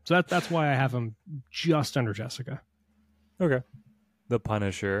 So that's why I have him just under Jessica. Okay. The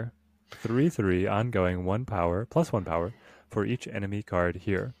Punisher, 3/3 ongoing, 1 power plus 1 power for each enemy card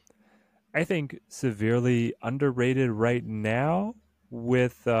here. I think severely underrated right now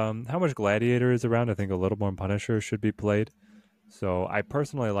with how much Gladiator is around. I think a little more Punisher should be played. So I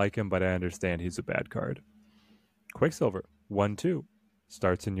personally like him, but I understand he's a bad card. Quicksilver, 1/2,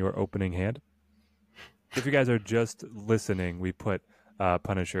 starts in your opening hand. If you guys are just listening, we put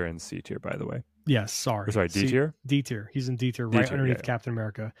Punisher in C tier, by the way. Yes, sorry. Or sorry, D tier? D tier. He's in D tier, right underneath Captain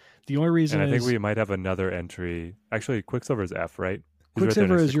America. The only reason I think we might have another entry. Actually, Quicksilver's F, right? He's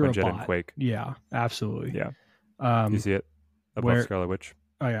Quicksilver right is your bot. Quake. Yeah, absolutely. Yeah. You see it? Above Scarlet Witch.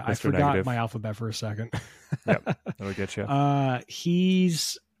 Oh, yeah. I forgot negative. My alphabet for a second. Yep. That'll get you.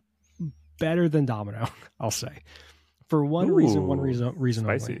 He's better than Domino, I'll say. For one reason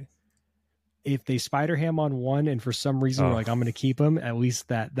spicy. Only. If they spider ham on one and for some reason you're like, I'm going to keep him, at least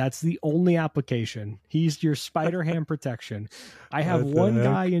that's the only application. He's your spider ham protection. I have one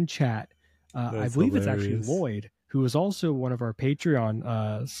guy in chat. I believe it's actually Lloyd, who is also one of our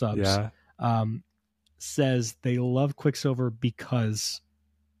Patreon subs, says they love Quicksilver because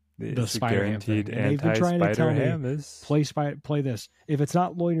the spider ham thing. And they've been trying to tell me, play this. If it's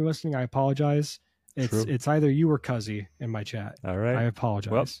not Lloyd you're listening, I apologize. It's either you or Cuzzy in my chat. All right. I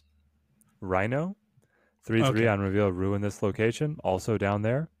apologize. Well, Rhino, 3/3 on reveal, ruin this location. Also down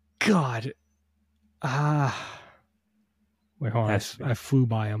there. God. Wait, hold on. I flew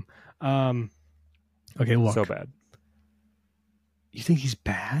by him. Okay, look. So bad. You think he's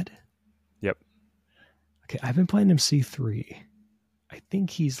bad? Yep. Okay, I've been playing him C3. I think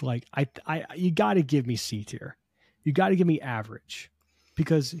he's like you got to give me C tier. You got to give me average,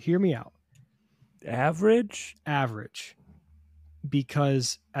 because hear me out. Average.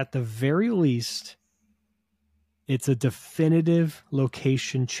 Because at the very least, it's a definitive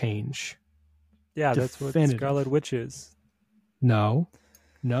location change. Yeah, that's what Scarlet Witch is. No.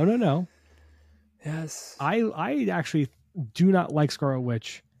 Yes. I actually do not like Scarlet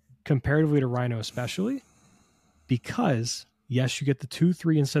Witch comparatively to Rhino, especially because, yes, you get the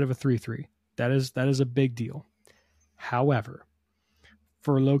 2/3 instead of a 3/3. That is a big deal. However,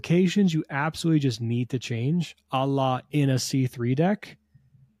 for locations you absolutely just need to change, a la in a C3 deck,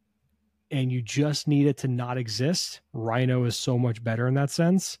 and you just need it to not exist, Rhino is so much better in that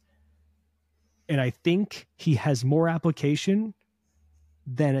sense. And I think he has more application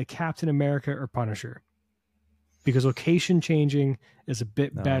than a Captain America or Punisher. Because location changing is a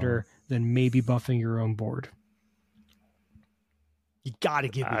bit better than maybe buffing your own board. You got to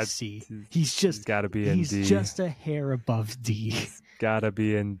give me C. He's got to be in D. He's just a hair above D. He's got to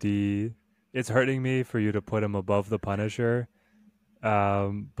be in D. It's hurting me for you to put him above the Punisher,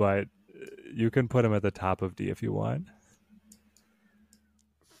 but you can put him at the top of D if you want.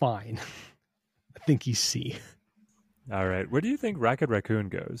 Fine. I think he's C. All right. Where do you think Rocket Raccoon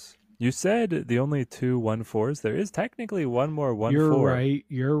goes? You said the only 2 1/4s. There is technically one more 1/4.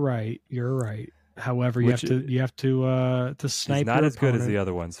 You're right. However, you have to snipe. He's not your as good as opponent. the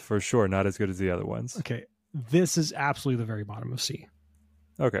other ones, for sure. Not as good as the other ones. Okay, this is absolutely the very bottom of C.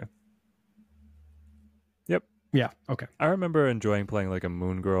 Okay. Yep. Yeah. Okay. I remember enjoying playing like a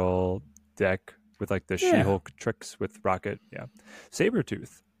Moon Girl deck with like the She-Hulk tricks with Rocket. Yeah.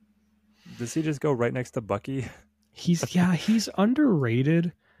 Sabretooth. Does he just go right next to Bucky? He's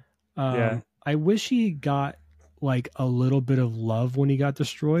underrated. I wish he got like a little bit of love when he got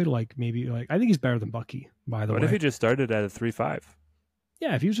destroyed. Like maybe I think he's better than Bucky, by the way. What if he just started at a 3/5?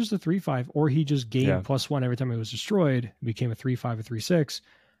 Yeah, if he was just a 3/5, or he just gained +1 every time he was destroyed, became a 3/5, a 3/6.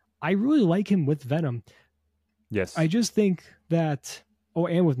 I really like him with Venom. Yes. I just think that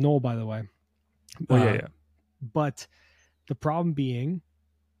and with Null, by the way. Yeah. But the problem being,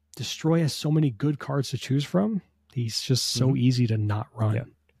 Destroy has so many good cards to choose from. He's just so easy to not run. Yeah.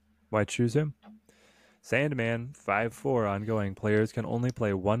 Why choose him? Sandman, 5/4 ongoing. Players can only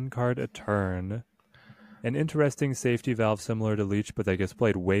play 1 card a turn. An interesting safety valve similar to Leech, but that gets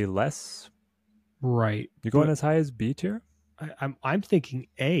played way less. Right. You going as high as B tier? I'm thinking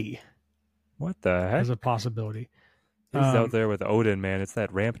A. What the heck? As a possibility. He's out there with Odin, man. It's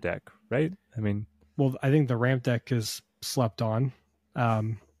that ramp deck, right? I mean, well, I think the ramp deck is slept on,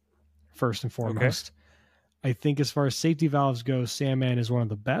 first and foremost. Okay. I think as far as safety valves go, Sandman is one of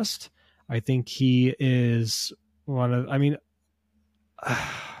the best. I think he is one of, man.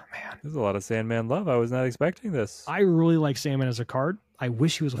 There's a lot of Sandman love. I was not expecting this. I really like Sandman as a card. I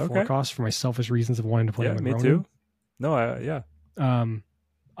wish he was a 4 cost for my selfish reasons of wanting to play him in me Ronin. Too. No, yeah.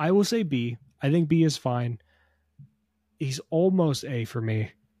 I will say B. I think B is fine. He's almost A for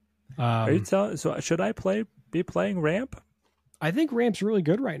me. Are you telling? So should I be playing ramp? I think ramp's really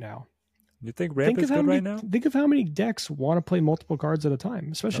good right now. You think ramp is good right now? Think of how many decks want to play multiple cards at a time,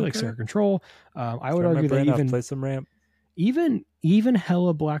 especially like Sarah Control. I would argue that even play some ramp. Even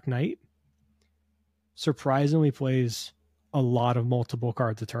Hella Black Knight surprisingly plays a lot of multiple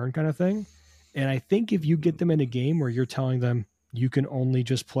cards a turn kind of thing. And I think if you get them in a game where you're telling them you can only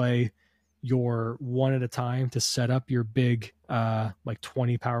just play your one at a time to set up your big like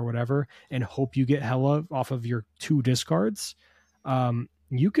 20 power whatever and hope you get Hella off of your 2 discards,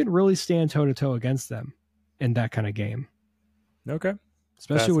 you can really stand toe to toe against them in that kind of game. Okay.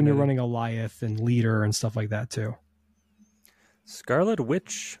 Especially when you're running Goliath and Leader and stuff like that too. Scarlet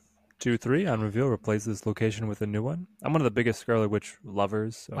Witch 2/3 on reveal replaces location with a new one. I'm one of the biggest Scarlet Witch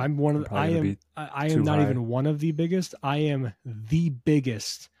lovers. So I am not even one of the biggest. I am the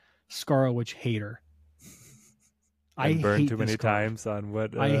biggest Scarlet Witch hater. I burned too many times on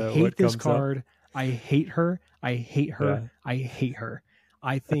what I hate this card. Up. I hate her. I hate her. Yeah. I hate her.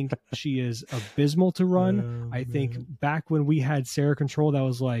 I think she is abysmal to run. I think back when we had Sarah Control, that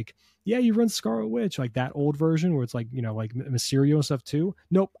was like, yeah, you run Scarlet Witch, like that old version where it's like, you know, like Mysterio and stuff too.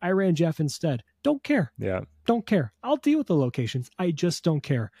 Nope, I ran Jeff instead. Don't care. Yeah. Don't care. I'll deal with the locations. I just don't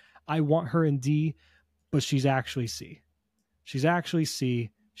care. I want her in D, but she's actually C. She's actually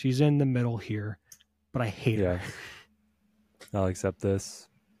C. She's in the middle here, but I hate her. I'll accept this.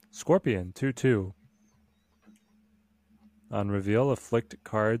 Scorpion 2/2. On reveal, afflict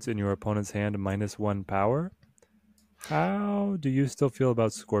cards in your opponent's hand -1 power. How do you still feel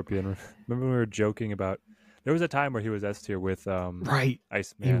about Scorpion? Remember we were joking about there was a time where he was S tier with right.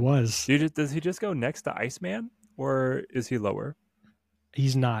 Iceman. He was. Does he just go next to Iceman or is he lower?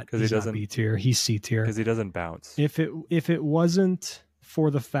 He's not. Because he doesn't B tier. He's C tier. Because he doesn't bounce. If it wasn't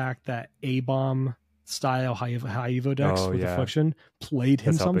for the fact that A-bomb style high Evo decks with Affliction played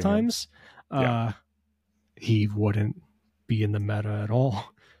him sometimes, he wouldn't be in the meta at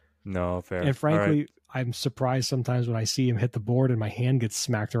all. No, fair. And frankly, I'm surprised sometimes when I see him hit the board and my hand gets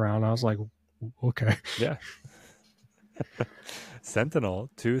smacked around. I was like, okay. Yeah. Sentinel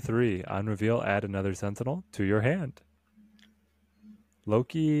 2/3. On reveal, add another Sentinel to your hand.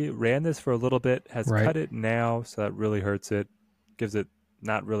 Loki ran this for a little bit, has cut it now, so that really hurts it. Gives it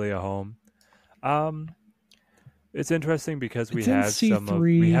not really a home. It's interesting because we have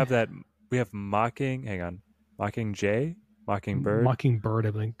Mockingbird,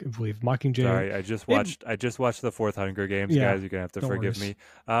 I believe. Mockingjay. Sorry, I just watched the 4th Hunger Games, guys. You're gonna have to forgive me.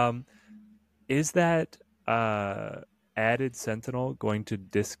 Is that added Sentinel going to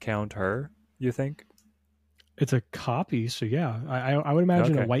discount her, you think? It's a copy, so yeah. I would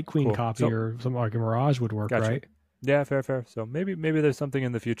imagine a White Queen copy or something like a Mirage would work, right? Yeah, fair. So maybe there's something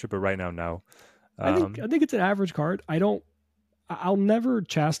in the future, but right now, no. I think it's an average card. I'll never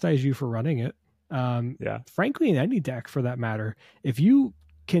chastise you for running it. Frankly, in any deck for that matter, if you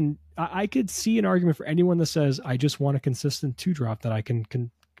can, I could see an argument for anyone that says, I just want a consistent 2-drop that I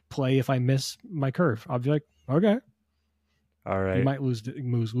can play if I miss my curve. I'll be like, okay. All right. You might lose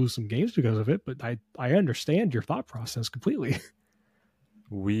some games because of it, but I understand your thought process completely.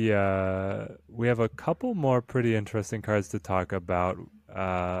 We have a couple more pretty interesting cards to talk about,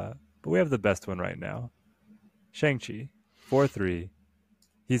 but we have the best one right now. Shang-Chi, 4/3.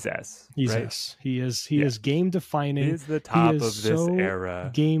 He's S. He's right? S. He is game defining. He is the top of this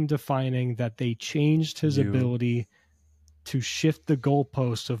era. Game defining that they changed his ability to shift the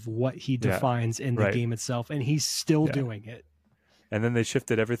goalpost of what he defines in the game itself, and he's still doing it. And then they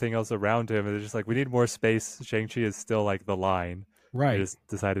shifted everything else around him, and they're just like, we need more space. Shang-Chi is still like the line. Right. They just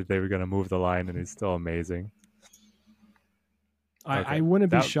decided they were going to move the line, and he's still amazing. I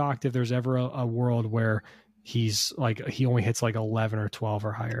wouldn't be shocked if there's ever a world where he's like he only hits like 11 or 12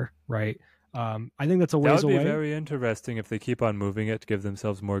 or higher, right? I think that's a ways away. That would be very interesting if they keep on moving it to give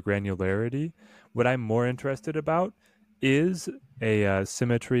themselves more granularity. What I'm more interested about is a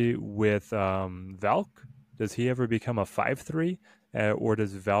symmetry with Valk. Does he ever become a 5/3, or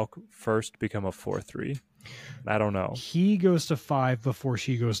does Valk first become a 4/3? I don't know. He goes to 5 before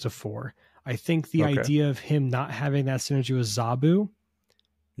she goes to 4. I think the idea of him not having that synergy with Zabu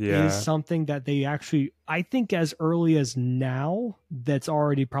is something that they actually, I think as early as now, that's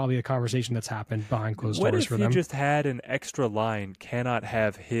already probably a conversation that's happened behind closed doors for them. What if he just had an extra line, cannot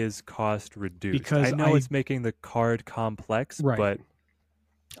have his cost reduced? Because I know it's making the card complex, but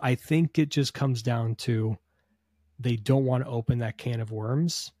I think it just comes down to they don't want to open that can of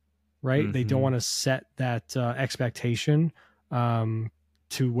worms, right? Mm-hmm. They don't want to set that expectation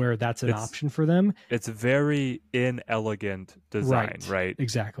to where that's an option for them. It's very inelegant design, right?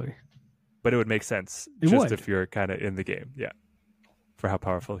 Exactly. but it would make sense if you're kind of in the game. Yeah. For how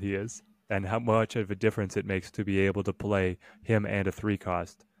powerful he is and how much of a difference it makes to be able to play him and a 3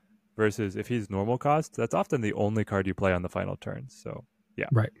 cost versus if he's normal cost, that's often the only card you play on the final turn. So, yeah.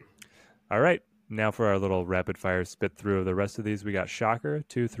 Right. All right. Now for our little rapid fire spit through of the rest of these. We got Shocker,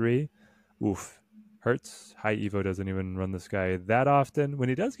 2-3. Oof. Hurts. High Evo doesn't even run this guy that often. When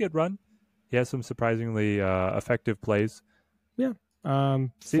he does get run, he has some surprisingly effective plays. Yeah.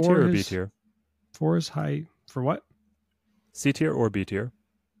 C tier or B tier? For his high. For what? C tier or B tier?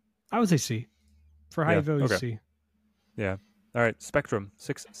 I would say C. For high Evo, okay. C. Yeah. All right. Spectrum,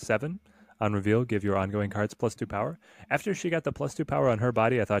 6-7. On reveal, give your ongoing cards +2 power. After she got the +2 power on her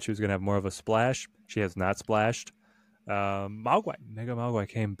body, I thought she was going to have more of a splash. She has not splashed. Mega Mogwai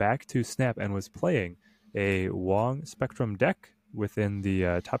came back to Snap and was playing a Wong Spectrum deck within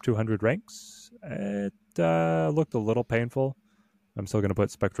the top 200 ranks. It looked a little painful. I'm still going to put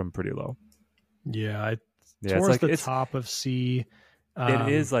Spectrum pretty low. Yeah, towards the top of C. It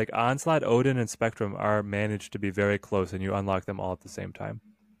is like Onslaught, Odin, and Spectrum are managed to be very close, and you unlock them all at the same time.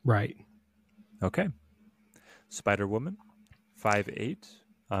 Right. Okay. Spider-Woman, 5-8.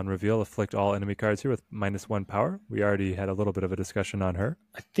 On reveal, afflict all enemy cards here with -1 power. We already had a little bit of a discussion on her.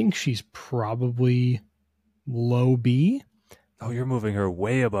 I think she's probably low B. Oh, you're moving her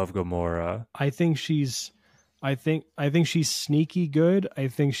way above Gamora. I think she's sneaky good. I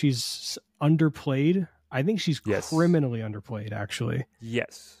think she's underplayed. I think she's criminally underplayed, actually.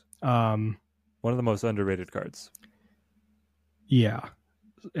 Yes. One of the most underrated cards. Yeah.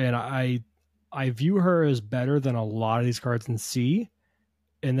 And I view her as better than a lot of these cards in C.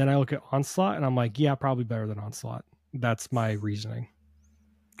 And then I look at Onslaught and I'm like, yeah, probably better than Onslaught. That's my reasoning.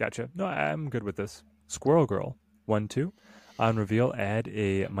 Gotcha. No, I'm good with this. Squirrel Girl, 1-2. On reveal, add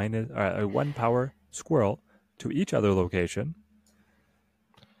a 1 power squirrel to each other location.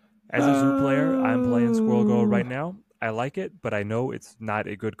 As a Zoo player, I'm playing Squirrel Girl right now. I like it, but I know it's not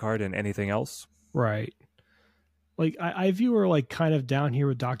a good card in anything else. Right. Like I view her like kind of down here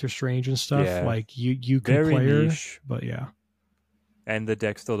with Doctor Strange and stuff. Yeah. Like you can play her, but yeah. And the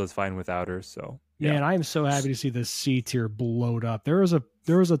deck still does fine without her. So yeah. Man, I'm so happy to see the C tier blowed up. There was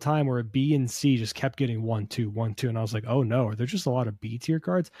a time where B and C just kept getting 1-2, 1-2, and I was like, oh no, are there just a lot of B tier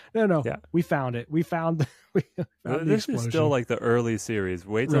cards? No. Yeah. We found it. We found this is still like the early series.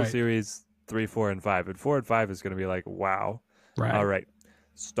 Wait till series 3, 4, and 5. And 4 and 5 is going to be like, wow. Right. All right.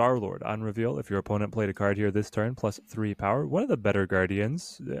 Star-Lord on reveal. If your opponent played a card here this turn, +3 power. One of the better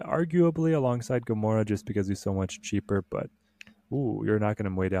Guardians, arguably alongside Gamora, just because he's so much cheaper. But you're knocking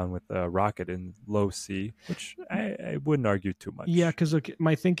him way down with Rocket in low C, which I wouldn't argue too much. Yeah, because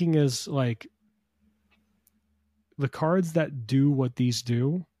my thinking is like the cards that do what these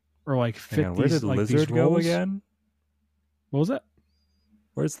do, or like fit these. Where did like, Lizard go again? What was that?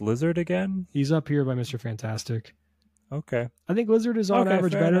 Where's Lizard again? He's up here by Mr. Fantastic. Okay. I think Lizard is on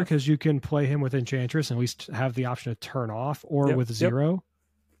average better because you can play him with Enchantress and at least have the option to turn off or with Zero.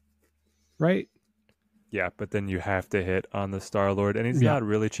 Right? Yeah, but then you have to hit on the Star-Lord, and he's not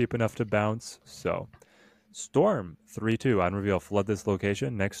really cheap enough to bounce. So, Storm, 3-2 on reveal. Flood this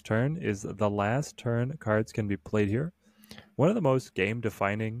location. Next turn is the last turn cards can be played here. One of the most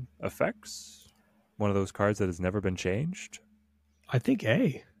game-defining effects. One of those cards that has never been changed. I think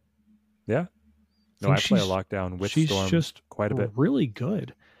A. Yeah. No, I play a lockdown with Storm just quite a bit. Really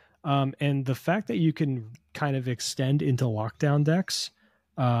good. And the fact that you can kind of extend into lockdown decks,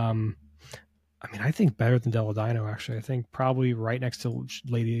 I mean, I think better than Deladino, actually. I think probably right next to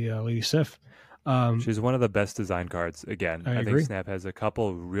Lady Sif. She's one of the best designed cards. Again, I think Snap has a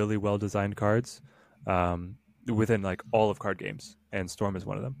couple really well-designed cards within like all of card games, and Storm is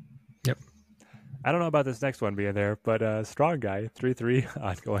one of them. Yep. I don't know about this next one being there, but Strong Guy, 3-3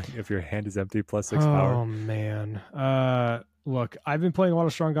 ongoing if your hand is empty, +6 power. Oh, man. Look, I've been playing a lot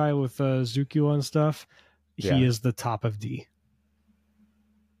of Strong Guy with Zukula and stuff. He is the top of D.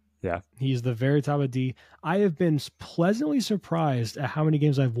 Yeah. He's the very top of D. I have been pleasantly surprised at how many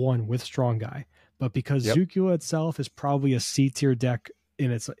games I've won with Strong Guy. But because Zukula itself is probably a C tier deck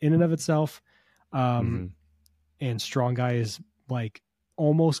in and of itself, and Strong Guy is like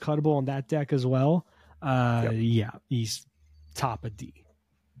almost cuttable on that deck as well. Yeah, he's top of D.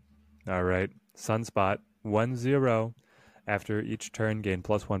 All right. Sunspot, 1-0. After each turn, gain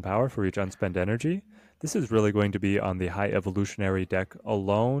 +1 power for each unspent energy. This is really going to be on the high evolutionary deck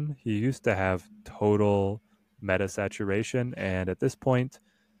alone. He used to have total meta saturation, and at this point,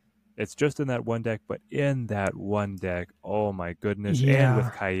 it's just in that one deck, but in that one deck, oh my goodness. Yeah. And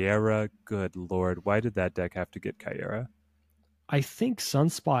with Kyera, good lord, why did that deck have to get Kyera? I think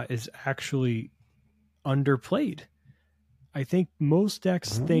Sunspot is actually underplayed. I think most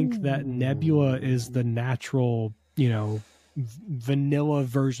decks think that Nebula is the natural, vanilla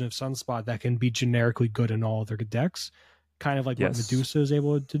version of Sunspot that can be generically good in all their decks, kind of like what Medusa is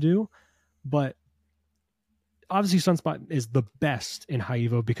able to do. But obviously Sunspot is the best in High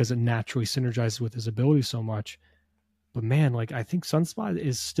Evo because it naturally synergizes with his ability so much. But man, like I think Sunspot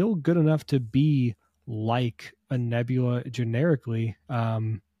is still good enough to be like a Nebula generically.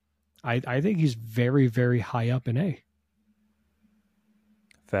 I think he's very, very high up in A.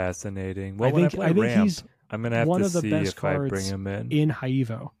 Fascinating. Well, when I play Ramp, he's I'm going to have to see if I bring him in High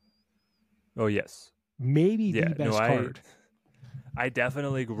Evo. Oh, yes. Maybe the best card. I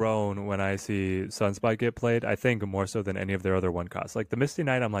definitely groan when I see Sunspot get played. I think more so than any of their other one costs. Like the Misty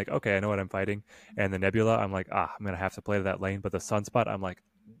Knight, I'm like, okay, I know what I'm fighting. And the Nebula, I'm like, I'm going to have to play that lane. But the Sunspot, I'm like,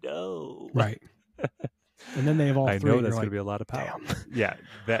 no. Right. And then they have all I three. know that's going to be a lot of power. Yeah.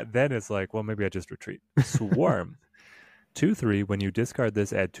 Then it's like, well, maybe I just retreat. Swarm. 2/3. When you discard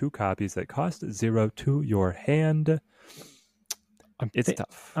this, add 2 copies that cost 0 to your hand. It's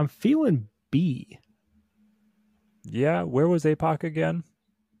tough. I'm feeling B. Yeah, where was APOC again?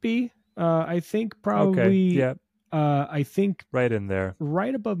 B. I think probably. Okay, yeah. I think right in there,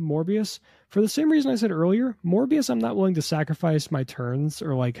 right above Morbius. For the same reason I said earlier, Morbius, I'm not willing to sacrifice my turns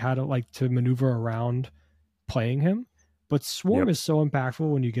or like how to maneuver around playing him. But Swarm is so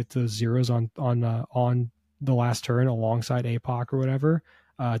impactful when you get the zeros on the last turn alongside APOC or whatever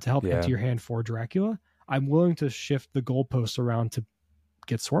to help empty your hand for Dracula. I'm willing to shift the goalposts around to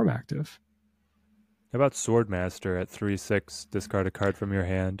get Swarm active. How about Swordmaster at 3/6? Discard a card from your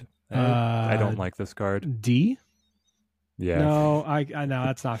hand. I don't like this card. D? Yeah. No, I know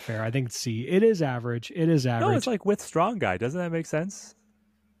that's not fair. I think it's C. It is average. No, it's like with Strong Guy. Doesn't that make sense?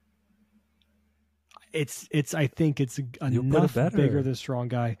 It's. I think it's enough bigger than Strong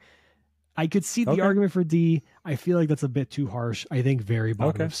Guy. I could see the argument for D. I feel like that's a bit too harsh. I think very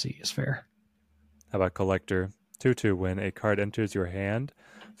bottom of C is fair. How about Collector? 2/2. When a card enters your hand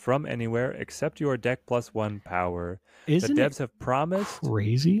from anywhere except your deck +1 power. Isn't the devs have promised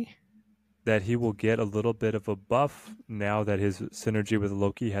crazy that he will get a little bit of a buff now that his synergy with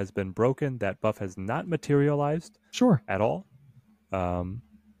Loki has been broken. That buff has not materialized at all.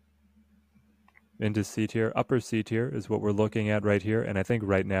 Into C tier, upper C tier is what we're looking at right here. And I think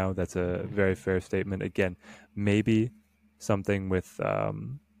right now that's a very fair statement. Again, maybe something with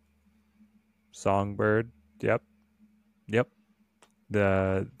Songbird. Yep.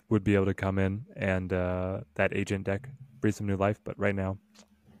 Would be able to come in and that agent deck breathe some new life. But right now,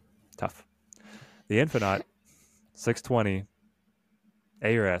 tough. The Infinite, 620,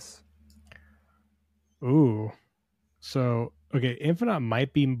 A or S. Ooh. So, okay, Infinite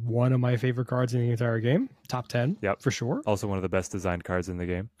might be one of my favorite cards in the entire game. Top 10, for sure. Also one of the best designed cards in the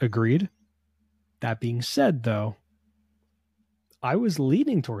game. Agreed. That being said, though, I was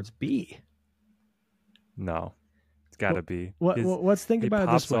leaning towards B. No. It's got to be. Let's think about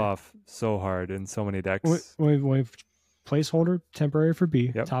it this way. It pops off so hard in so many decks. We've placeholder temporary for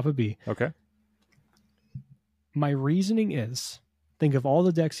B, top of B. Okay. My reasoning is, think of all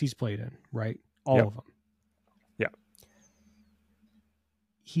the decks he's played in, right? All of them. Yeah.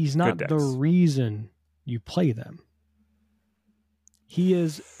 He's not the reason you play them. He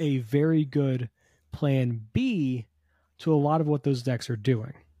is a very good plan B to a lot of what those decks are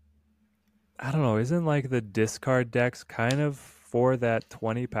doing. I don't know. Isn't like the discard decks kind of for that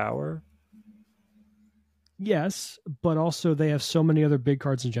 20 power? Yes, but also they have so many other big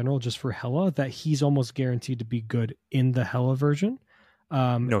cards in general just for Hela that he's almost guaranteed to be good in the Hela version.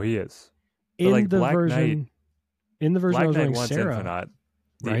 No, he is. In the version I was running Sarah, Infinite.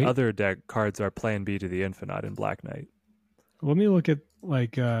 The other deck cards are plan B to the Infinite in Black Knight. Let me look at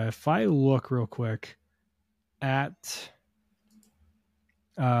if I look real quick at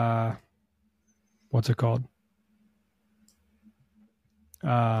what's it called?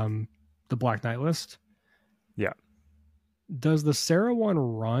 The Black Knight list. Yeah. Does the Sarah one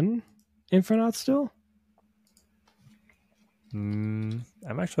run Infinite still? I'm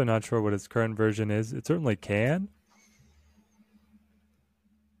actually not sure what its current version is. It certainly can.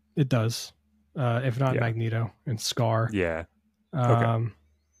 It does. If not Magneto and Scar. Yeah.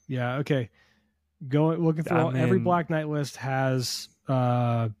 Yeah, okay. Looking through every Black Knight list has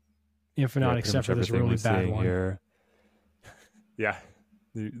Infinite except for this really bad one. Here. Yeah.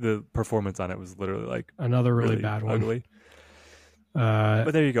 The performance on it was literally like another really bad one. Ugly.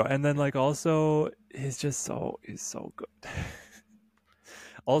 But there you go. And then he's so good.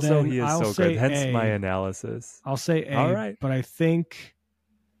 Also, he is so good. Hence my analysis. I'll say A. All right. But I think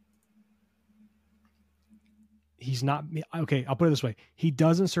he's not okay. I'll put it this way: he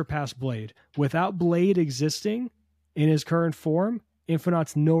doesn't surpass Blade. Without Blade existing, In his current form,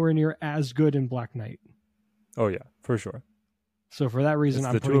 Infinite's nowhere near as good in Black Knight. Oh yeah, for sure. So for that reason, It's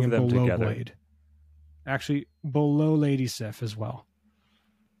I'm the two putting of him them below together. Blade. Actually, below Lady Sif as well.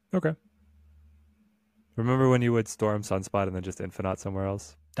 Okay. Remember when you would storm Sunspot and then just Infinite somewhere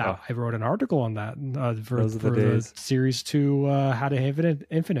else? I wrote an article on that for Those are the the days. Series 2 How to Have It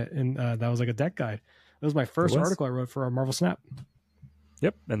Infinite, and that was like a deck guide. That was my first article I wrote for Marvel Snap.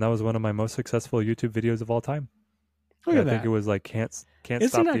 Yep, and that was one of my most successful YouTube videos of all time. Look at that. I think it was like can't Isn't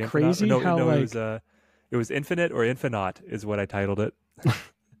stop that the crazy? Infinite. How like it was Infinite or Infinite is what I titled it.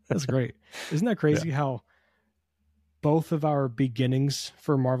 That's great. Isn't that crazy how both of our beginnings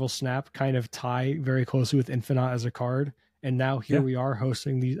for Marvel Snap kind of tie very closely with Infinite as a card, and now here we are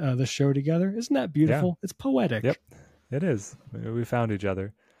hosting the show together. Isn't that beautiful? It's poetic. Yep, it is. We found each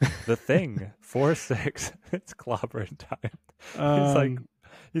other. The Thing 4/6. It's clobbering time.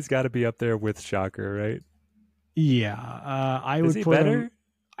 He's got to be up there with Shocker, right? Yeah, I would put better? him.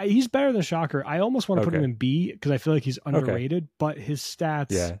 He's better than Shocker. I almost want to put him in B because I feel like he's underrated, but his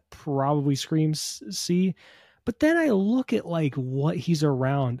stats probably screams C. But then I look at like what he's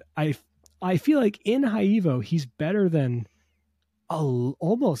around. I feel like in High Evo he's better than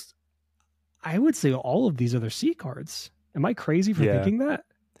almost, I would say, all of these other C cards. Am I crazy for thinking that?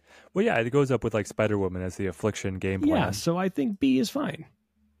 Well, yeah, it goes up with like Spider-Woman as the Affliction game plan. Yeah, so I think B is fine.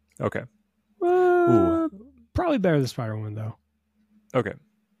 Okay. Probably better than Spider-Woman though. Okay.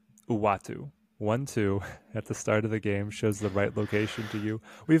 Uatu 1/2 at the start of the game shows the right location to you.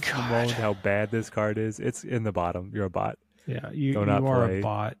 We've moaned how bad this card is. It's in the bottom. You're a bot. Yeah, you are a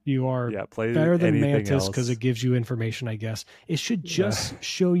bot. You are better than Mantis because it gives you information, I guess. It should just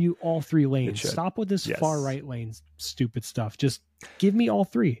show you all three lanes. Stop with this far right lane stupid stuff. Just give me all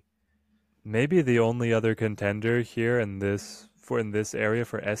three. Maybe the only other contender here in this area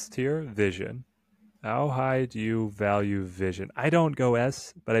for S tier, Vision. How high do you value Vision? I don't go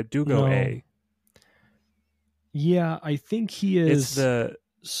S, but I do go A. Yeah, I think he is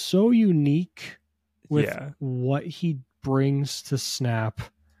so unique with what he brings to Snap,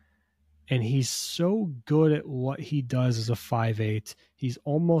 and he's so good at what he does as a 5/8. He's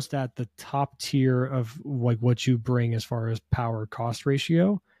almost at the top tier of like what you bring as far as power cost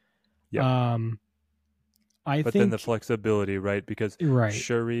ratio. Yeah. I think then the flexibility, right? Because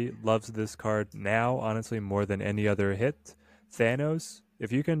Shuri loves this card now, honestly, more than any other hit. Thanos,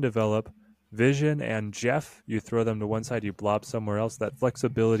 if you can develop Vision and Jeff, you throw them to one side, you blob somewhere else. That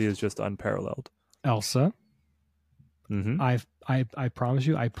flexibility is just unparalleled. Elsa. Mm-hmm. I promise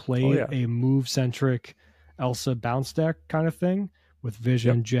you, I played a move-centric Elsa bounce deck kind of thing with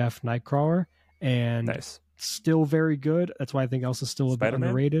Vision, Jeff, Nightcrawler, and still very good. That's why I think Elsa's still a bit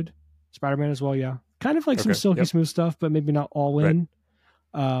underrated. Spider-Man as well, yeah. Kind of like some silky smooth stuff, but maybe not all in.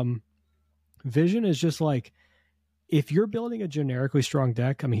 Vision is just like, if you're building a generically strong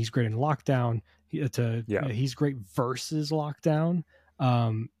deck, I mean, he's great in Lockdown. He's great versus Lockdown.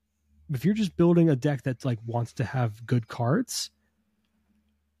 If you're just building a deck that like wants to have good cards,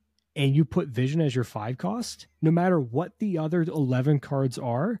 and you put Vision as your 5 cost, no matter what the other 11 cards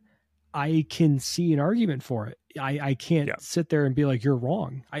are, I can see an argument for it. I can't sit there and be like, you're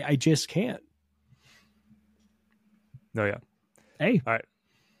wrong. I just can't. No, yeah. Hey. All right.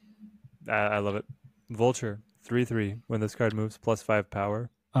 I love it. Vulture, 3/3. When this card moves, +5 power.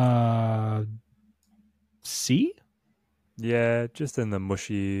 C? Yeah, just in the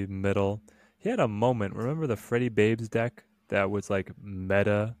mushy middle. He had a moment. Remember the Freddy Babes deck that was like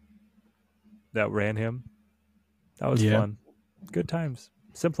meta that ran him? That was fun. Good times.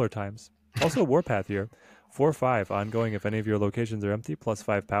 Simpler times. Also Warpath here. 4/5 ongoing if any of your locations are empty,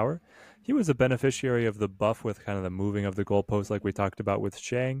 +5 power. He was a beneficiary of the buff with kind of the moving of the goalpost like we talked about with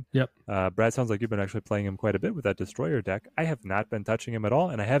Shang. Yep. Brad, sounds like you've been actually playing him quite a bit with that Destroyer deck. I have not been touching him at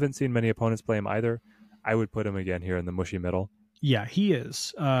all, and I haven't seen many opponents play him either. I would put him again here in the mushy middle. Yeah, he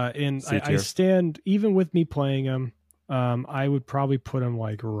is. And I stand, even with me playing him, I would probably put him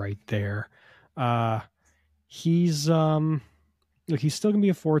like right there. He's he's still gonna be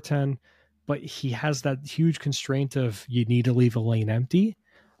a 4/10, but he has that huge constraint of you need to leave a lane empty,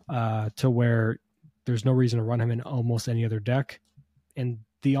 to where there's no reason to run him in almost any other deck. And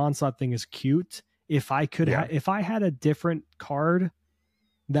the Onslaught thing is cute. If I could, if I had a different card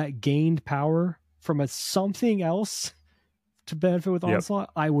that gained power from something else to benefit with Onslaught,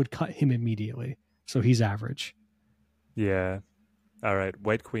 I would cut him immediately. So he's average. Yeah. All right.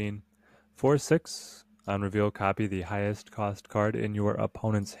 White Queen, 4/6. On reveal, copy the highest cost card in your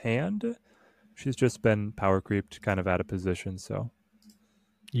opponent's hand. She's just been power creeped kind of out of position, so.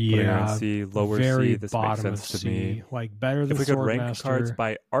 Putting her in Yeah, C, lower very C. This makes bottom of sense to me. C, like better than If we could rank cards Swordmaster.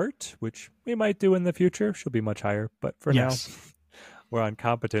 by art, which we might do in the future, she'll be much higher. But for now, Yes. we're on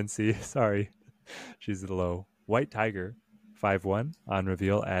competency. Sorry, she's low. White Tiger, 5/1. On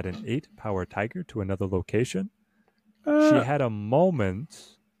reveal, add an 8 power tiger to another location. She had a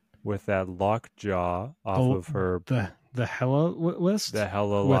moment with that lockjaw off of her. The Hella list. The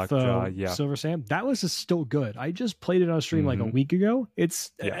Hella with lockjaw, yeah. Silver Sam. That was still good. I just played it on stream like a week ago.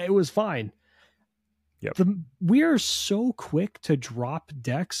 It was fine. Yep. We are so quick to drop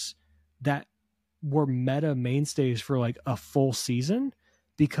decks that were meta mainstays for like a full season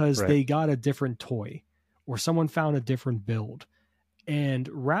because they got a different toy or someone found a different build. And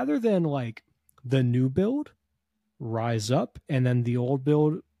rather than like the new build rise up and then the old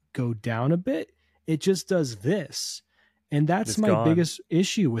build go down a bit, it just does this. And that's my biggest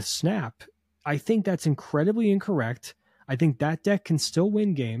issue with Snap. I think that's incredibly incorrect. I think that deck can still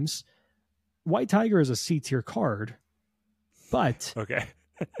win games. White Tiger is a C tier card, but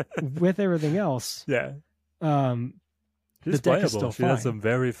with everything else, she's the deck is still she fine. has some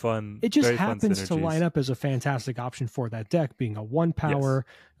very fun. It just happens to line up as a fantastic option for that deck, being a 1 power,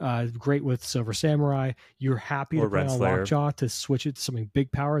 great with Silver Samurai. You're happy to play on Lockjaw to switch it to something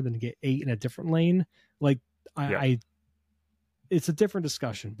big power, then to get 8 in a different lane. Like I it's a different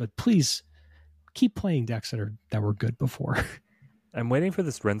discussion, but please keep playing decks that were good before. I'm waiting for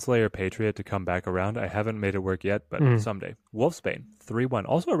this Renslayer Patriot to come back around. I haven't made it work yet, but someday. Wolfsbane, 3/1.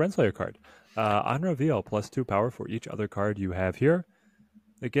 Also a Renslayer card. On reveal, +2 power for each other card you have here.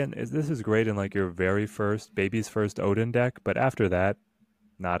 Again, this is great in like your very first, baby's first Odin deck, but after that,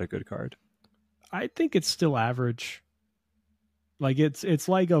 not a good card. I think it's still average. Like it's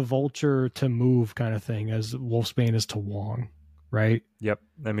like a Vulture to move kind of thing as Wolfsbane is to Wong, right? Yep.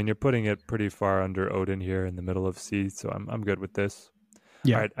 I mean, you're putting it pretty far under Odin here in the middle of C, so I'm good with this.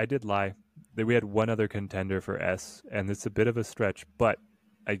 Yeah. All right, I did lie. We had one other contender for S, and it's a bit of a stretch, but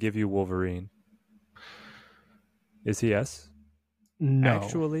I give you Wolverine. Is he S? No.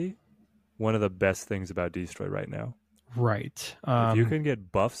 Actually, one of the best things about Destroy right now. Right. If you can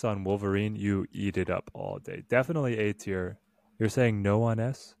get buffs on Wolverine, you eat it up all day. Definitely A tier. You're saying no on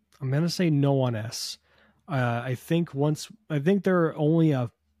S? I'm going to say no on S. I think there are only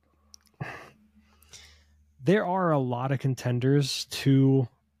there are a lot of contenders to.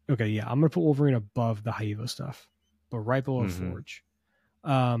 Okay, yeah, I'm gonna put Wolverine above the Haivo stuff, but right below Forge.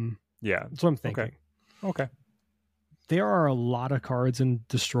 Yeah, that's what I'm thinking. Okay. There are a lot of cards in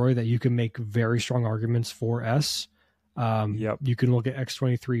Destroy that you can make very strong arguments for S. You can look at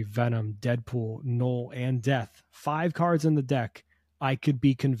X-23, Venom, Deadpool, Null, and Death. 5 cards in the deck. I could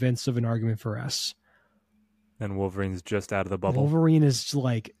be convinced of an argument for S. And Wolverine's just out of the bubble. Wolverine is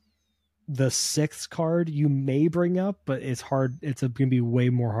like the 6th card you may bring up, but it's hard. It's going to be way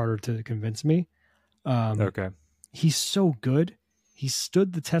more harder to convince me. He's so good. He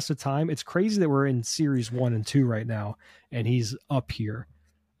stood the test of time. It's crazy that we're in series 1 and 2 right now, and he's up here.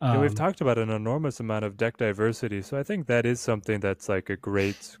 We've talked about an enormous amount of deck diversity, so I think that is something that's like a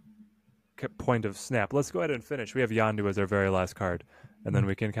great point of Snap. Let's go ahead and finish. We have Yondu as our very last card, and then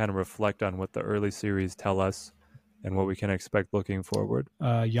we can kind of reflect on what the early series tell us and what we can expect looking forward.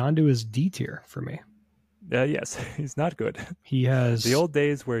 Yondu is D tier for me. Yes, he's not good. He has the old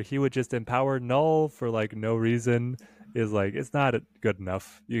days where he would just empower Null for like no reason is like, it's not good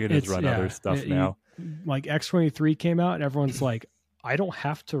enough. You can just run other stuff now. Like X-23 came out and everyone's like, I don't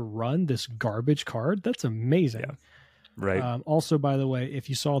have to run this garbage card. That's amazing. Yeah. Right. Also, by the way, if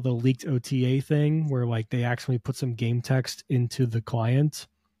you saw the leaked OTA thing where like they actually put some game text into the client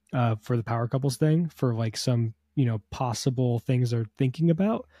for the power couples thing for like some, possible things they're thinking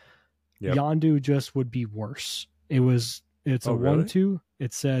about, Yondu just would be worse. It's a 1/2.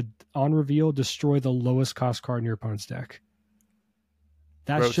 It said on reveal, destroy the lowest cost card in your opponent's deck.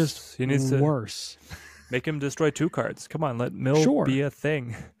 That's just worse. Make him destroy 2 cards. Come on, let Mill be a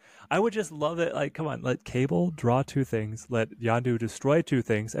thing. I would just love it. Like, come on, let Cable draw 2 things, let Yondu destroy 2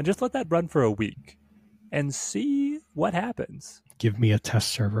 things, and just let that run for a week and see what happens. Give me a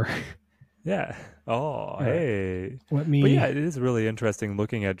test server. Yeah. Oh, hey. But yeah, it is really interesting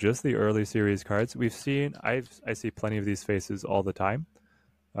looking at just the early series cards. We've seen, I see plenty of these faces all the time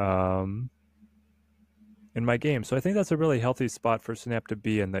in my game. So I think that's a really healthy spot for Snap to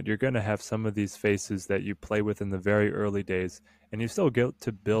be in, that you're going to have some of these faces that you play with in the very early days, and you still get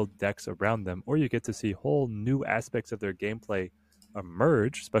to build decks around them, or you get to see whole new aspects of their gameplay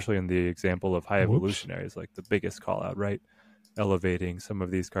emerge, especially in the example of High Evolutionaries, like the biggest call out, right? Elevating some of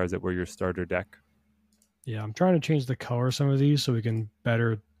these cards that were your starter deck. Yeah, I'm trying to change the color of some of these so we can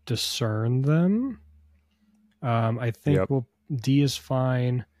better discern them. I think D is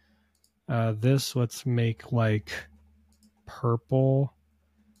fine. This, let's make like purple.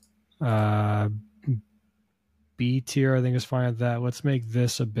 B tier, I think is fine with that. Let's make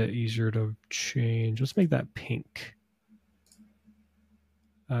this a bit easier to change. Let's make that pink.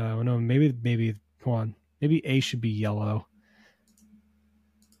 No, maybe hold on. Maybe A should be yellow.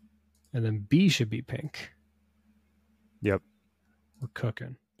 And then B should be pink. Yep. We're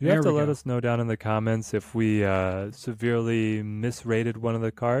cooking. You have to let us know down in the comments if we severely misrated one of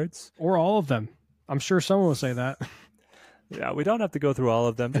the cards. Or all of them. I'm sure someone will say that. Yeah, we don't have to go through all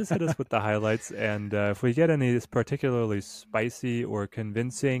of them. Just hit us with the highlights. And if we get any particularly spicy or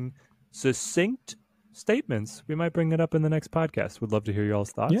convincing, succinct statements, we might bring it up in the next podcast. We'd love to hear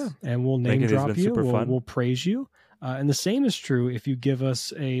y'all's thoughts. Yeah, and we'll name drop you. We'll praise you. And the same is true if you give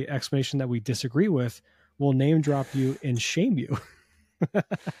us a explanation that we disagree with. We'll name drop you and shame you.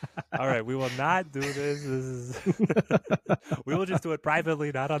 All right, we will not do this. We will just do it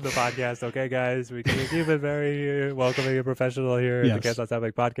privately, not on the podcast. Okay, guys, we can keep it very welcoming and professional here at the Can't Stop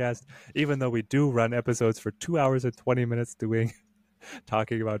Snapping podcast. Even though we do run episodes for 2 hours and 20 minutes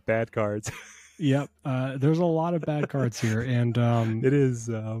talking about bad cards. Yep, there's a lot of bad cards here, and it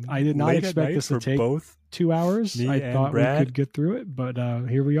is. I did not expect this to take both 2 hours. I thought we could get through it, but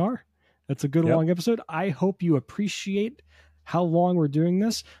here we are. That's a good long episode. I hope you appreciate how long we're doing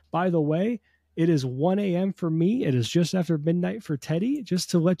this. By the way, it is 1 a.m. for me. It is just after midnight for Teddy, just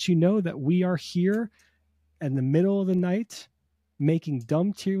to let you know that we are here in the middle of the night making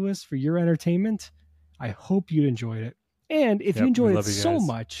dumb tier lists for your entertainment. I hope you enjoyed it. And if you enjoyed it so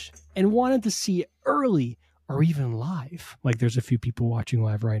much and wanted to see it early or even live, like there's a few people watching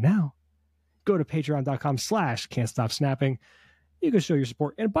live right now, go to patreon.com/can'tstopsnapping. You can show your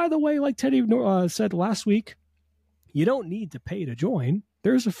support. And by the way, like Teddy said last week, you don't need to pay to join.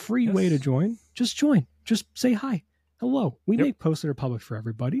 There's a free way to join. Just join. Just say hi. Hello. We make posts that are public for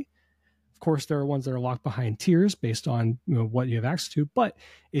everybody. Of course, there are ones that are locked behind tiers based on what you have access to. But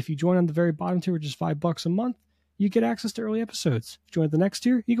if you join on the very bottom tier, which is $5 a month, you get access to early episodes. If you join the next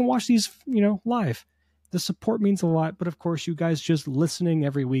tier, you can watch these, live. The support means a lot. But of course, you guys just listening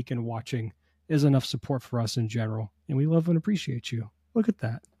every week and watching is enough support for us in general. And we love and appreciate you. Look at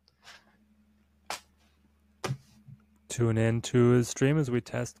that. Tune in to his stream as we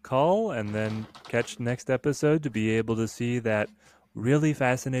test Cull, and then catch next episode to be able to see that really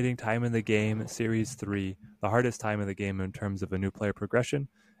fascinating time in the game, Series 3, the hardest time in the game in terms of a new player progression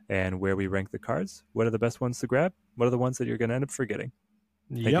and where we rank the cards. What are the best ones to grab? What are the ones that you're going to end up forgetting?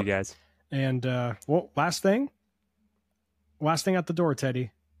 Thank you, guys. And, last thing at the door,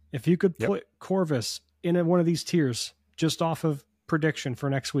 Teddy. If you could put Corvus in one of these tiers, just off of prediction for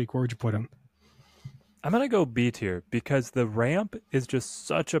next week, where would you put him? I'm going to go B tier because the ramp is just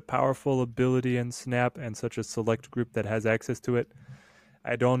such a powerful ability in Snap and such a select group that has access to it.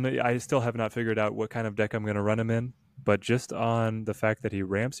 I still have not figured out what kind of deck I'm going to run him in, but just on the fact that he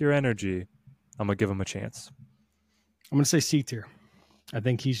ramps your energy, I'm going to give him a chance. I'm going to say C tier. I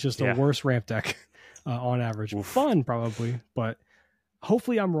think he's just a worse ramp deck on average. Oof. Fun, probably, but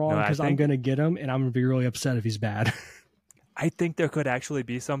hopefully I'm wrong because I'm going to get him and I'm going to be really upset if he's bad. I think there could actually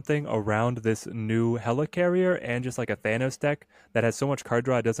be something around this new helicarrier and just like a Thanos deck that has so much card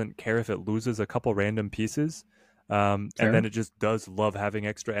draw it doesn't care if it loses a couple random pieces. And then it just does love having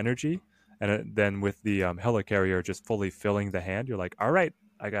extra energy. And then with the helicarrier just fully filling the hand, you're like, all right,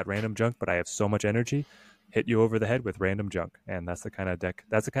 I got random junk, but I have so much energy. Hit you over the head with random junk. And that's the kind of deck,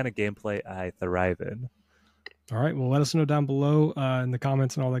 that's the kind of gameplay I thrive in. All right. Well, let us know down below in the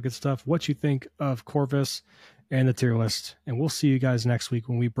comments and all that good stuff what you think of Corvus and the tier list. And we'll see you guys next week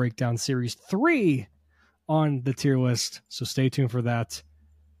when we break down Series 3 on the tier list. So stay tuned for that.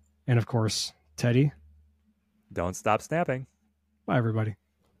 And of course, Teddy, don't stop snapping. Bye, everybody.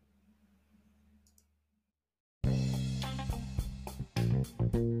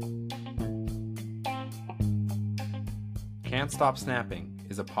 Can't Stop Snapping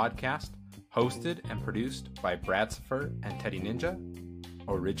is a podcast hosted and produced by Brad Saffer and Teddy Ninja,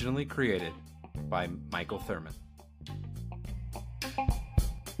 originally created by Michael Thurman.